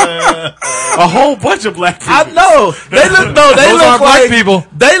 A whole bunch of black people. I know. They look. No, they Those look aren't like black people.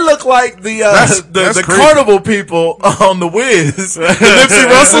 They look like the That's the creepy. carnival people on the Wiz. The Nipsey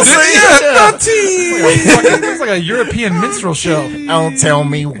Russell scene. It's like a European minstrel show. Don't tell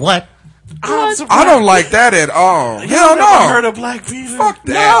me what. I don't like that at all. Hell Y'all never no. heard of Black Peter? Fuck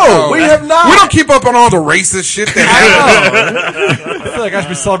that. No, we have not. We don't keep up on all the racist shit that I feel like I should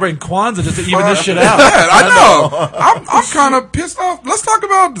be celebrating Kwanzaa just to even this shit out. I know. I'm kind of pissed off. Let's talk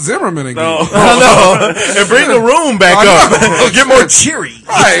about Zimmerman again. I know. And bring the room back up. Get more cheery.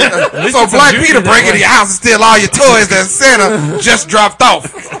 Right. So Black Peter break into your house and steal all your toys that Santa just dropped off.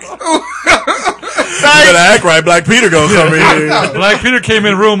 You better act right. Black Peter gonna come in here Black Peter came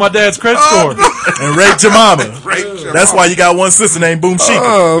in and ruined my dad's credit score. and rape your mama. That's why you got one sister named Boom Chica.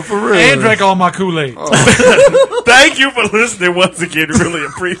 Oh, for real. And drank all my Kool-Aid. Thank you for listening once again. Really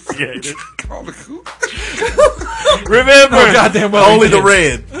appreciate it. All the cool. Remember, Oh, goddamn well. Only he the did.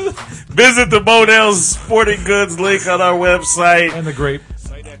 red. visit the Modell's Sporting Goods link on our website. And the grape.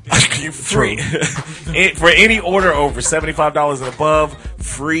 Free for any order over $75 and above.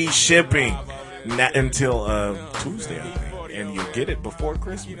 Free shipping. Not until Tuesday, I think. And you'll get it before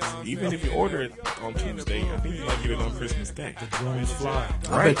Christmas. Even if you order it on Tuesday, I think you might get it on Christmas Day. Drones fly.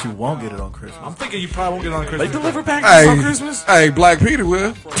 I bet you won't get it on Christmas. I'm thinking you probably won't get it on They Christmas. deliver packages on Hey, Christmas? hey, Black Peter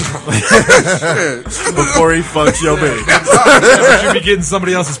will. Shit. Before he fucks your baby. You should be getting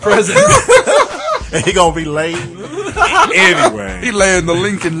somebody else's present. And he gonna be late. Anyway. He laying the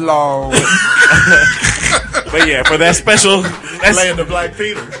Lincoln Log. But yeah, for that special... Laying the Black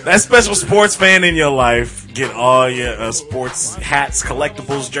Peter. That special sports fan in your life, get all your sports hats,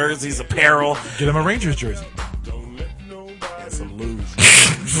 collectibles, jerseys, apparel. Get him a Rangers jersey. And some lube.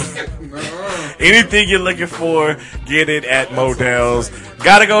 Anything you're looking for, get it at Modell's.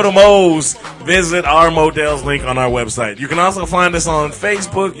 Gotta go to Mo's. Visit our Modell's link on our website. You can also find us on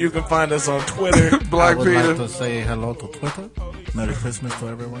Facebook. You can find us on Twitter. Black I would Peter. like to say hello to Twitter. Merry Christmas to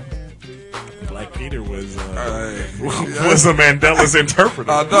everyone. Black Peter was a Mandela's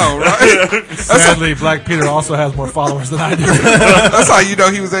interpreter. I know, right? Sadly, Black Peter also has more followers than I do. That's how you know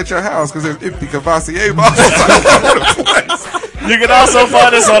he was at your house, because there's empty Cavassier bottles all over the place. You can also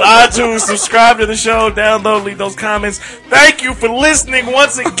find us on iTunes. Subscribe to the show. Download. Leave those comments. Thank you for listening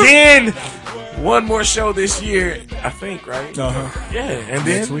once again. One more show this year, I think, right? Yeah, and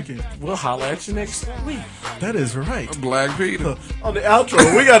Next then weekend. we'll holler at you next week. That is right. Black Peter. On the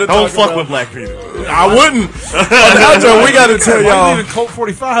outro, we gotta Don't talk fuck about, with Black Peter. I wouldn't. On the outro, we gotta tell Why are you y'all. leaving Colt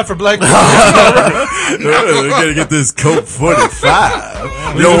 45 for Black Peter? We gotta get this Coke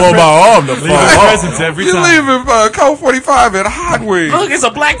 45. You don't want my arm to fall Leaving off. presents every You time. leaving Colt 45 at Hot Wings. Look, it's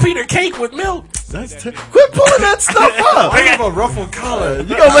a Black Peter cake with milk. Quit pulling that stuff up. I have a ruffled collar.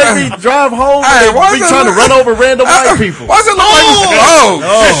 You gonna make me drive home Hey, and why be is it trying to look- run over random white people? Why does it look like... Oh,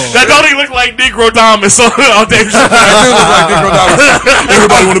 That don't even look like Negro Damas on Dave Chappelle. I do look like Negro Dollar.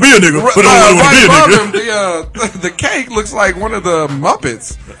 Everybody want to be a nigga, but don't want to Right be a above nigga. him, the cake looks like one of the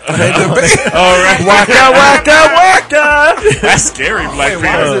Muppets. All right. Waka, waka, waka. That's scary, Black Wait,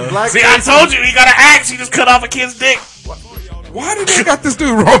 why is Peter. it Black See, I told you, he got an axe. He just cut off a kid's dick. Why did they got this dude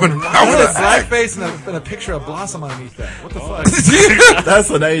roaming around I with had a blackface and a picture of Blossom underneath that. What the fuck? That's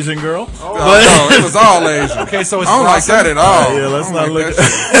an Asian girl. No, it was all Asian. Okay, so it's I don't like Blossom. that at all. Yeah, let's I not don't look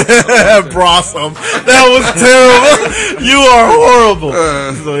like at Blossom. That was terrible. You are horrible.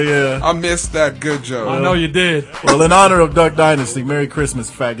 So yeah. I missed that good joke. I know you did. Well, in honor of Duck Dynasty, Merry Christmas,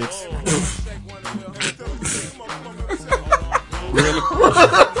 faggots.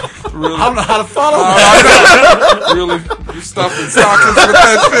 I don't know how to follow that. Really? You stuffing stockings with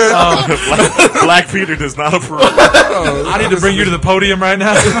that shit? Black Peter does not approve. I need to bring you to the podium right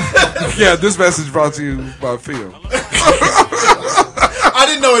now. Yeah, this message brought to you by Phil. I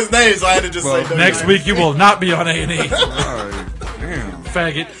didn't know his name, so I had to just say Next week you will not be on A&E. All right. Damn.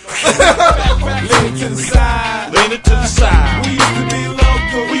 Faggot. Lean it to the side. Lean it to the side. We used to be